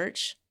your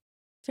church,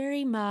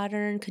 very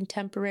modern,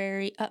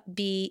 contemporary,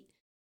 upbeat.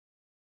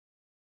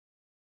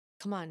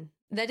 Come on.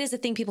 That is the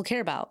thing people care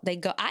about. They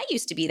go, I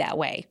used to be that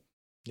way.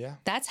 Yeah.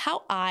 That's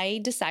how I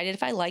decided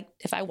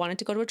if I wanted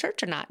to go to a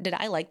church or not. Did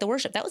I like the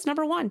worship? That was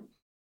number one.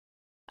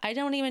 I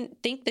don't even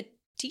think the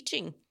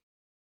teaching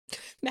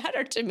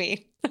mattered to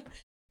me. No,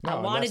 I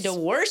wanted to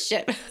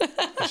worship.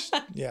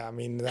 Yeah. I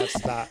mean,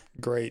 that's not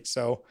great.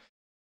 So,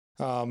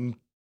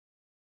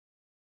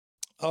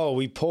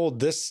 we pulled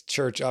this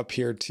church up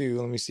here too.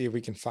 Let me see if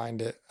we can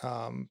find it.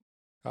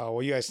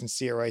 Well, you guys can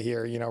see it right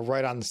here,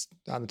 right on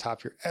the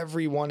top here.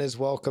 Everyone is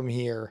welcome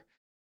here.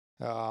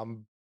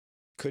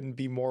 Couldn't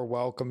be more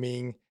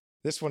welcoming.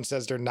 This one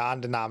says they're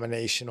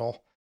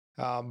non-denominational.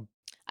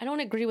 I don't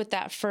agree with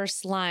that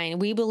first line.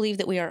 We believe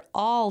that we are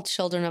all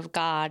children of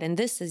God, and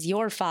this is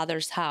your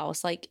Father's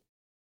house. Like,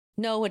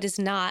 no, it is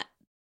not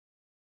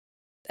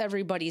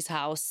everybody's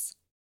house.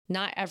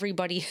 Not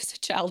everybody is a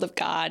child of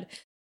God.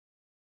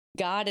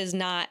 God is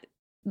not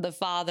the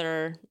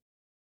father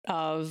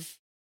of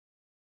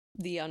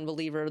the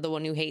unbeliever, the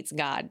one who hates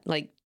God.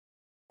 Like,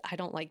 I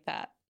don't like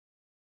that.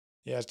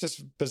 Yeah, it's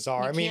just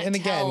bizarre. You can't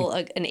and tell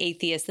again, an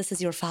atheist, this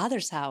is your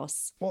Father's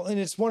house. Well, and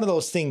it's one of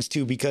those things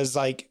too, because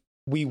like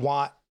we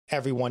want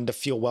everyone to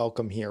feel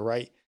welcome here,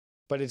 right?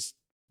 But it's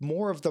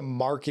more of the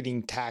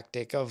marketing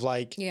tactic of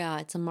like, yeah,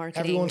 it's a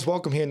marketing. Everyone's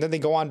welcome here. And then they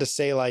go on to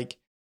say like,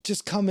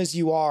 just come as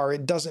you are.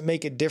 It doesn't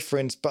make a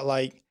difference. But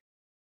like,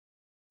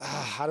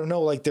 I don't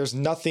know, like there's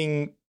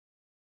nothing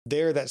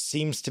there that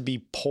seems to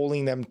be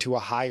pulling them to a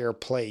higher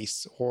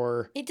place,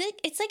 or it's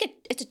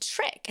a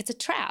trick. It's a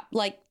trap.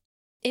 Like,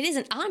 it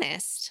isn't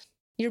honest.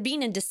 You're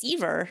being a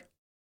deceiver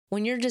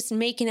when you're just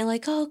making it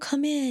like, oh,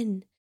 come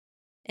in.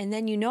 And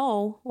then,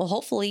 well,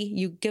 hopefully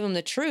you give them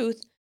the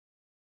truth.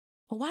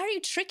 Well, why are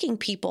you tricking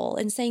people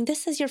and saying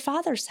this is your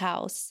Father's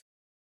house?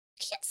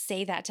 You can't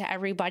say that to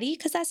everybody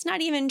because that's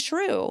not even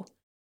true.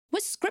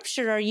 What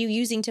scripture are you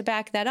using to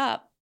back that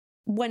up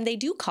when they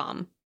do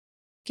come?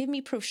 Give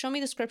me proof. Show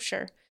me the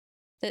scripture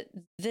that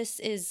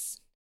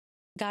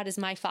God is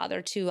my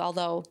Father too,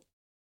 although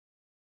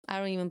I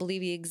don't even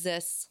believe he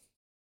exists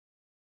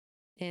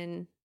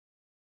in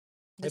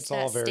it's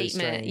all very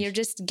statement. strange. You're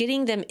just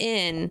getting them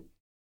in,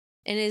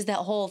 and it is that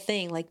whole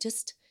thing, like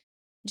just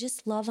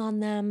love on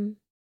them.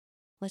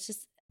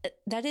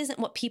 That isn't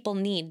what people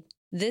need.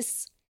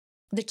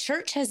 The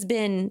church has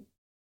been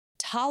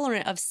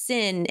tolerant of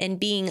sin and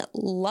being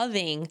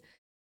loving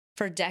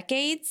for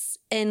decades,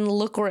 and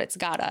look where it's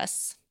got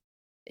us.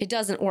 It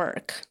doesn't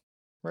work.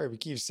 Right. We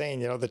keep saying,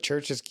 the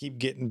churches keep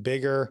getting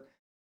bigger,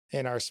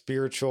 and our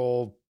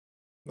spiritual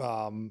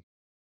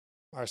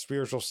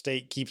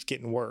state keeps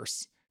getting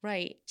worse.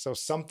 Right. So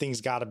something's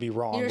got to be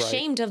wrong. You're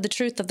ashamed of the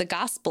truth of the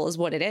gospel is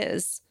what it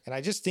is. And I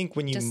just think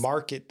when you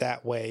market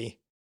that way,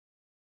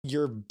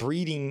 you're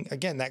breeding,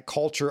 again, that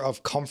culture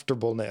of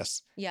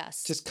comfortableness.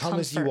 Yes. Just come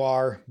as you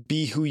are,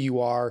 be who you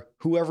are.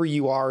 Whoever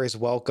you are is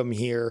welcome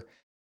here.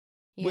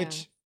 Yeah.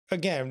 Which,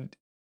 again,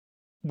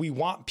 we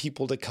want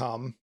people to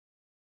come,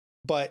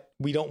 but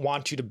we don't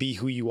want you to be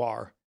who you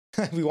are.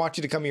 We want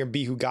you to come here and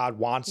be who God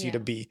wants you to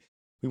Yeah. be.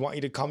 We want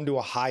you to come to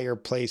a higher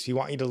place. We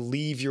want you to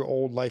leave your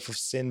old life of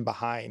sin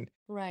behind.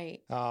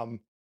 Right.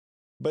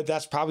 But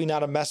that's probably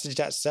not a message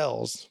that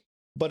sells.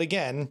 But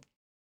again,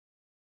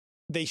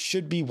 they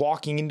should be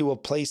walking into a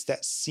place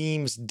that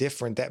seems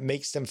different, that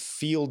makes them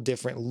feel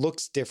different,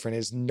 looks different,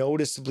 is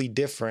noticeably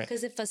different.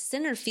 Because if a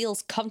sinner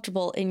feels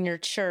comfortable in your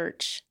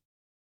church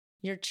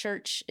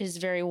is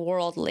very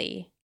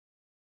worldly.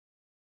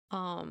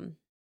 The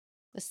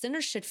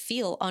sinner should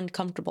feel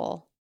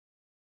uncomfortable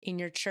in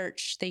your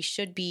church. They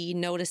should be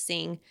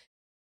noticing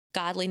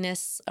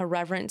godliness, a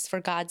reverence for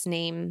God's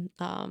name.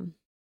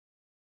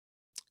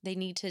 They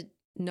need to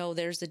know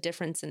there's a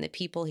difference in the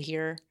people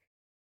here,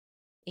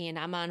 and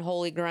I'm on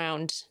holy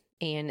ground,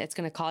 and it's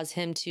going to cause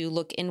him to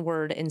look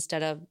inward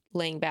instead of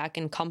laying back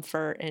in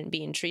comfort and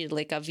being treated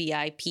like a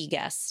VIP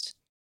guest.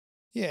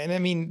 Yeah. And I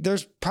mean,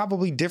 there's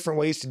probably different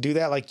ways to do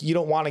that. Like, you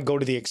don't want to go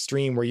to the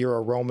extreme where you're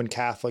a Roman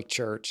Catholic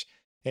church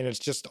and it's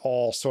just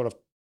all sort of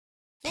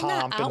Well,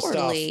 not pomp and stuff.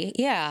 outwardly,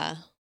 yeah.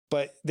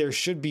 But there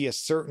should be a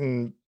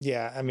certain,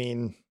 I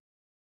mean,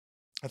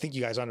 I think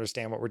you guys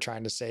understand what we're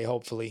trying to say,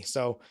 hopefully.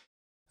 So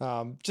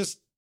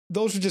just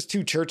those are just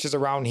two churches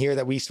around here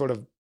that we sort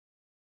of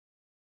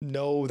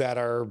know that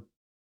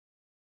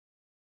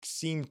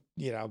seem,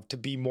 to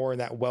be more in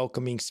that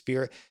welcoming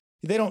spirit.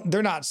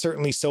 They're not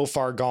certainly so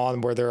far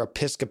gone where they're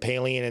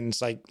Episcopalian and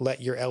it's like,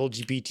 let your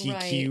LGBTQ.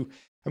 Right.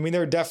 I mean,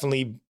 they're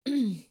definitely,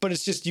 but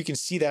it's just, you can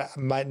see that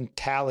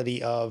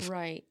mentality of,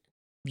 Right.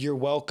 you're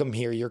welcome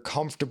here. You're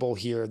comfortable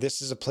here.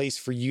 This is a place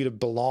for you to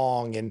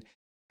belong, and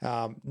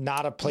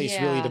not a place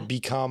really to Yeah.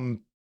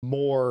 become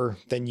more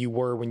than you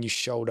were when you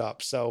showed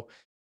up. So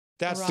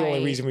that's the only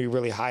Right. reason we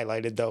really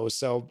highlighted those.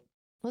 So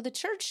Well, the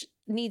church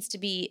needs to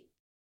be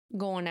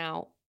going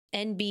out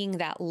and being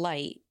that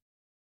light.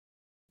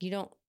 You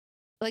don't,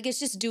 like, it's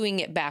just doing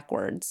it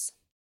backwards.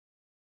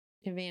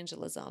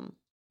 Evangelism.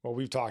 well,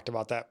 we've talked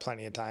about that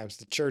plenty of times.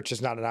 The church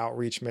is not an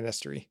outreach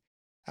ministry.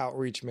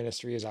 Outreach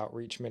ministry is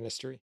outreach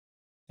ministry.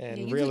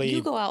 And Yeah, really,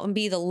 you go out and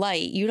be the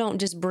light. You don't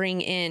just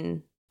bring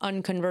in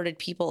unconverted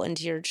people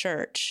into your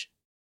church.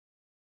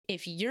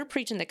 If you're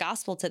preaching the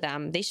gospel to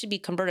them, they should be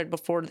converted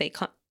before they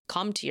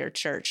come to your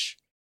church.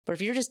 But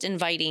if you're just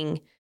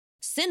inviting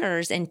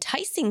sinners,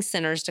 enticing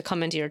sinners to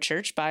come into your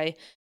church by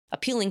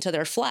appealing to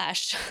their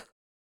flesh,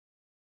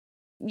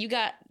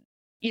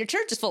 your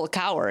church is full of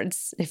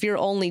cowards. If you're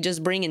only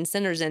just bringing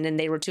sinners in and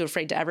they were too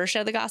afraid to ever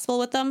share the gospel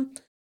with them.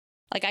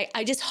 Like,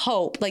 I just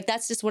hope, like,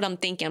 that's just what I'm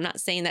thinking. I'm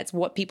not saying that's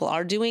what people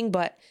are doing,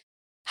 but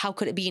how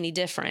could it be any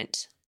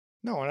different?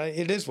 no, and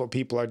it is what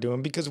people are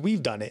doing because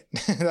we've done it.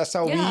 That's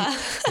how Yeah.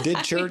 we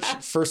did church Yeah.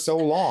 for so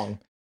long.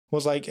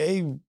 Was like,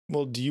 hey,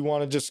 well, do you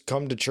want to just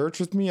come to church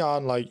with me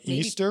on like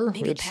Easter?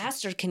 Maybe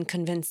pastor can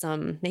convince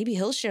them. Maybe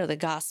he'll share the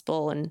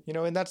gospel. And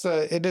and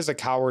it is a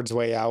coward's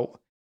way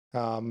out.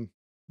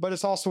 But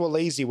it's also a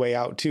lazy way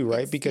out too,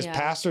 right? Because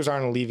pastors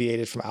aren't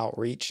alleviated from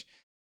outreach.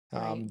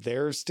 Right.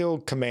 They're still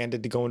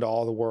commanded to go into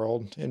all the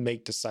world and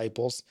make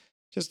disciples,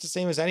 just the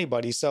same as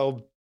anybody.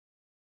 So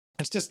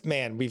it's just,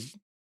 man, we've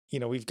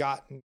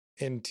gotten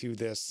into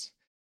this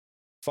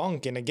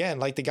funk. And again,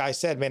 like the guy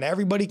said, man,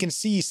 everybody can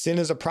see sin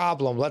is a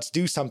problem. Let's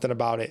do something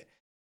about it.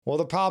 Well,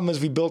 the problem is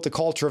we built a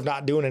culture of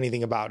not doing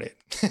anything about it.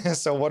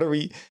 So what are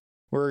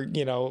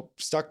we're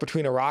stuck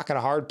between a rock and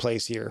a hard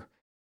place here.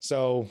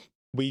 So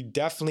we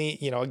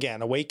definitely,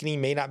 again, awakening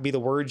may not be the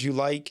words you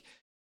like.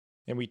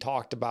 And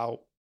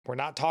we're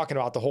not talking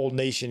about the whole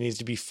nation needs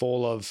to be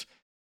full of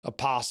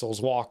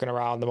apostles walking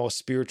around, the most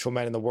spiritual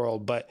men in the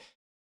world, but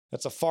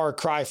that's a far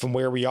cry from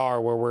where we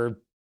are, where we're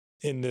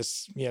in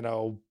this,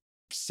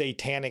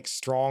 satanic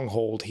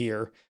stronghold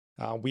here.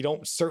 We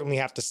don't certainly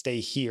have to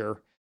stay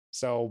here.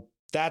 So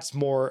that's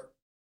more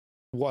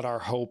what our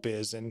hope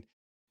is. And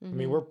I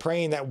mean, we're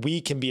praying that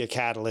we can be a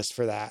catalyst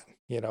for that,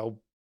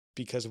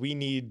 because we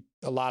need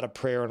a lot of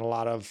prayer and a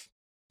lot of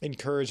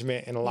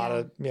encouragement and a lot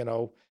of,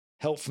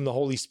 help from the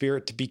Holy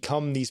Spirit to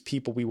become these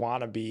people we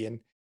want to be. And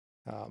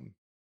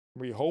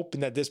we're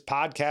hoping that this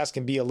podcast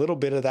can be a little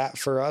bit of that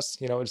for us.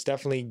 It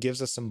definitely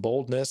gives us some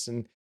boldness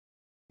and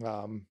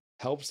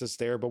helps us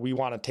there, but we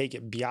want to take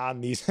it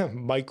beyond these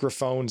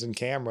microphones and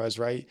cameras,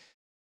 right?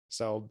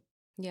 So,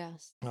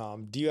 yes.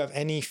 Do you have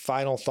any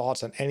final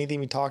thoughts on anything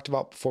we talked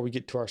about before we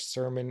get to our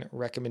sermon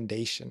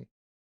recommendation?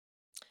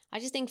 I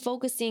just think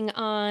focusing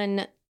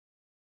on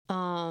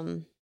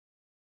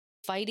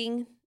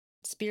fighting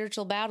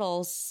spiritual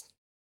battles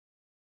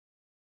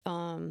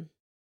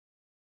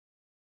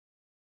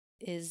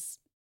is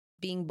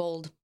being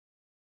bold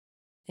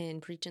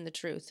and preaching the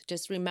truth.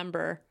 Just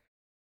remember,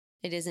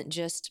 it isn't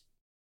just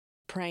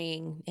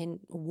praying and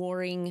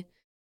warring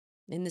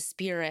in the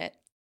spirit.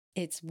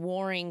 It's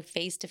warring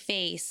face to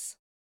face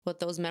with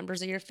those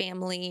members of your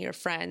family, your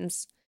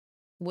friends,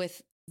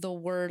 with the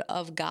word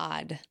of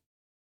God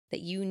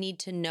that you need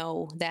to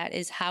know. That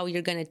is how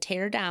you're going to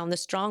tear down the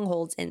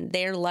strongholds in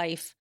their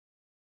life,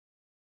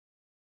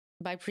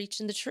 by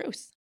preaching the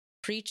truth,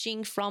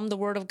 preaching from the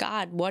word of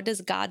God. What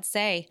does God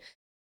say?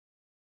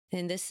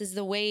 And this is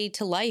the way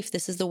to life.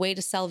 This is the way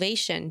to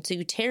salvation,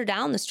 to tear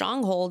down the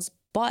strongholds,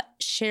 but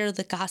share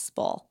the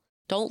gospel.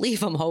 Don't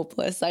leave them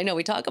hopeless. I know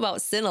we talk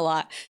about sin a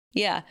lot.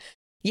 Yeah.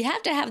 You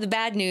have to have the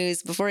bad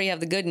news before you have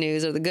the good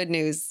news, or the good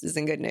news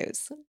isn't good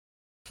news.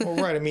 Well,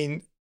 right. I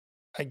mean,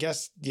 I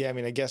guess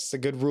the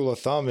good rule of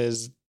thumb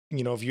is,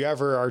 if you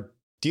ever are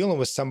dealing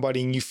with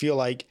somebody and you feel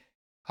like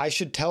I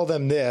should tell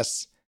them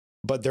this,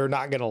 but they're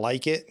not going to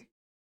like it,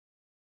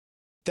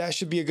 that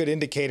should be a good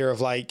indicator of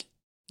like,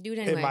 do it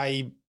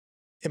anyway.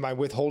 Am I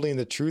withholding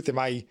the truth? Am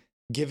I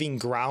giving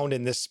ground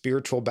in this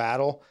spiritual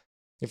battle?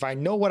 If I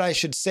know what I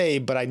should say,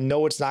 but I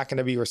know it's not going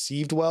to be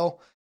received well,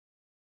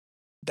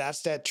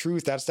 that's that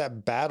truth. That's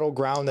that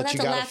battleground that you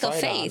got to fight on.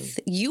 That's a lack of faith.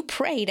 You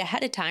prayed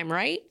ahead of time,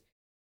 right?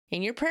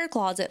 In your prayer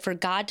closet for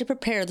God to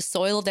prepare the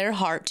soil of their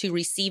heart to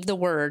receive the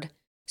word.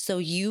 So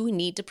you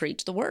need to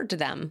preach the word to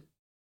them.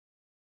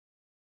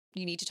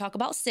 You need to talk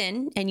about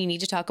sin, and you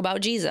need to talk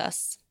about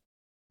Jesus.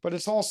 But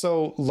it's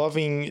also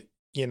loving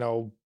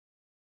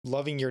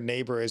your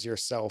neighbor as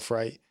yourself,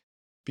 right?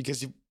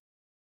 Because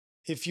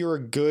if you're a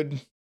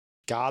good,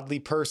 godly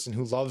person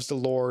who loves the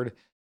Lord,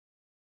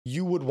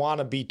 you would want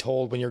to be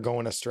told when you're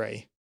going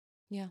astray.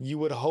 Yeah. You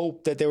would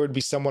hope that there would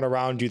be someone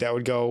around you that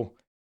would go,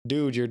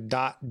 dude, you're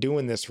not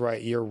doing this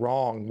right. You're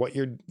wrong.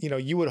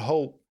 You would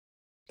hope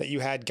that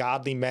you had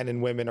godly men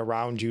and women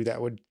around you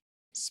that would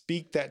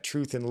speak that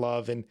truth in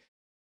love. And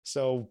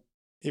so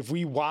if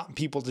we want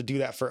people to do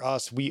that for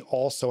us, we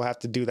also have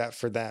to do that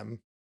for them.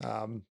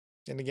 And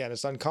again,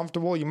 it's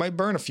uncomfortable. You might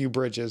burn a few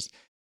bridges.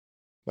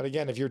 But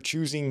again, if you're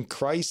choosing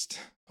Christ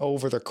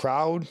over the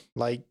crowd,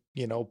 like,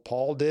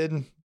 Paul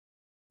didn't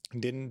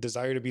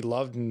desire to be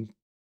loved and,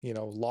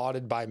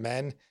 lauded by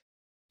men,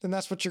 then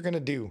that's what you're going to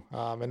do.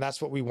 And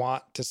that's what we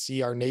want to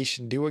see our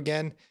nation do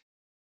again.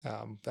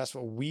 That's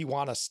what we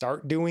want to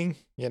start doing.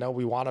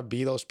 We want to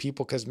be those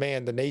people because,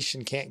 man, the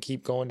nation can't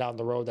keep going down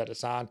the road that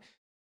it's on.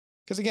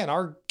 Because again,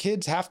 our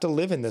kids have to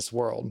live in this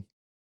world.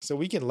 So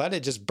we can let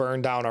it just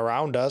burn down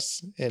around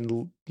us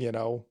and,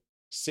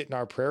 sit in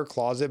our prayer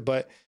closet.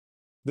 But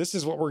this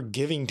is what we're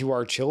giving to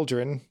our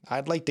children.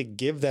 I'd like to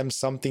give them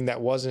something that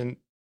wasn't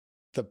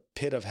the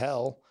pit of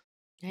hell.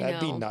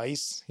 That'd be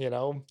nice,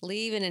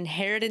 Leave an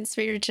inheritance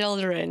for your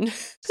children.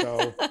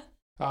 So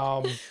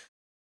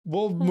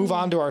we'll move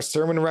on to our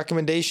sermon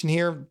recommendation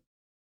here.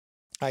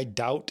 I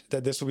doubt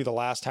that this will be the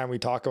last time we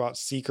talk about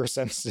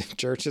seeker-sensitive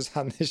churches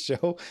on this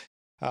show.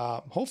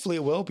 Hopefully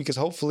it will, because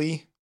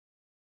hopefully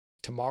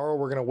tomorrow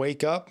we're going to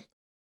wake up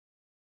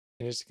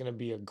and it's going to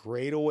be a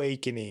great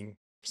awakening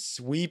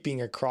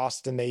sweeping across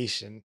the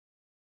nation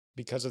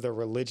because of the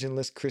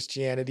Religionless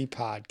Christianity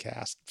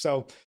podcast.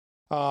 So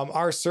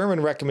our sermon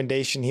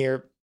recommendation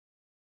here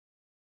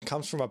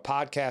comes from a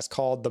podcast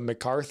called the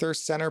MacArthur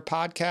Center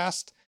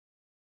Podcast.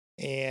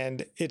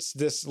 And it's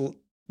this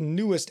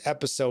newest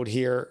episode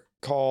here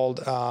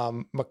called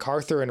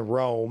MacArthur in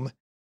Rome.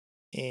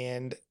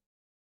 And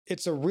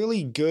it's a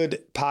really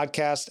good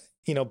podcast.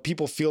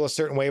 People feel a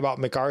certain way about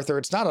MacArthur.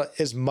 It's not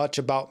as much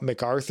about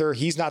MacArthur.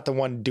 He's not the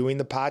one doing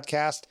the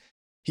podcast.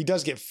 He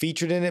does get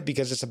featured in it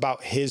because it's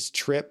about his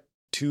trip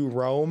to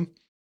Rome.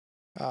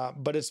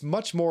 But it's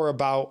much more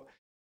about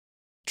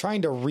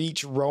trying to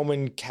reach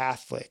Roman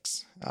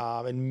Catholics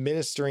and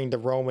ministering to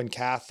Roman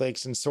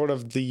Catholics and sort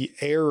of the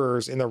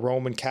errors in the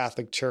Roman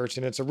Catholic Church.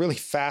 And it's a really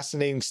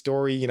fascinating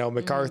story.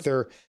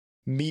 MacArthur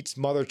meets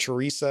Mother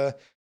Teresa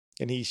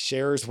and he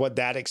shares what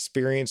that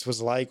experience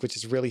was like, which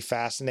is really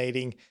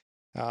fascinating.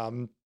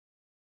 And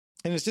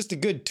it's just a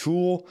good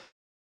tool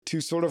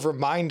to sort of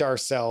remind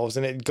ourselves.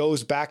 And it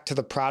goes back to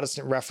the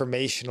Protestant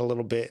Reformation a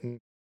little bit and,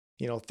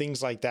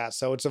 things like that.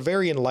 So it's a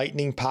very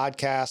enlightening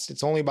podcast.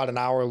 It's only about an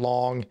hour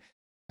long.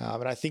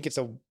 And I think it's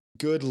a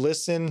good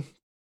listen,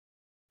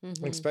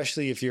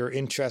 especially if you're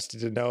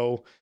interested to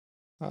know,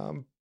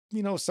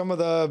 some of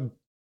the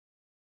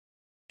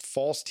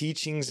false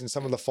teachings and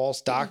some of the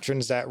false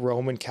doctrines that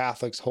Roman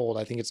Catholics hold.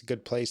 I think it's a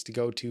good place to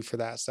go to for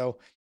that. So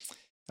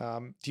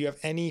do you have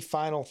any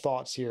final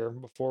thoughts here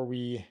before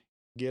we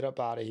get up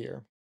out of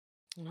here?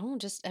 No,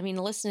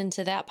 listening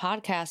to that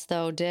podcast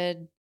though,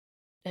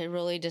 it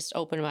really just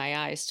opened my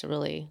eyes to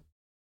really,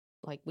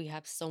 we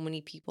have so many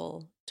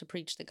people to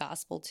preach the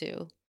gospel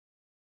to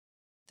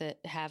that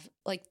have,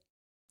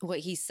 what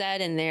he said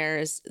in there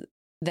is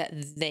that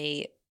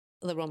the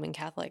Roman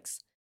Catholics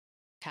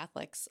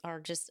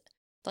are just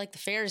like the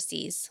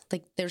Pharisees,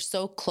 they're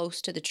so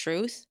close to the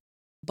truth,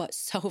 but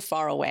so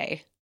far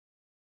away.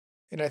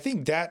 And I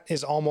think that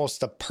is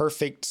almost the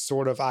perfect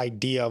sort of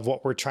idea of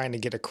what we're trying to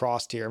get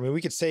across here. I mean,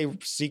 we could say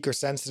seeker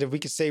sensitive, we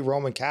could say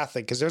Roman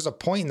Catholic, because there's a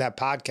point in that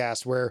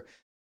podcast where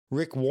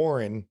Rick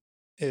Warren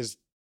is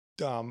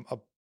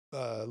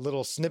a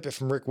little snippet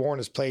from Rick Warren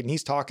is played, and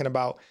he's talking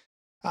about,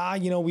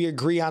 we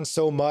agree on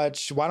so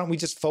much. Why don't we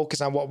just focus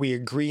on what we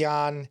agree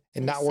on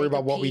and not worry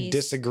about what we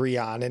disagree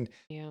on? And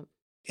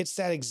it's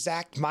that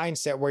exact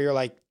mindset where you're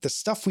like, the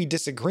stuff we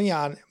disagree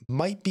on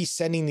might be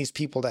sending these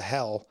people to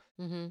hell.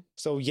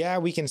 So yeah,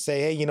 we can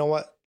say, hey, you know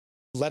what?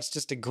 Let's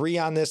just agree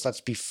on this.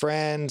 Let's be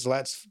friends.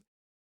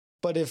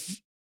 But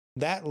if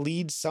that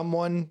leads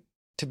someone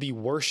to be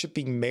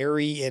worshiping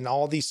Mary and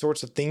all these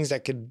sorts of things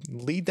that could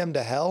lead them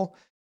to hell,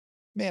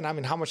 man, I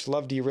mean, how much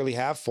love do you really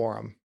have for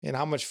them? And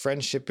how much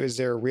friendship is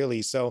there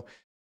really? So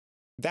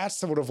that's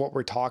sort of what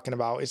we're talking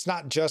about. It's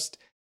not just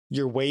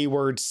your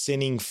wayward,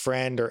 sinning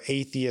friend or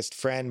atheist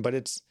friend, but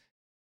it's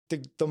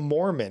the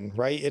Mormon,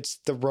 right? It's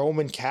the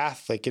Roman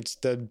Catholic. It's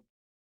the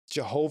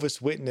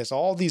Jehovah's Witness,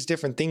 all these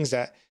different things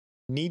that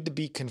need to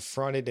be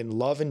confronted in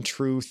love and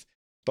truth,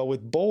 but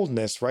with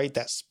boldness, right?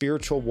 That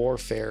spiritual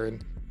warfare.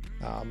 And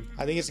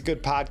I think it's a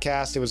good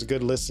podcast. It was a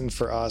good listen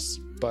for us,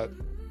 but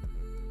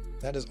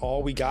that is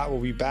all we got. We'll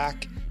be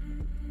back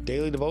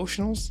daily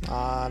devotionals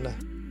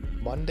on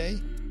Monday.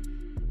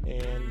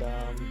 And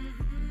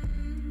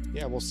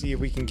yeah, we'll see if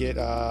we can get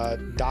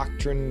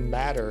Doctrine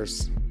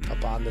Matters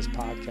up on this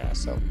podcast.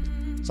 So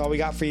that's all we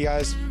got for you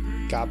guys.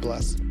 God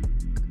bless.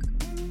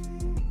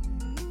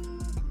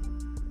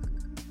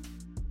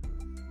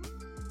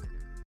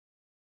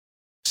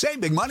 Save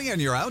big money on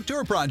your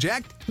outdoor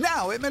project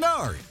now at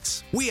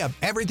Menards. We have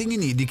everything you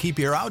need to keep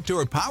your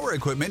outdoor power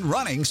equipment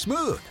running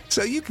smooth,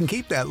 so you can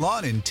keep that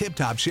lawn in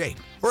tip-top shape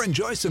or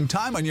enjoy some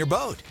time on your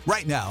boat.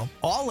 Right now,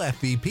 all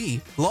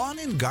FVP, lawn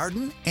and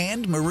garden,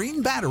 and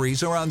marine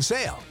batteries are on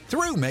sale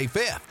through May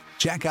 5th.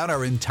 Check out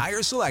our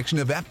entire selection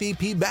of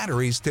FVP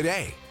batteries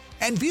today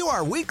and view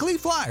our weekly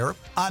flyer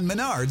on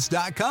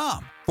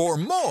Menards.com for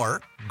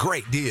more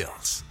great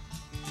deals.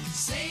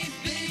 Save